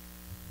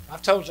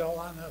 I've told you all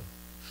I know.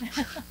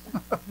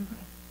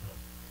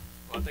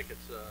 Well, I think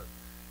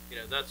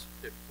it's, that's,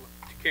 to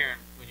Karen,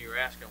 when you were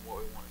asking what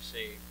we want to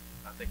see,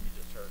 I think you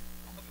just heard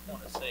what we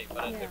want to see,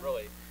 but it Yeah.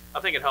 really, I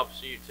think it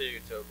helps you too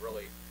to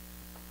really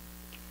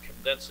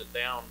condense it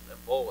down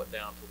and boil it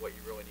down to what you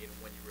really need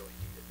and when you really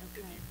need it. If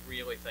Okay. you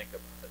really think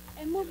about it.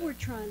 And what we're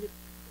trying to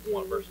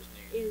Want do versus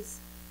need. is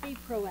be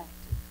proactive.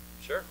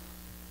 Sure,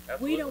 We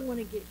absolutely. don't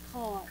wanna get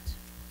caught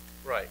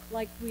Right.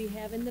 like we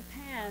have in the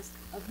past,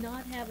 of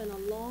not having a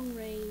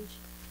long-range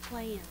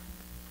plan.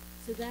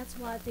 So that's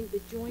why I think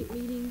the joint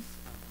meetings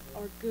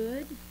are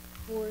good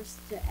for us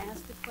to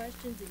ask the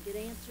questions and get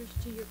answers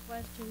to your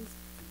questions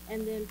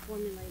and then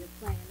formulate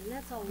a plan. And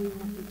that's all we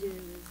want to do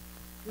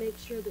is make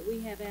sure that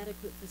we have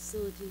adequate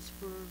facilities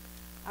for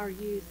our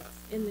youth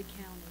in the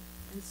county.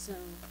 And so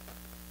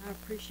I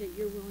appreciate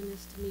your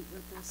willingness to meet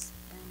with us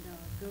and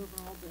go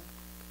over all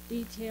the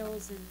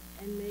details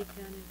and make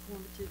an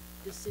informative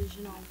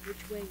decision on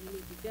which way we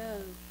need to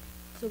go.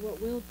 So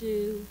what we'll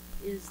do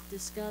is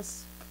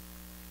discuss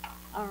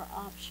our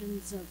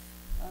options of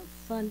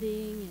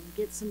funding and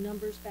get some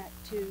numbers back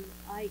to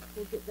Ike.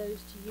 We'll get those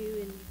to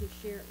you and you can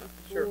share it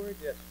with the board.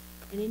 Yes.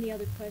 And any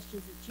other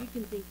questions that you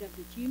can think of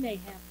that you may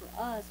have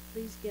for us,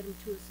 please get them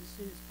to us as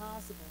soon as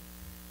possible,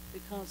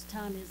 because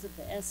time is of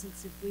the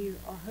essence if we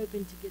are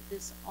hoping to get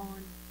this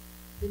on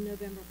the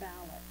November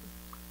ballot.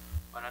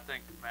 And I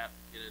think, Matt,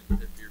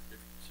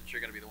 since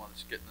you're going to be the one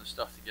that's getting this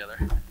stuff together,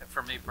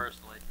 for me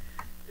personally,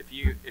 if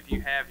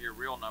you have your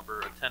real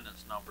number,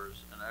 attendance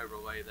numbers, and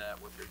overlay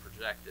that with your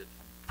projected,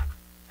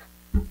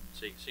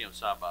 so you can see them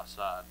side by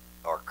side.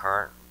 Our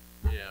current.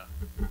 Yeah,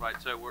 right.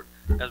 So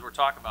as we're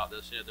talking about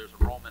this, there's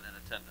enrollment and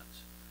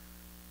attendance,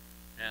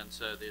 and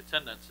so the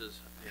attendance is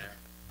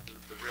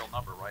the real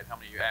number, right? How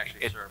many you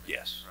actually serve?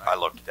 Yes, right? I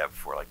looked at that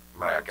before, like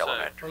Right, so-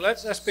 elementary. Well,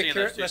 let's be Seeing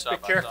those two let's be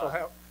side by careful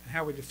side.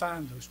 how we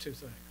define those two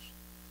things.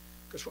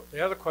 Because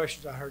the other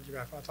questions I heard you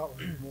about, I thought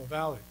were more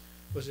valid,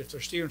 was if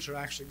their students are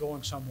actually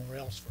going somewhere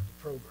else for the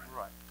program.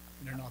 Right.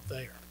 And they're not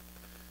there.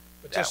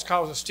 But That just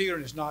because a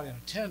student is not in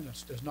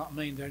attendance does not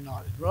mean they're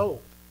not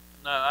enrolled.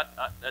 No,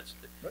 that's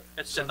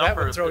So the that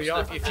number. would throw it's you the-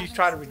 off. If you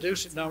try to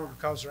reduce the number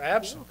because they're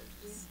absent,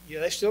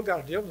 they still got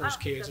to deal with those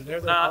kids, and they're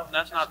there. No,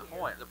 that's not the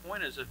point. The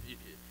point is if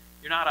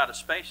you're not out of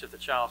space if the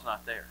child's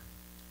not there.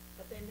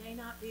 But they may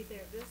not be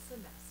there this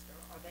semester,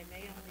 or they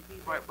may only be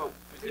there. Right, but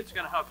it's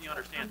going to help you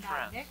understand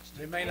trends.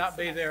 They may not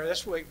be there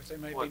this week, but they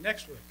may be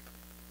next week.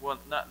 Well,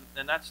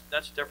 and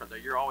that's different though.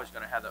 You're always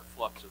going to have that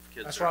flux of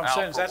kids That's that are what I'm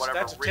saying. out for whatever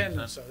That's reason.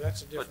 attendance, so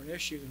that's a different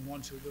issue than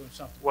ones who are doing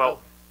something.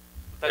 Well,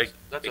 That's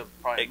a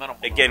probably minimal.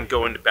 Again, number.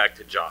 going back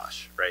to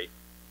Josh, right?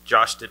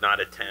 Josh did not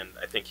attend.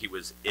 I think he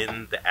was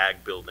in the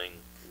ag building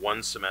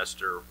one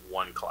semester,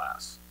 one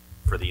class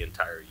for the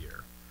entire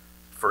year.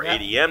 For Yeah.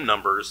 ADM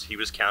numbers, he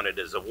was counted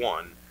as a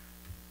 1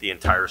 the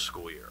entire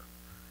school year.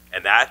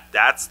 And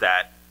that's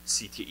that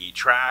CTE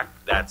track.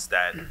 That's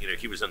that,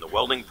 he was in the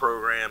welding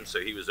program,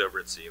 so he was over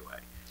at COA.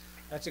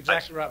 That's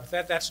exactly right.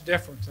 But that's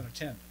different than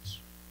attendance.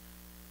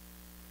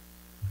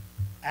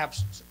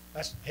 Absence.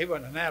 He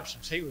wasn't an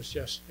absence. He was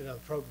just in other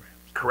programs.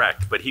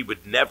 Correct, but he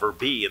would never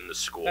be in the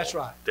school. That's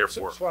right.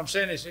 Therefore, So what I'm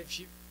saying is,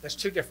 that's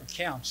two different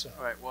counts.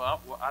 All right.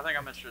 Well, I think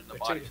I'm interested in the They're two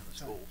bodies in the different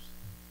schools.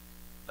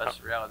 That's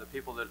the reality. The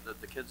people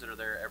the kids that are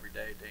there every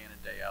day, day in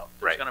and day out.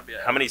 There's right. going to be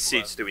How many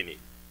seats do we need?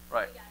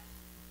 Right.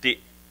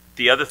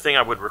 The other thing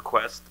I would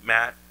request,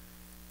 Matt,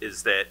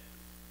 is that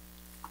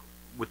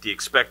with the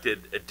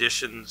expected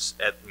additions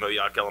at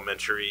Moyoc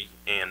Elementary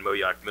and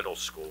Moyoc Middle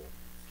School,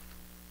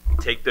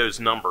 take those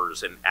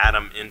numbers and add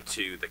them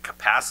into the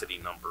capacity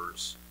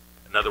numbers.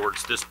 In other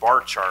words, this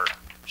bar chart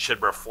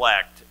should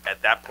reflect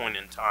at that point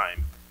in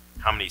time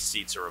how many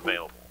seats are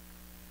available.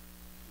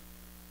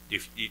 You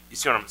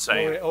see what I'm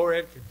saying? Or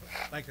Ed could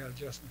make that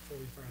adjustment for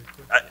you fairly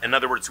quickly. In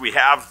other words, we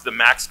have the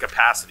max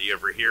capacity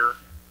over here,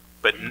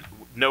 but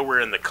nowhere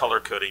in the color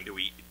coding do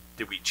we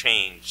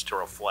change to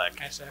reflect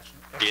That's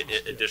excellent. the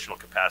Excellent additional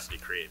capacity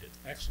created.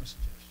 Excellent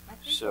suggestion. I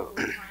think So- what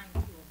we're trying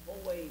to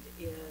avoid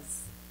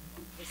is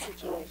the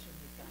situation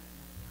we've got at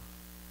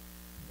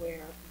Moyoc,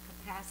 where the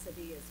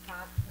capacity is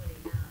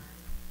 529,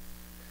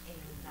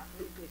 and I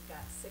believe we've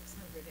got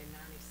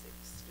 696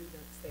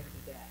 students there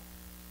today.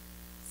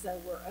 So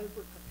we're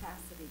over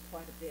capacity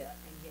quite a bit,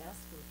 and yes,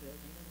 we're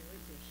building a new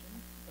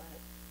addition, but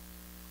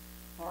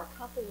for a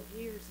couple of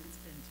years,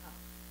 it's been tough,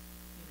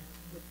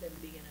 with them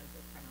being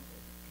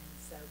overcrowded, and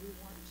so we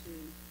want to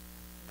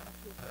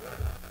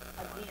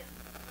avoid it again.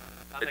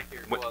 I think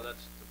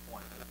that's the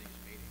point of these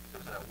meetings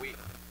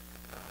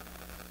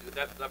is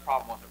that that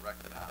problem wasn't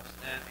recognized,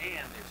 and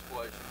the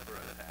explosion of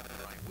growth happened.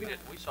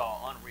 Right, we saw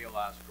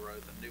unrealized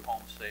growth in new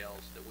home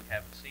sales that we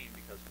haven't seen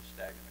because of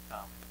stagnant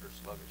economy or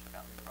sluggish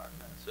economy prior to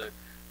that. So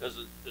there's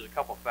a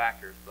couple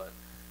factors, but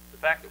the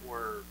fact that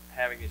we're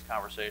having these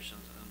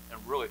conversations and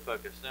really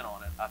focused in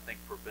on it, I think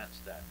prevents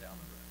that down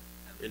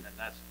the road, and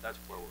that's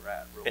where we're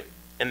at really.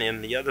 And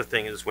then the other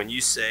thing is when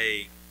you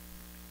say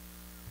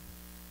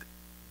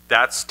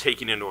that's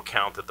taking into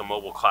account that the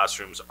mobile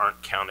classrooms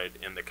aren't counted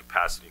in the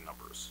capacity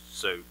numbers.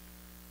 So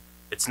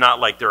it's not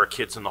like there are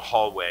kids in the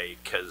hallway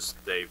because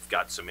they've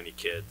got so many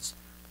kids.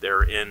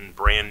 They're in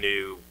brand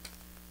new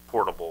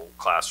portable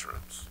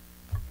classrooms.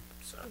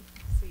 So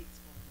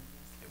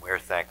And we're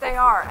thankful. They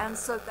are, and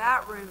so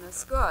that room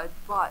is good,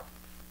 but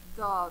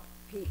the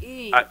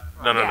PE. no.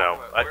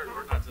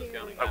 We're not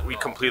discounting that We at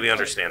all. completely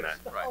understand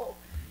that. The Right. whole,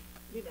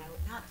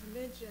 not to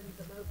mention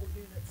the mobile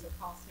units are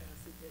costing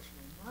us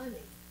additional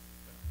money.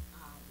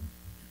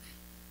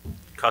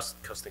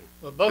 custom.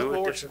 Well, both do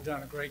boards additional- have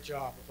done a great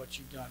job of what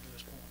you've done to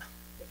this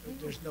point.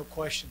 There's no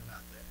question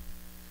about that.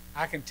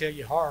 I can tell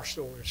you horror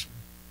stories from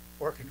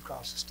working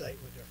across the state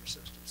with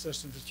different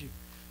systems that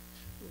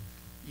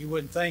you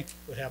wouldn't think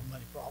would have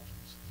many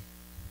problems.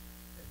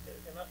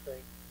 And I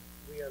think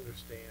we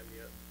understand,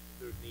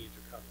 their needs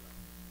are coming up.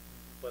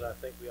 But I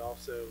think we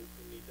also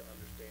need to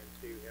understand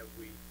too,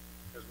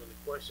 because when the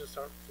questions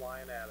start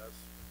flying at us,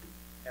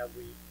 have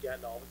we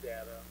gotten all the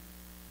data?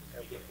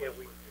 Have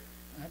we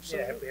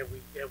Absolutely. have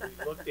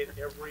we looked at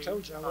every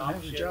Told you I wouldn't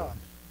have your option, job.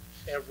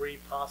 every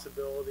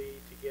possibility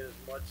to get as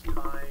much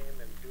time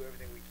and do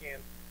everything we can?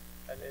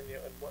 And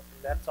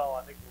that's all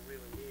I think we're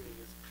really needing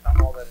is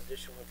all that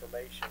additional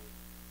information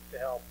to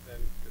help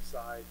them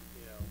decide,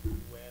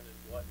 when and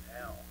what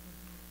and how.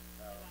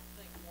 And I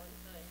think one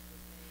thing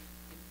would be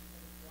if you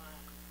move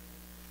line,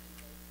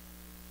 you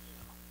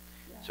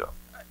need to see those. So,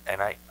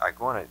 and I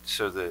want to,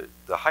 so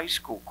the high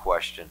school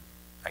question,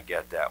 I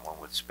get that one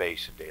with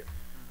space and data.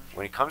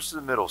 When it comes to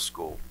the middle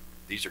school,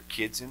 these are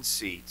kids in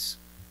seats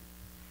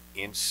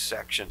in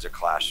sections of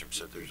classrooms.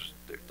 So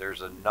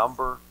there's a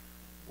number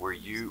where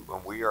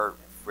and we are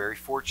very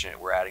fortunate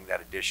we're adding that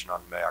addition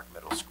on Mayock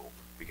Middle School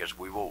because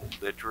we will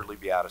literally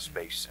be out of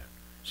space soon.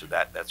 So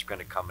that's going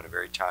to come in a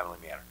very timely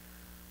manner.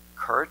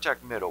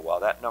 Currituck Middle, while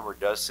that number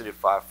does sit at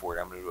 540,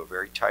 I'm going to do a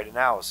very tight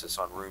analysis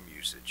on room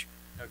usage.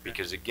 Okay.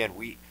 Because again,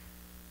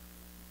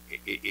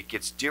 it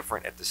gets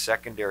different at the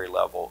secondary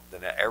level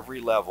than at every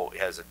level.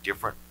 It has a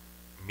different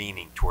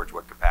meaning towards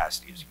what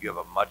capacity is. You have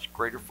a much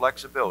greater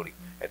flexibility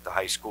at the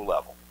high school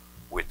level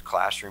with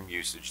classroom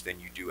usage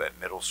than you do at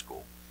middle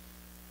school.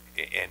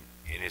 And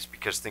it's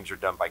because things are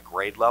done by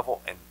grade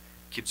level and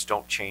kids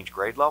don't change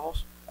grade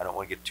levels. I don't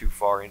want to get too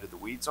far into the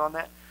weeds on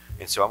that.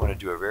 And so I'm going to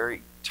do a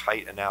very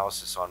tight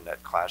analysis on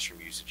that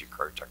classroom usage at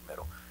Currituck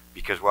Middle.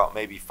 Because while it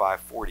may be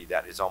 540,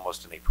 that is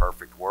almost in a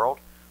perfect world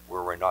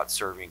where we're not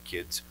serving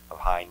kids of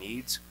high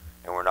needs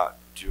and we're not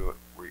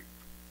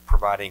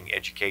providing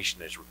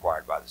education as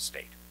required by the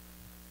state.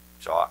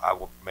 So I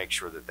will make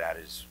sure that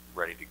is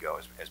ready to go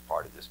as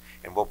part of this.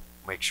 And we'll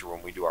make sure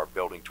when we do our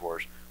building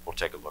tours, we'll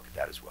take a look at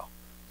that as well.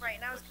 Right,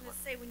 and I was going to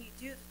say, when you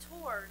do the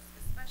tours,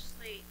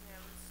 especially,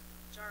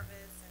 Jarvis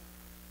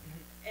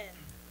and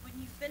when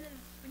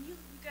you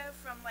go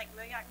from like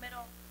Mayock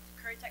Middle to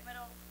Currituck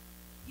Middle,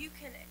 you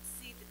can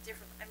see the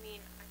difference. I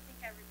mean, I think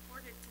I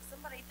reported to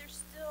somebody, they're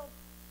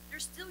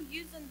still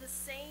using the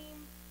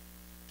same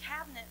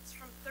cabinets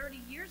from 30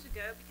 years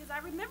ago because I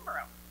remember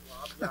them.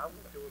 Well, I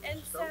was doing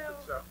And so.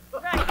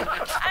 right,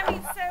 I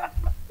mean, so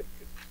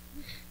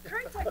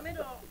Currituck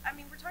Middle, I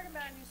mean, we're talking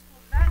about a new school.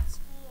 That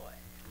school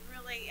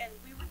really, and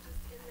we were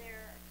just in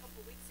there a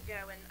couple weeks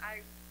ago, and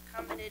I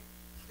commented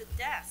the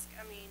desk.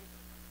 I mean,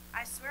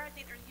 I swear I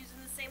think they're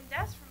using the same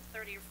desk from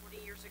 30 or 40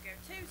 years ago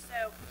too.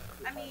 So,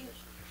 I mean,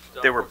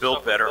 They were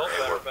built better.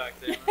 Back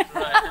then.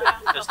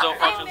 Right. It still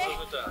functions as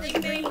it does.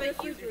 they may,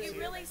 but you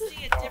really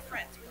see a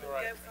difference when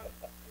you go from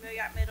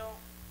Mayock Middle,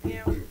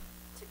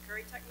 to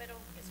Currituck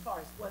Middle. As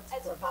far as what's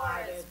As far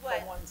provided as for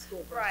what, one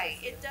school versus right,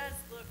 the it other. does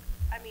look,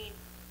 I mean,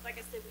 like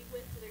I said, we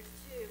went to those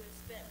two and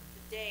spent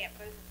the day at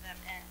both of them,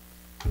 and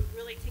we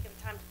really taken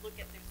the time to look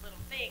at those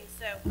little things.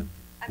 So,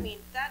 I mean,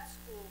 that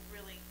school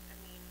really,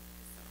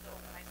 the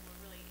high school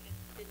really,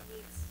 it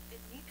needs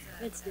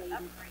It's an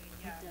dated. upgrade.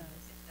 Yeah, It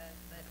does. It does,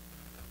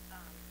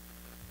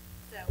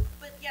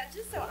 but yeah,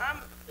 just so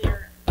I'm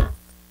clear,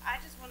 I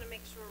just want to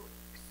make sure.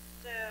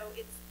 So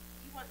you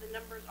want the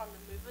numbers on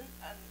the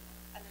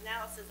an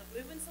analysis of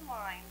moving some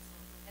lines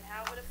and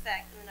how it would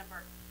affect the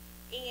number,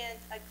 and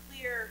a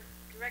clear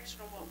direction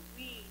on what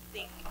we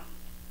think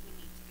we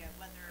need to go.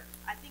 Whether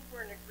I think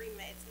we're in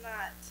agreement, it's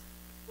not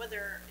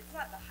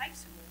the high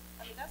school.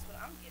 I mean, that's what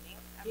I'm getting.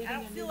 I mean, I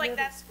don't feel like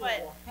that's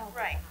what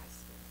right.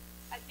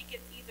 I think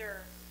it's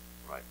either.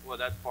 Right. Well,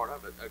 that's part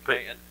of it.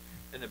 Okay.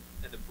 And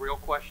the real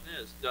question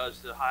is,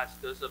 does the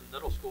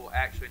middle school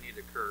actually need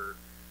to occur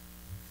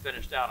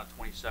finished out in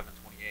 27,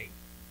 28?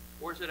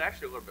 Or is it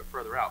actually a little bit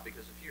further out?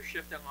 Because if you're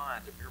shifting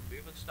lines, if you're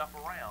moving stuff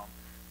around,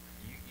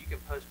 you can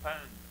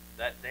postpone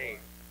that date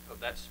of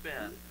that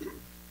spend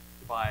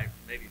by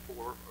maybe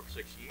 4 or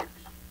 6 years.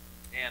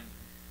 And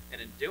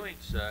in doing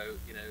so,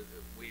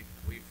 we've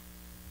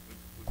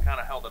kind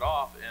of held it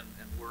off, and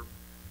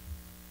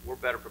we're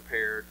better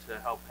prepared to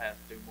help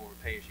do more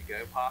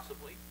pay-as-you-go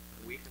possibly.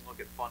 We can look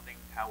at funding,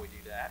 how we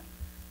do that.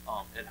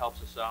 It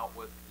helps us out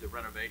with the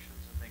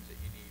renovations and things that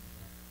you need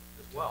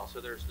as well. So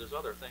there's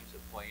other things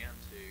that play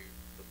into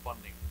the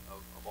funding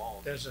of all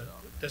of this.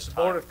 Does the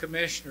Board of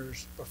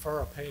Commissioners prefer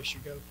a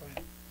pay-as-you-go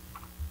plan?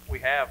 We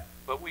have,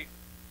 but we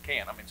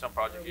can. I mean, some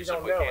projects We you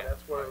don't simply know. can't.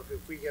 That's where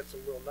if we get some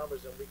real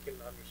numbers, then we can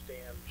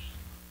understand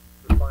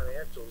the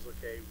financials.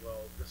 Okay,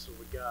 well, this is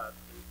what we got.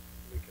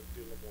 We can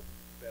do a little more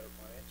better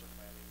financial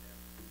planning then.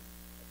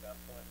 At that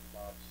point,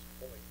 Bob's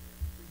point,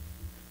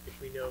 if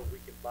we know we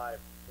can buy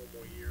 4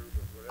 more years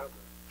or whatever,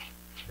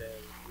 then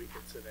we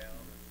can sit down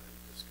and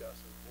discuss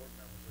as board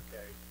members.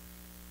 Okay,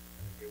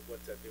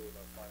 what's that do with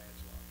our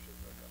financial options?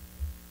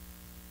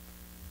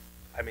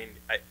 I mean,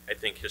 I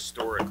think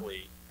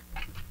historically,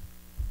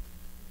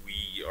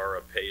 we are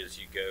a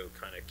pay-as-you-go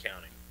kind of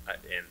county,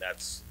 and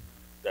that's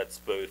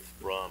both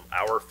from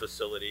our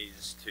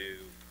facilities to,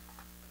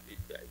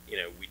 you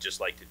know, we just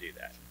like to do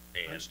that.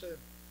 And Understood.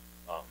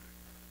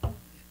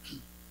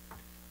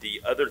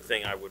 the other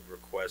thing I would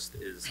request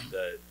is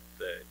the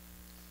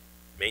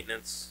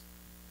maintenance.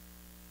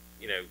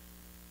 You know,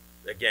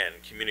 again,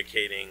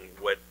 communicating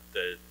what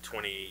the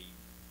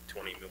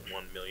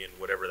 21 million,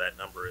 whatever that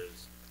number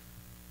is.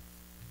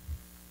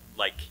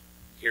 Like,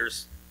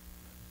 here's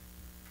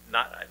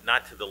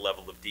not to the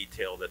level of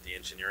detail that the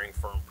engineering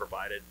firm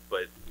provided,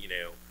 but you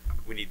know,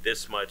 we need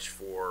this much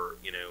for,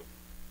 you know,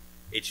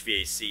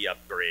 HVAC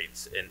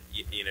upgrades, and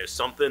you know,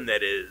 something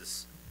that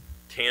is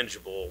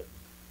tangible.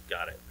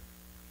 Got it.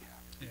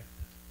 Yeah.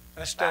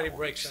 That study That will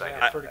breaks be it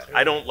exciting. out pretty clearly.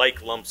 I don't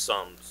like lump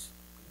sums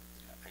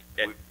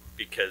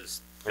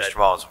because Mr.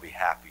 Mullins will be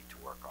happy to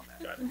work on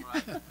that.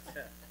 Got it.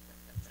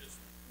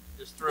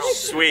 Just throw it.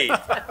 Sweet.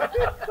 Got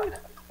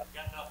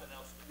nothing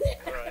else to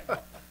do. Right.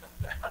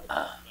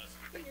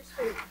 Finish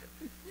food.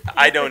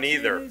 I don't Two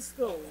either. new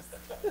schools.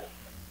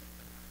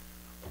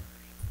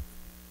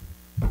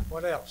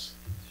 What else?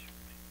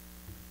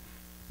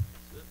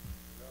 No,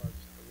 I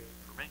mean,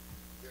 For me.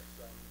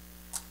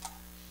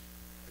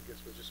 I guess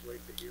we'll just wait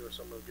to hear, or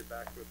someone will get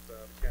back with the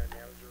county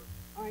manager.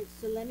 All right,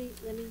 so let me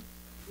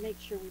make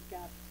sure we've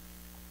got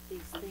these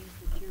things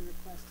that you're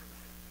requesting.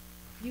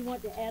 You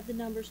want to add the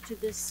numbers to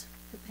this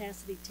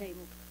capacity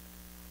table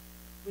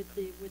with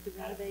the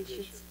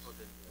renovations?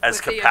 As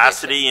With the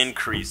capacity additions.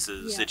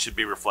 increases, Yeah. it should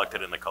be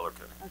reflected in the color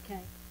code. Okay.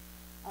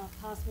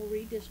 Possible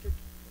redistricting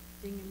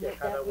and Yeah, what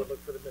how that that would. would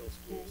look for the middle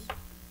schools. Okay.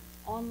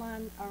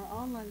 Our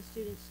online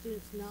students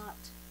not,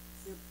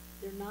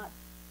 they're not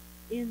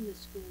in the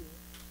school.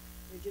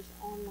 They're just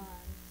online.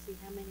 See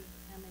how many.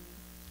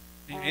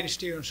 And any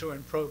students who are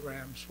in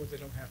programs where they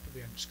don't have to be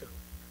in the school.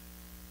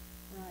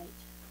 Right.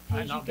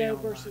 Might not be Pay-as-you-go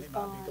online, versus they might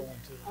bond. be going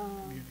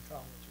to community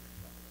college.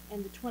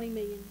 And the $20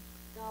 million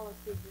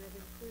figure of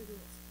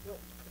improvements, what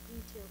the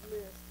detailed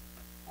list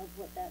of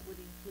what that would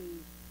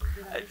include.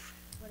 What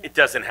It else?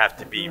 doesn't have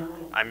to be,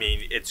 I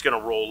mean, it's gonna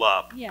roll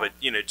up, Yeah. but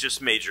you know, just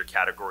major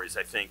categories,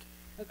 I think.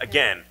 Okay.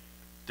 Again,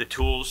 the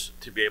tools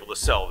to be able to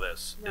sell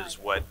this is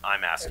Right. what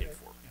I'm asking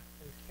for.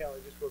 And Kelly,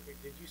 just real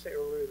quick, did you say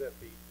earlier that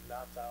the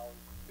not Island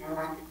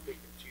students they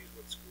can choose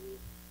what school,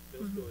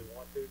 middle school they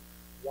want to?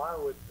 Why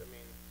would, I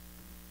mean,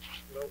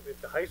 you know, if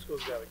the high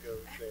school's gotta go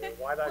there,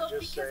 why not Well,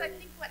 just say? because I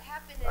think what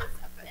happened is,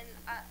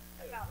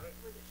 about,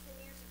 was it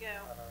 10 years ago,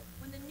 Uh-huh.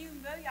 when the new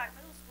Moyoc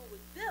Middle School was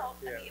built,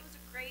 I Yeah. mean, it was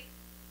a great,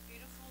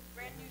 beautiful,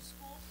 brand new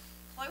school,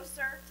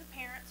 closer to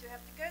parents who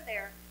have to go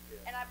there. Yeah.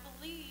 And I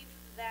believe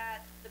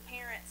that the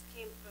parents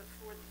came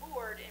before the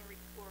board and,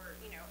 or,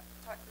 you know,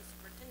 talked to the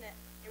superintendent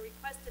and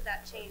requested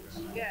that change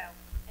to go.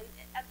 And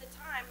at the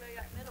time,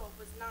 Moyoc Middle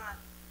was not,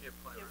 Yeah,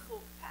 play you know, around.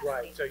 full capacity.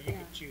 Right, so you Yeah.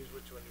 can choose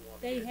which one you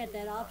want. They to had do.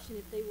 that option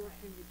if they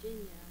worked in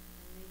Virginia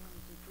and they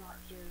wanted to drop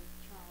their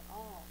child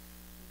off.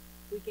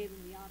 We gave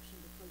them the option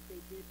because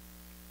they did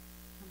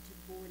come to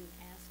the board and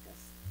ask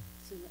us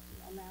to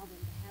allow them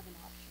to have an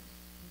option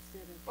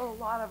instead of. Well, a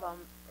lot of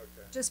them,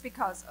 Okay. just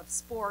because of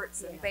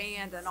sports and Yeah.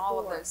 band and all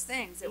of those Sports.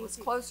 things, it was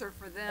Easy. closer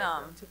for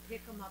them. To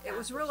pick them up. It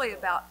was after really school.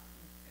 about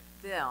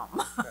them.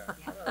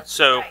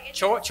 So, Right, and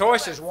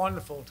Choice then- is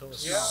wonderful to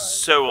us. Yeah.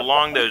 so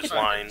along those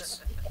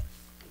lines,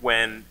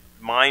 when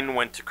mine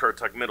went to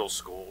Currituck Middle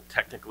School,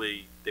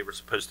 technically they were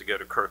supposed to go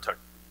to Currituck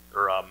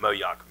or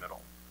Moyoc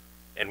Middle,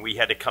 and we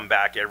had to come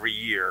back every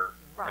year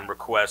Right. and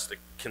request a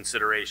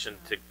consideration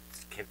to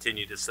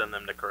continue to send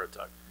them to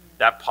Currituck.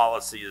 That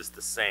policy is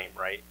the same,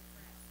 right?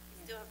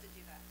 You still have to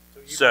do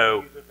that. you-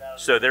 So, you lived out of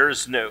so the-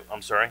 there's no.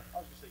 I'm sorry. I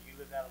was gonna say, you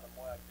lived out in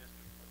the Moyoc district.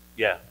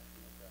 Yeah, Okay.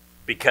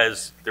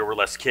 because there were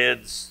less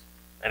kids.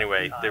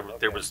 Anyway, there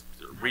okay. was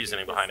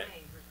reasoning behind it.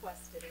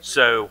 Requested every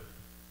So,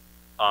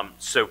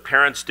 so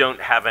parents don't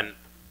have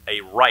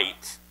a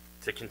right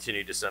to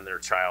continue to send their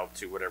child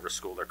to whatever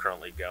school they're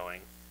currently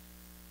going.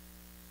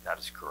 That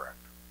is correct.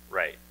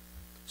 Right.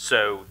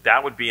 So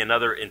that would be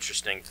another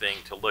interesting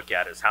thing to look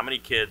at, is how many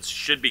kids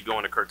should be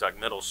going to Currituck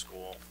Middle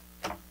School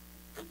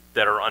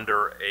that are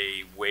under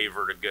a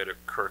waiver to go to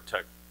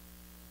Currituck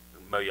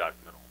Moyoc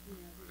Middle.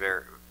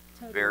 Very,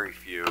 Totally. very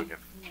few, and if,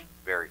 Yeah.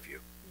 very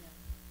few.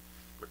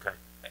 Okay.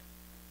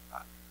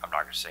 I'm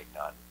not gonna say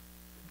none,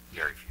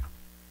 very few.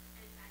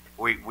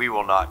 We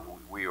will not,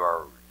 we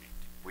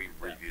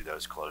review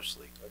those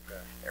closely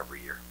Okay.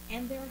 every year.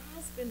 And there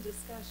has been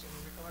discussion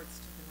in regards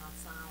to the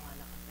Knott's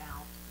Island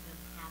about them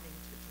having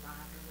to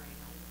drive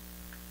around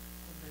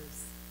on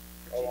those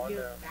Oh, I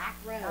Virginia know. back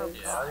roads.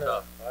 Yeah. I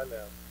know, I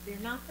know. They're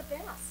not the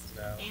best.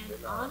 No, And they're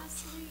not.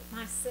 honestly,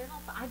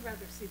 myself, I'd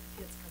rather see the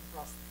kids come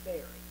across the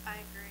ferry I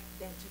agree.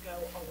 than to go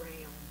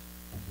around.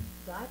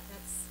 But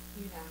that's,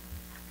 you know,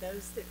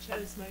 those that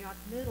chose Moyoc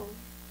Middle,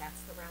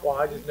 that's the route. Well,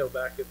 I they just went. know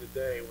back in the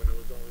day when there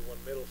was only one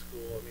middle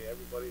school, I mean,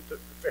 everybody took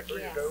the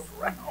ferry Yes. to go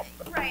around.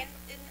 Right,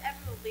 and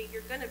inevitably,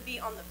 you're gonna be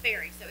on the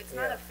ferry, so it's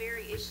not Yeah. a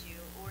ferry issue,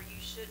 or you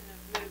shouldn't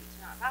have moved to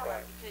Knott's Island,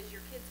 Right. because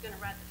your kid's gonna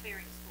ride the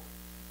ferry to school,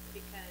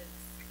 because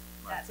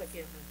That's that's, a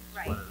given.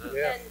 right. what it is.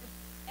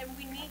 Yeah. And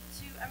we need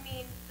to, I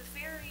mean, the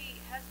ferry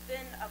has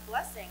been a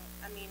blessing.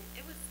 I mean,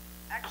 it was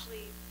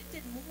actually, it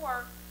did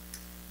more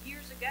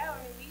years ago.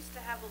 I mean, we used to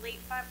have a late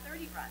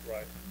 5:30 run.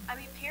 Right. I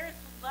mean, parents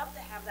would love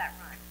to have that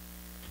run.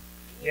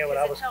 Yeah, when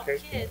I was Because it helped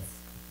coaching, kids.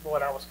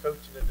 when I was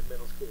coaching at the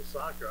middle school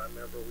soccer, I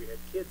remember we had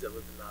kids that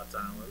lived in Knott's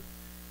Island,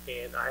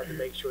 and I had to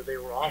make sure they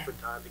were off in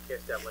time to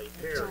catch that late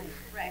ferry.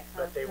 Correct.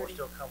 But they were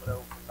still coming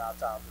over from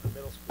Knott's Island to the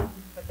middle school.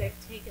 But they've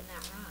taken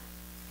that run.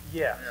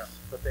 Yes,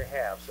 but they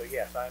have. So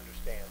yes, I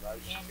understand. I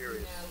was just And,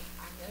 curious.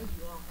 I know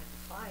you all had to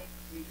fight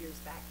a few years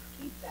back to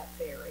keep that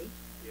ferry,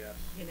 Yes.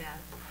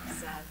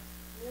 so.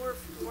 More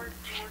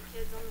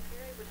kids on the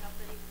ferry would help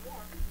it even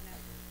more,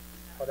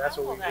 Well, that's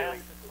I what we want to really.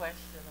 ask a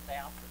question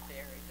about the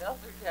ferry. The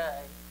other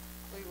day,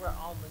 we were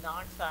on the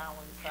Knox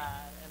Island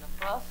side, and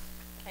a bus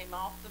came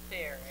off the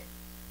ferry.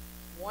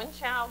 One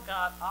child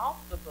got off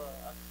the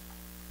bus,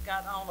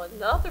 got on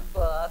another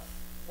bus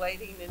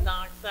waiting in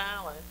Knox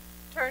Island,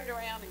 turned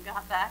around and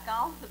got back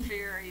on the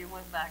ferry and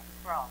went back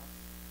across.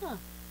 Huh.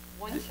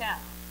 One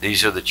child.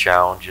 These are the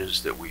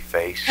challenges that we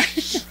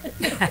face.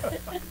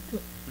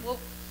 Well,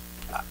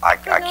 I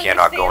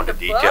cannot go into understand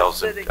the bus details,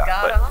 that it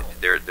got but on.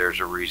 there's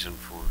a reason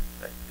for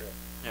that.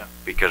 Yeah.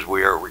 Because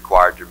we are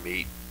required to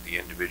meet the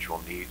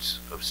individual needs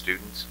of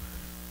students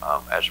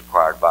as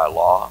required by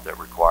law that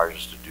requires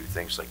us to do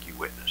things like you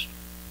witnessed.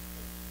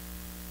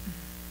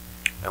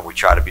 And we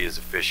try to be as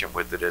efficient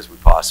with it as we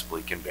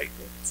possibly can be.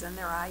 It's in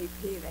their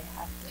IEP, they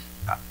have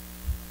to.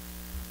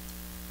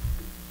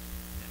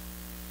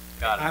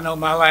 Got it. I know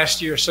my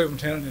last year as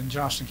superintendent in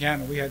Johnston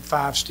County, we had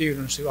 5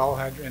 students who all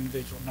had their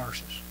individual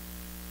nurses.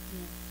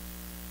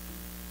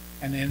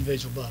 And the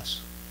individual bus.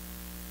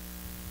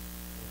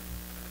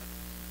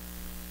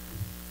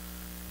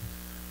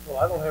 Well,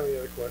 I don't have any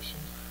other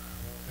questions.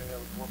 Any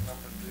other board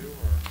members do,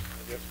 or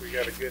I guess we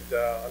got a good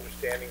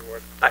understanding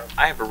what.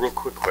 I have a real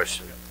quick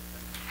question.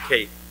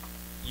 Kate,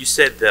 you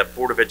said the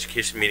Board of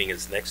Education meeting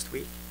is next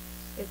week?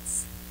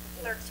 It's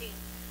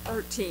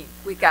 13.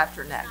 week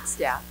after next,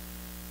 yeah,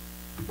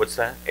 What's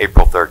that?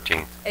 April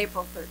 13th.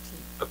 April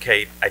 13th.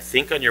 Okay, I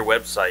think on your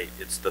website,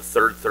 it's the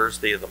third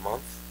Thursday of the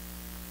month.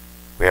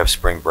 We have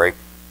spring break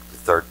the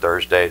 3rd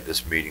Thursday.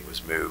 This meeting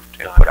was moved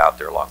and Got put it. out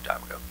there a long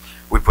time ago.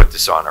 We put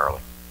this on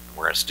early.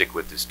 We're going to stick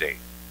with this date.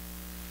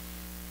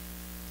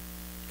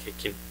 Okay,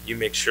 can you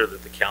make sure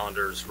that the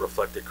calendar is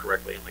reflected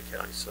correctly on the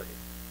county site?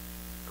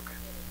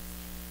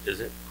 Okay. Is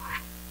it?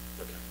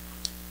 Okay.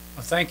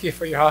 Well, thank you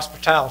for your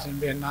hospitality and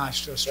being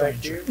nice to a Thank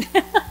stranger.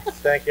 you.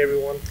 Thank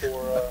everyone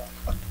for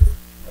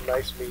a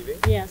nice meeting.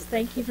 Yes,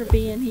 thank you for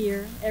being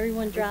here.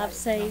 Everyone drive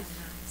safe.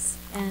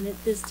 And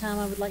at this time,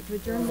 I would like to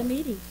adjourn the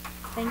meeting.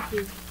 Thank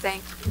you.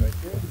 Thank you.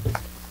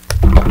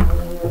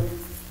 Thank you.